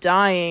of him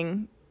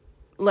dying,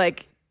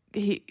 like,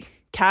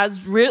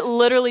 Kaz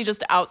literally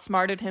just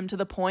outsmarted him to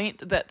the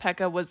point that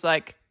Pekka was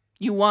like,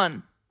 you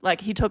won. Like,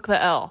 he took the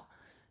L.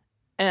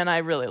 And I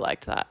really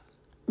liked that.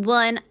 Well,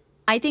 and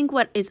I think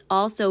what is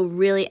also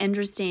really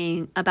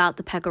interesting about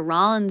the Pekka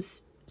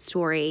Rollins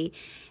story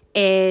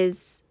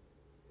is,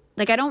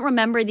 like, I don't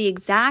remember the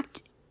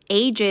exact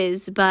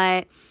ages,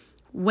 but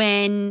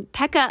when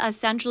Pekka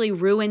essentially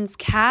ruins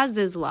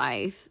Kaz's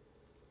life,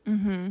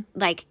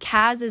 like,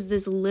 Kaz is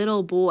this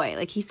little boy,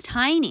 like, he's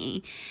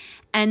tiny,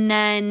 and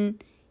then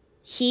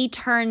he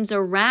turns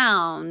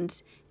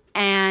around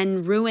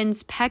and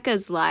ruins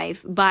Pekka's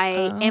life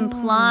by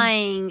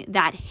implying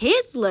that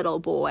his little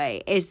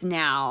boy is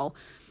now,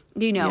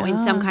 in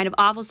some kind of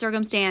awful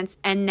circumstance,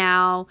 and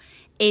now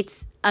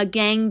it's a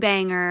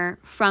gangbanger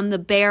from the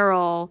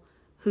barrel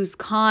who's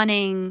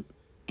conning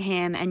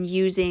him and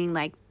using,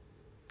 like,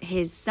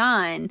 his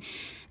son.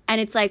 And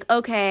it's like,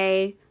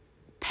 okay,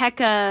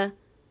 Pekka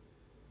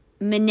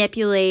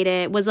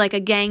was like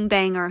a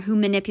gangbanger who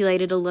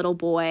manipulated a little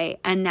boy,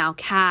 and now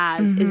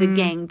Kaz is a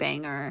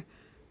gangbanger.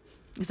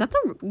 Is that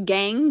the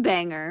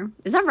gangbanger?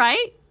 Is that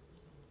right?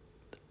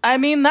 I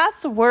mean,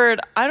 that's the word.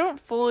 I don't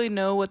fully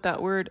know what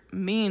that word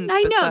means.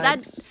 I know,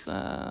 that's...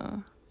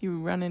 you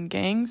run in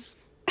gangs?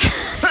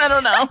 I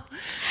don't know.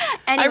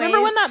 Anyways, I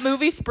remember when that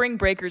movie Spring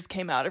Breakers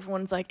came out,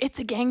 everyone's like, it's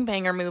a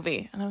gangbanger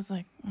movie. And I was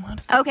like, what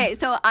is that? Okay,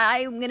 so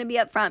I'm going to be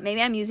upfront.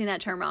 Maybe I'm using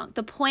that term wrong.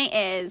 The point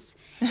is,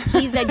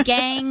 he's a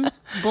gang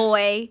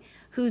boy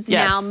who's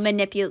now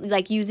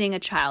using a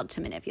child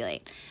to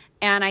manipulate.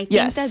 And I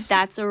think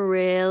that's a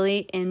really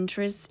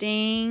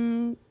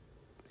interesting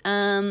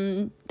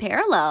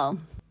parallel.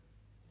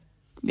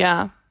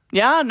 Yeah.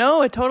 Yeah,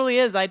 no, it totally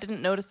is. I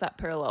didn't notice that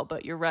parallel,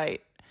 but you're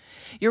right.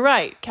 You're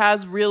right.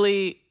 Kaz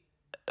really,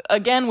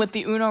 again with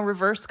the Uno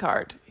reverse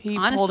card. He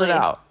pulled it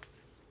out.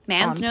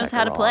 Mans knows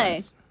how to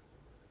play.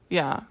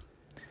 Yeah.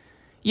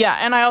 Yeah,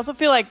 and I also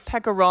feel like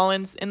Pekka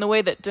Rollins, in the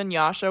way that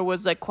Dunyasha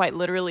was like quite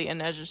literally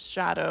Inej's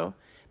shadow,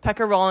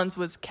 Pekka Rollins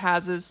was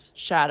Kaz's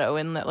shadow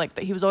in that, like,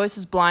 that he was always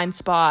his blind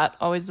spot,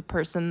 always the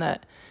person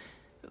that,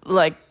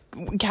 like,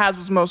 Kaz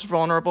was most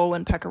vulnerable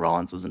when Pekka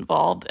Rollins was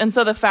involved. And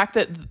so the fact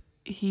that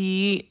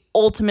he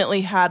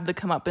ultimately had the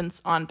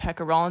comeuppance on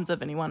Pekka Rollins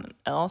of anyone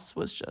else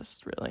was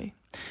just really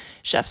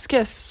chef's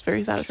kiss.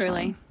 Very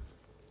satisfying.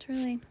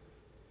 Truly.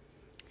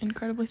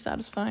 Incredibly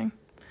satisfying.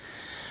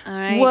 All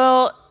right.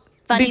 Well,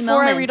 funny before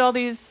moments. I read all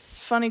these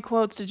funny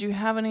quotes, did you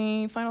have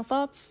any final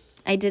thoughts?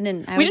 I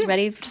didn't. I We was didn't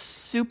ready.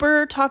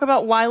 super talk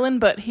about Wyland,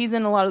 but he's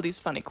in a lot of these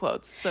funny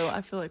quotes, so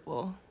I feel like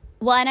we'll...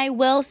 Well, and I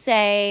will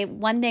say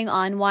one thing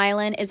on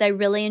Wyland is I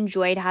really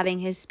enjoyed having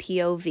his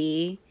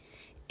POV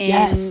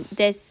in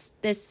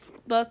this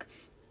book.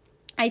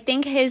 I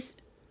think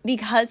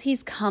because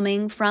he's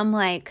coming from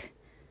like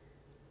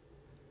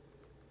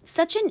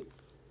such an,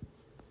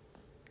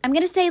 I'm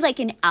going to say like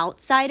an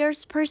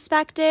outsider's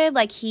perspective,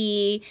 like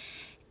he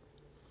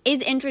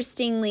is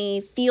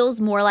interestingly feels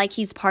more like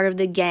he's part of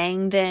the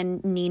gang than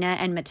Nina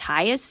and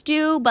Matthias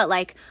do, but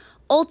like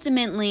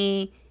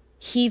ultimately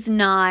he's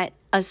not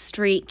a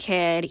street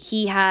kid.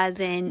 He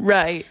hasn't,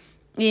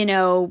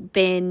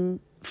 been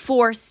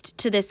forced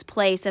to this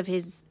place of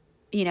his,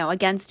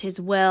 against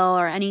his will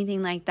or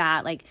anything like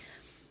that. Like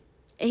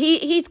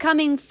he's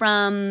coming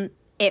from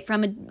it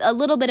from a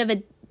little bit of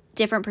a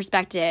different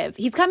perspective.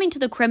 He's coming to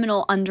the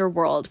criminal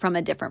underworld from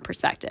a different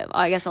perspective.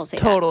 I guess I'll say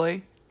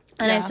totally.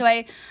 And so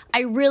I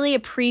really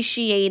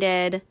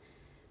appreciated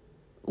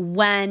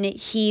when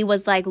he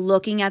was like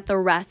looking at the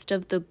rest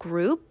of the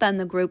group and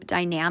the group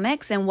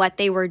dynamics and what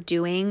they were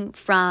doing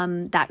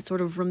from that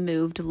sort of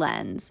removed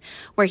lens,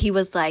 where he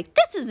was like,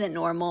 this isn't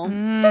normal.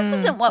 This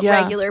isn't what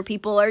regular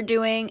people are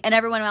doing. And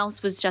everyone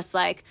else was just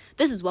like,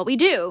 this is what we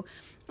do.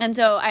 And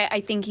so I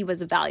think he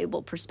was a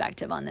valuable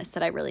perspective on this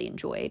that I really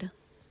enjoyed.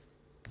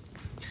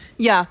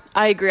 Yeah,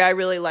 I agree. I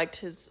really liked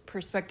his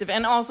perspective.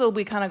 And also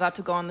we kind of got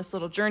to go on this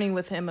little journey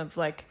with him of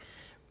like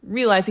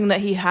realizing that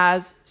he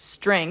has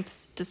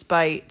strengths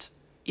despite,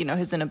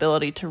 his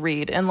inability to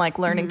read, and like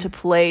learning to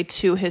play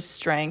to his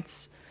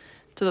strengths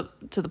to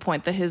the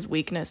point that his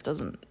weakness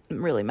doesn't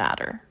really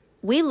matter.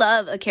 We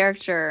love a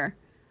character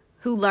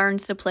who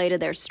learns to play to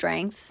their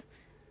strengths.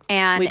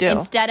 And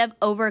instead of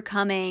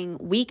overcoming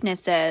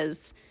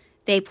weaknesses,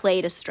 they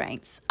play to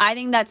strengths. I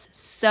think that's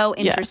so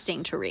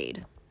interesting to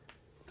read.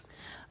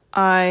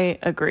 I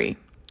agree.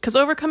 Because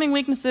overcoming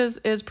weaknesses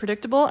is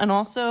predictable and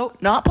also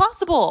not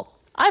possible.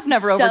 I've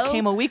never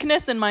overcame a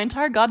weakness in my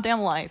entire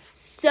goddamn life.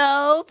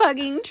 So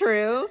fucking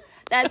true.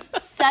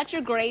 That's such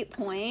a great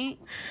point.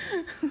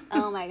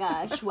 Oh my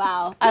gosh.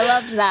 Wow. I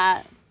loved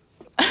that.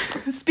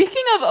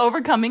 Speaking of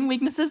overcoming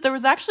weaknesses, there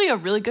was actually a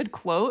really good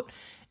quote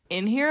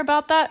in here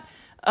about that.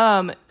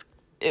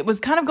 It was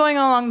kind of going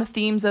along the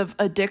themes of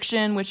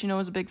addiction, which,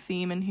 is a big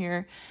theme in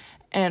here,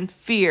 and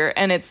fear.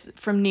 And it's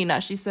from Nina.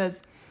 She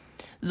says,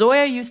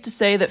 Zoya used to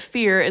say that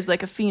fear is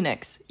like a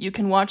phoenix. You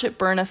can watch it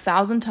burn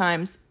 1,000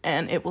 times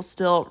and it will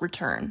still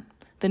return.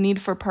 The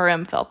need for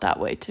Parem felt that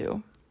way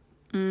too.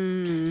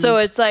 So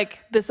it's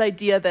like this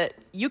idea that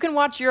you can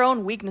watch your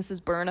own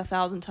weaknesses burn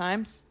 1,000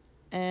 times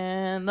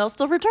and they'll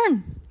still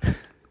return.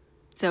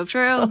 So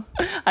true.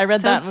 So I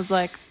read that and was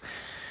like,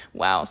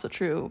 wow, so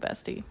true,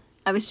 bestie.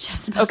 I was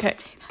just about to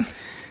say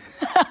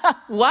that.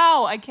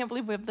 Wow, I can't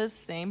believe we have this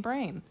same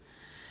brain.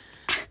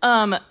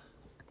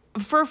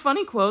 For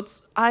funny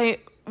quotes, I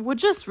would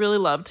just really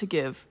love to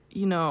give,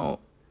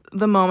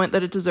 the moment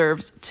that it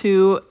deserves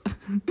to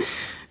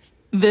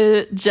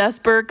the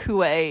Jesper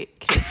Kuwait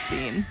kiss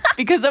scene.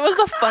 Because it was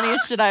the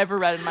funniest shit I ever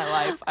read in my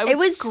life. I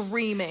was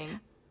screaming.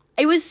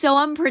 It was so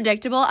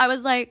unpredictable. I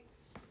was like,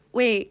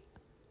 wait,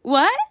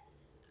 what?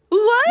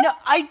 What? No,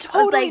 I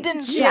totally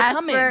didn't see it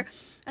coming. I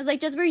was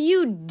like, Jesper,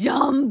 you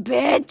dumb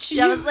bitch.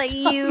 I was like,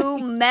 you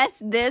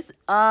messed this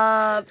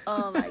up.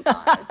 Oh my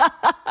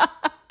God.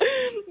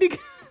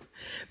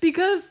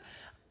 Because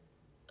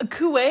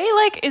Kuwait,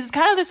 like, is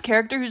kind of this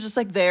character who's just,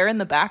 like, there in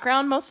the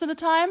background most of the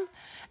time.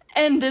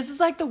 And this is,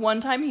 like, the one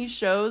time he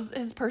shows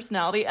his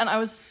personality, and I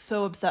was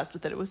so obsessed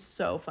with it. It was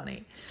so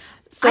funny.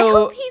 So, I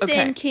hope he's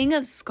in King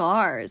of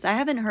Scars. I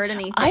haven't heard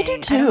anything. I do,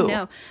 too. I don't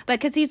know. But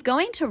because he's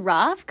going to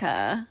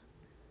Ravka,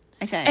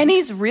 I think. And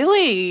he's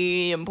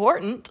really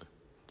important.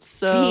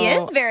 So he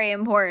is very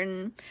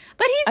important.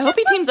 But I hope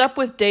he teams up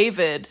with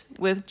David,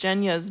 with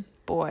Jenya's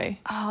boy.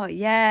 Oh,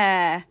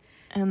 yeah.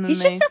 And then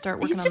start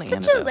working on the antidote. He's just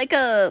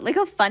such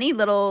a funny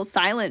little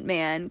silent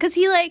man. Because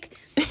he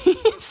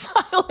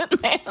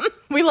silent man.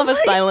 We love a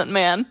silent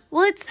man.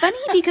 Well, it's funny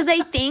because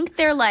I think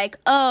they're like,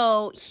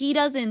 oh, he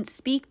doesn't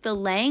speak the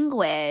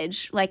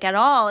language, like, at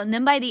all. And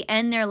then by the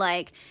end, they're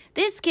like,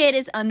 this kid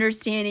is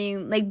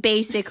understanding, like,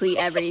 basically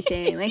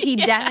everything. Like, he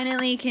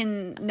definitely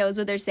knows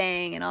what they're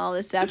saying and all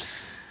this stuff.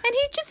 And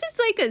he just is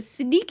like a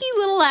sneaky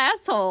little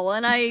asshole.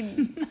 And I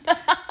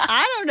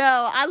don't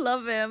know. I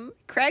love him.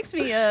 Cracks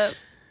me up.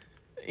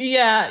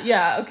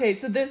 Yeah. Okay,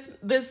 so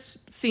this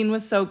scene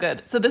was so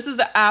good. So this is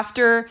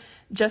after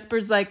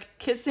Jesper's like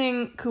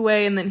kissing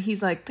Kuwei, and then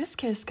he's like, this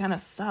kiss kind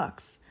of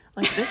sucks.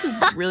 Like, this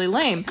is really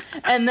lame.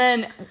 And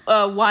then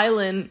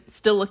Wylan,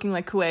 still looking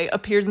like Kuwei,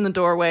 appears in the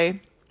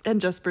doorway, and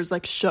Jesper's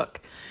like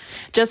shook.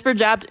 Jesper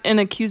jabbed an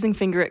accusing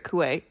finger at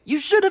Kuwei. You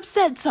should have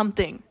said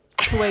something.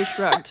 Kuwei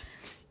shrugged.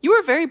 You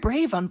were very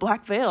brave on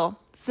Black Veil,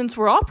 since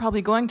we're all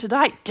probably going to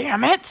die.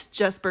 Damn it,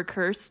 Jesper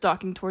cursed,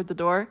 stalking toward the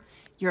door.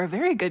 You're a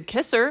very good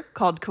kisser,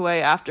 called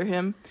Kuwei after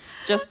him.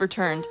 Jesper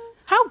turned.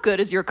 How good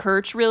is your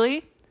Kirch,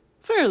 really?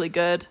 Fairly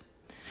good.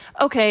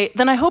 Okay,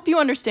 then I hope you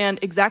understand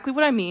exactly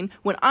what I mean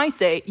when I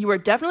say you are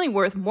definitely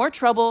worth more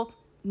trouble.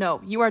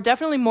 No, you are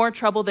definitely more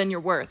trouble than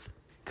you're worth.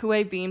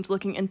 Kuwei beamed,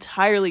 looking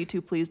entirely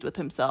too pleased with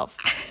himself.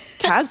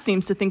 Kaz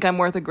seems to think I'm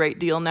worth a great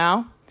deal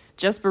now.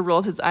 Jesper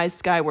rolled his eyes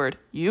skyward.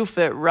 You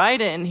fit right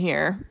in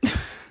here.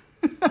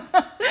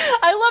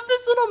 I love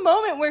this little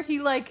moment where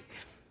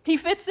he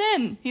fits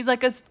in. He's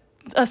like a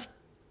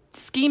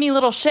schemy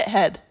little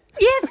shithead.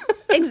 Yes,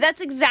 that's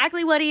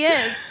exactly what he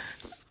is.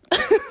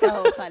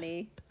 So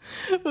funny.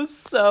 It was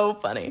so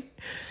funny.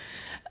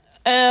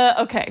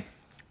 Okay,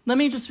 let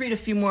me just read a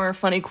few more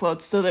funny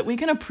quotes so that we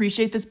can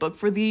appreciate this book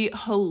for the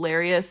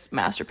hilarious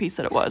masterpiece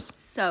that it was.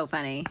 So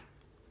funny.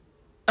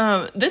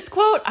 This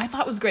quote I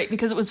thought was great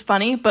because it was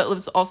funny, but it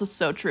was also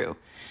so true.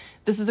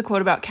 This is a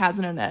quote about Kaz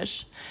and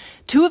Inej.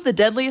 Two of the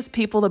deadliest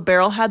people the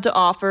barrel had to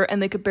offer,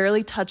 and they could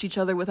barely touch each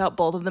other without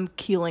both of them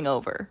keeling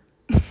over.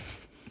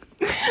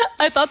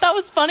 I thought that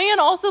was funny and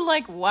also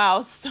like,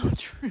 wow, so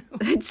true.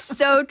 It's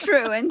so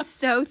true and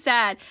so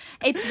sad.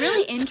 It's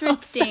really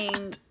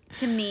interesting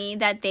to me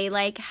that they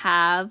like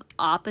have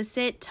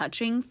opposite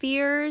touching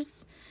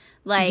fears.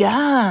 Like,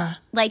 yeah.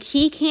 Like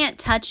he can't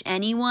touch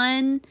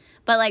anyone,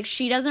 but like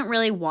she doesn't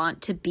really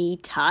want to be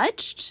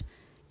touched.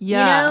 Yeah.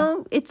 You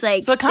know? It's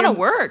like, so it kind of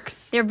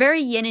works. They're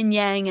very yin and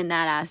yang in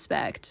that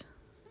aspect.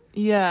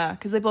 Yeah,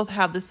 because they both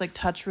have this like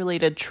touch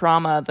related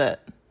trauma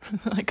that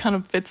like kind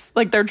of fits,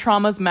 like their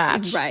traumas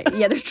match. Right.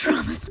 Yeah, their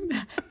traumas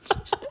match.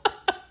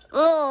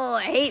 Oh,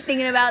 I hate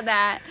thinking about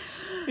that.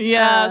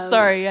 Yeah,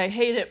 sorry, I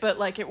hate it, but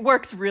like it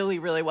works really,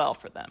 really well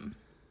for them.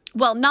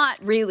 Well, not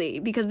really,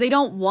 because they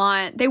don't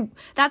want,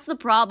 that's the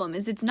problem,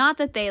 is it's not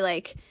that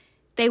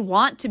they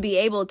want to be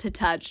able to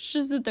touch, it's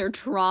just that their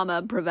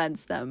trauma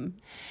prevents them.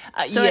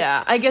 So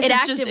yeah, I guess it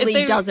it's actively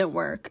just, doesn't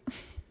work.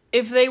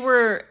 If they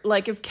were,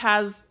 like if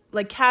Kaz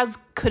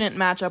couldn't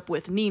match up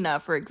with Nina,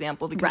 for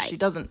example, because she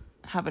doesn't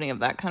have any of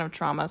that kind of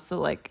trauma, so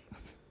like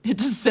it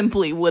just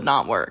simply would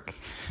not work.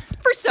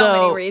 For so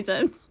many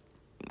reasons.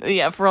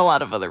 Yeah, for a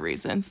lot of other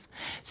reasons.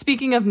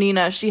 Speaking of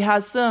Nina, she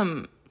has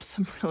some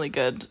really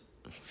good,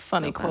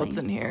 funny quotes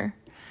in here.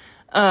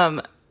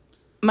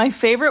 My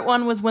favorite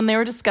one was when they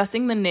were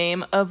discussing the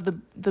name of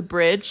the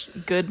bridge,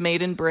 Good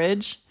Maiden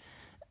Bridge.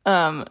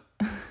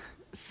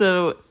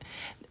 So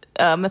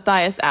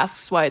Matthias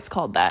asks why it's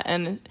called that,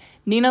 and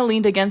Nina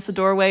leaned against the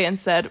doorway and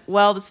said,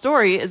 well, the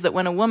story is that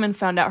when a woman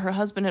found out her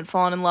husband had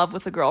fallen in love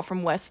with a girl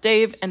from West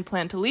Stave and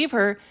planned to leave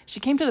her,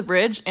 she came to the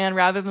bridge and,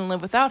 rather than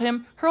live without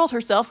him, hurled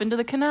herself into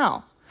the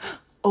canal.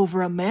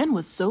 Over a man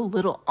with so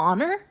little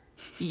honor?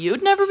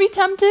 You'd never be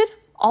tempted?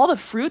 All the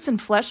fruits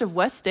and flesh of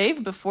West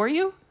Stave before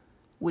you?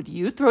 Would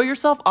you throw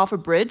yourself off a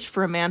bridge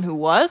for a man who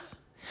was?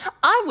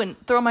 I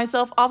wouldn't throw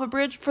myself off a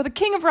bridge for the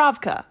king of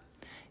Ravka.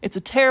 It's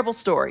a terrible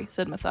story,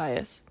 said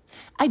Matthias.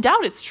 I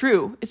doubt it's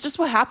true. It's just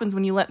what happens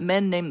when you let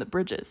men name the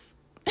bridges.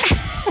 I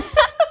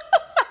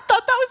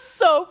thought that was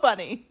so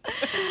funny.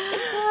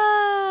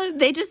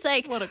 They just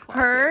like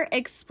her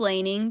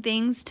explaining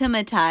things to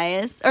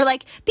Matthias, or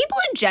like people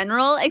in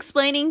general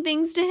explaining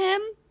things to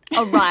him.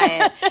 A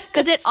riot.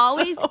 Because it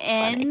always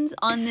ends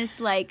on this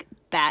like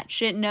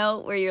batshit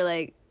note where you're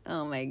like,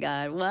 oh my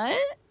God, what?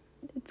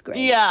 It's great.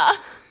 Yeah.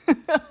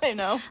 I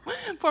know.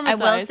 Poor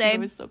Matthias, I will say, he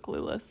was so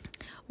clueless.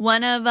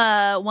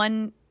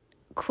 One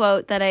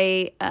quote that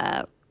I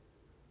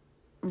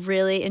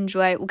really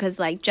enjoy, because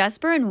like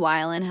Jesper and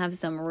Wylan have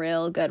some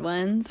real good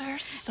ones. They're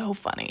so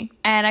funny.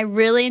 And I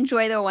really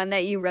enjoy the one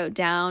that you wrote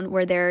down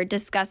where they're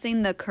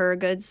discussing the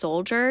Kurgud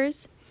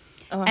soldiers.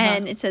 Uh-huh.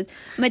 And it says,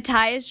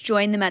 Matthias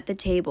joined them at the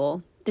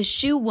table. The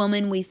shoe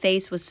woman we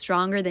faced was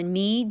stronger than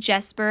me,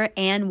 Jesper,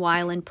 and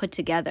Wylan put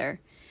together.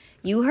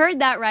 You heard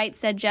that right,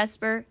 said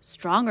Jesper.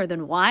 Stronger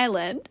than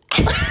Wylan.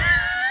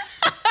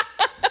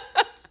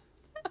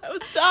 I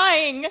was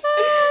dying.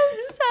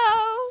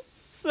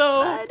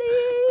 So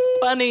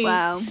funny.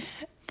 Wow.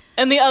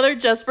 And the other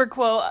Jesper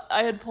quote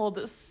I had pulled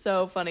that's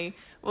so funny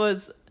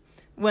was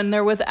when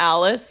they're with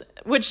Alice,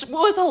 which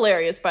was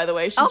hilarious, by the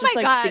way. She's just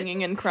like God.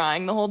 Singing and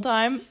crying the whole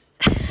time.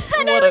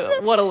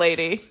 What a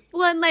lady.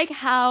 Well, and like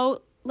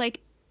how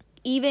like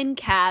even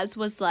Kaz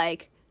was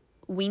like,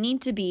 we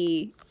need to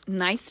be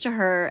nice to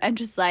her and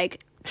just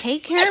like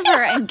take care of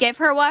her and give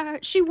her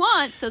what she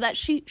wants so that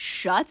she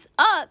shuts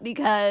up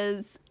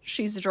because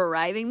she's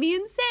driving me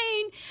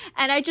insane.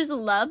 And I just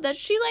love that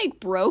she like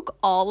broke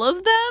all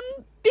of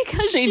them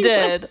because she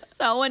was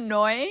so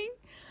annoying.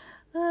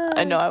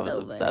 I know, I was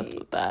obsessed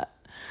with that.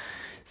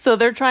 So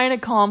they're trying to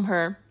calm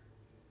her.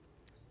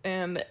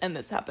 And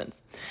this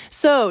happens.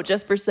 So,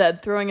 Jesper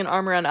said, throwing an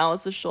arm around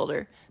Alice's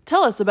shoulder,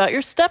 "Tell us about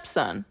your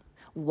stepson."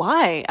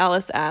 "Why?"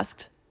 Alice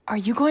asked. "Are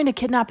you going to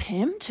kidnap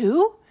him,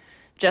 too?"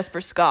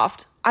 Jesper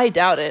scoffed. "I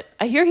doubt it.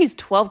 I hear he's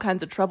 12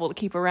 kinds of trouble to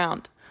keep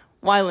around."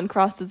 Wyland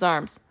crossed his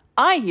arms.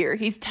 "I hear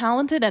he's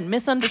talented and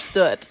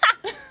misunderstood."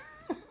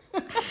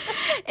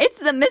 It's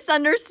the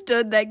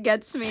misunderstood that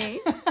gets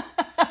me.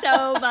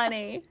 So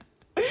funny.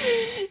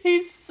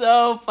 He's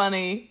so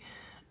funny.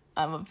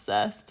 I'm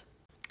obsessed.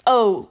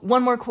 Oh,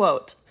 one more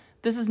quote.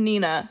 This is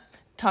Nina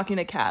talking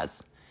to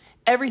Kaz.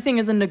 "Everything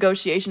is in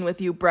negotiation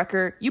with you,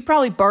 Brecker. You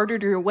probably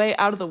bartered your way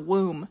out of the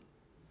womb."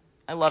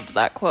 I loved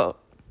that quote.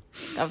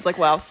 I was like,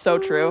 wow, so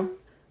true.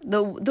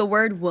 The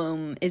word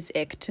womb is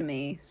ick to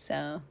me,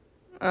 so.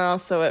 Oh,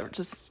 so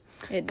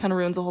it kind of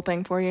ruins the whole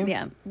thing for you.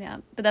 Yeah.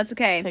 But that's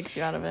okay. Takes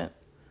you out of it.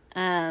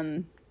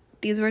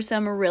 These were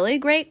some really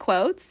great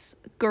quotes.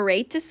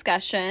 Great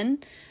discussion.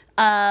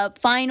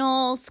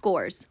 Final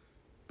scores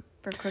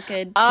for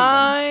Crooked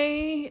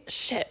Kingdom.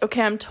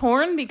 Okay, I'm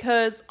torn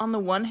because on the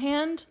one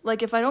hand,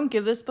 like if I don't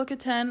give this book a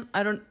 10,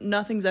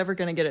 nothing's ever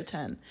going to get a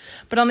 10.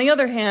 But on the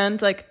other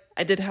hand, like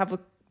I did have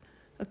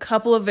a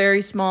couple of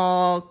very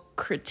small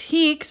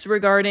critiques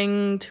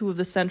regarding two of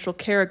the central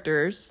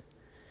characters.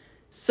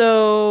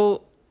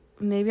 So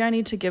maybe I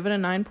need to give it a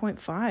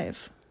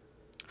 9.5.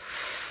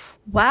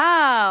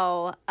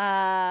 Wow.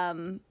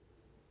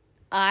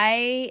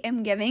 I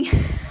am giving...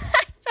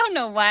 I don't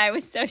know why I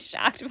was so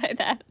shocked by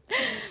that.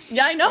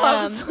 Yeah, I know.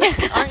 I was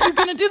like, aren't you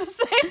going to do the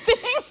same thing?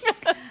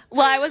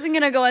 Well, I wasn't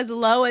going to go as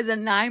low as a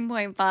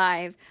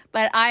 9.5,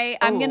 but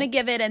I'm going to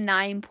give it a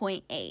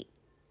 9.8.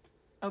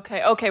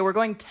 Okay, we're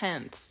going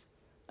tenths.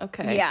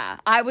 Okay. Yeah,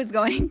 I was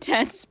going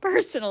tenths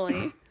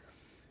personally.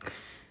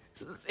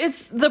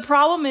 The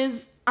problem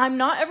is I'm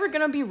not ever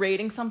going to be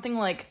rating something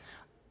like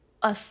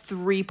a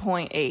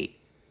 3.8.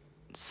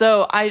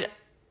 So I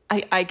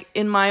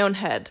in my own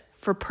head,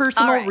 for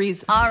personal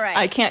reasons,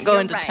 I can't go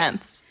into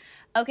tenths.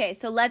 Okay,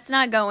 so let's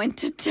not go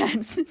into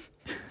tenths.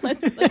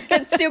 Let's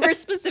get super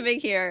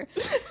specific here.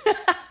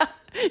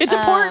 It's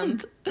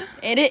important.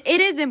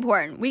 It is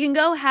important. We can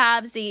go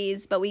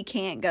halvesies, but we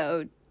can't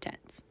go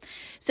tenths.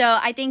 So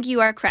I think you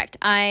are correct.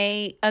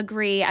 I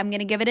agree. I'm going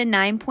to give it a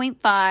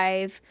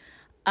 9.5.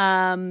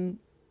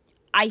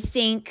 I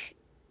think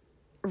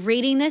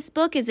reading this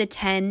book is a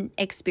 10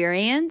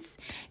 experience.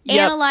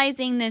 Yep.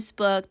 Analyzing this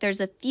book,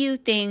 there's a few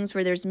things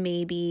where there's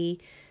maybe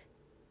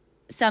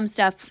some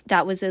stuff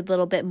that was a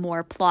little bit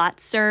more plot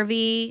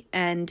servy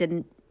and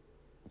didn't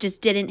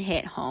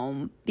hit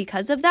home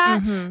because of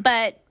that. Mm-hmm.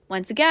 But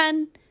once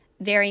again,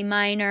 very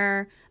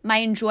minor. My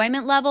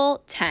enjoyment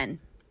level, 10.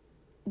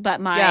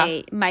 But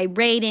my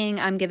rating,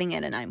 I'm giving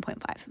it a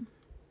 9.5.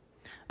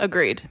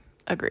 Agreed.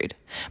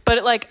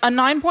 But like a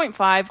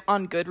 9.5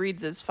 on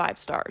Goodreads is 5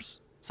 stars.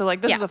 So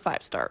like this is a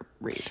 5-star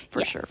read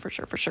for sure. Yes.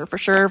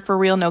 For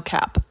real, no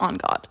cap on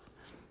God.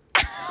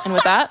 And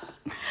with that,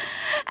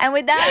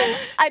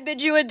 I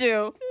bid you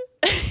adieu.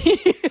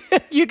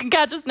 You can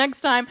catch us next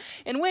time,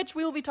 in which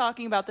we will be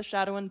talking about the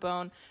Shadow and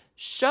Bone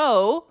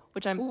show,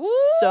 which I'm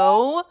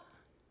so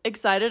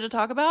excited to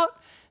talk about.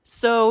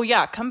 So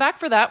yeah, come back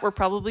for that. We're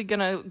probably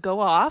gonna go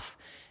off.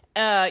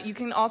 You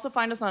can also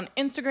find us on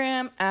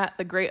Instagram at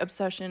The Great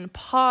Obsession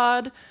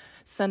Pod.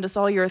 Send us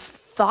all your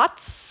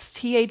thoughts,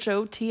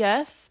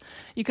 THOTS.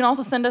 You can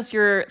also send us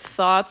your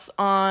thoughts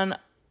on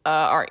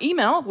our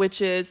email,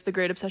 which is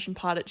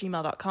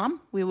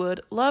thegreatobsessionpod@gmail.com. We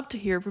would love to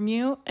hear from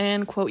you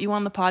and quote you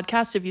on the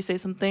podcast if you say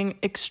something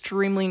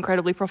extremely,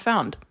 incredibly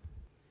profound.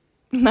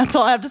 And that's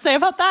all I have to say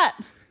about that.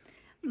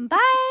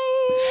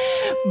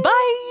 Bye.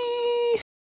 Bye.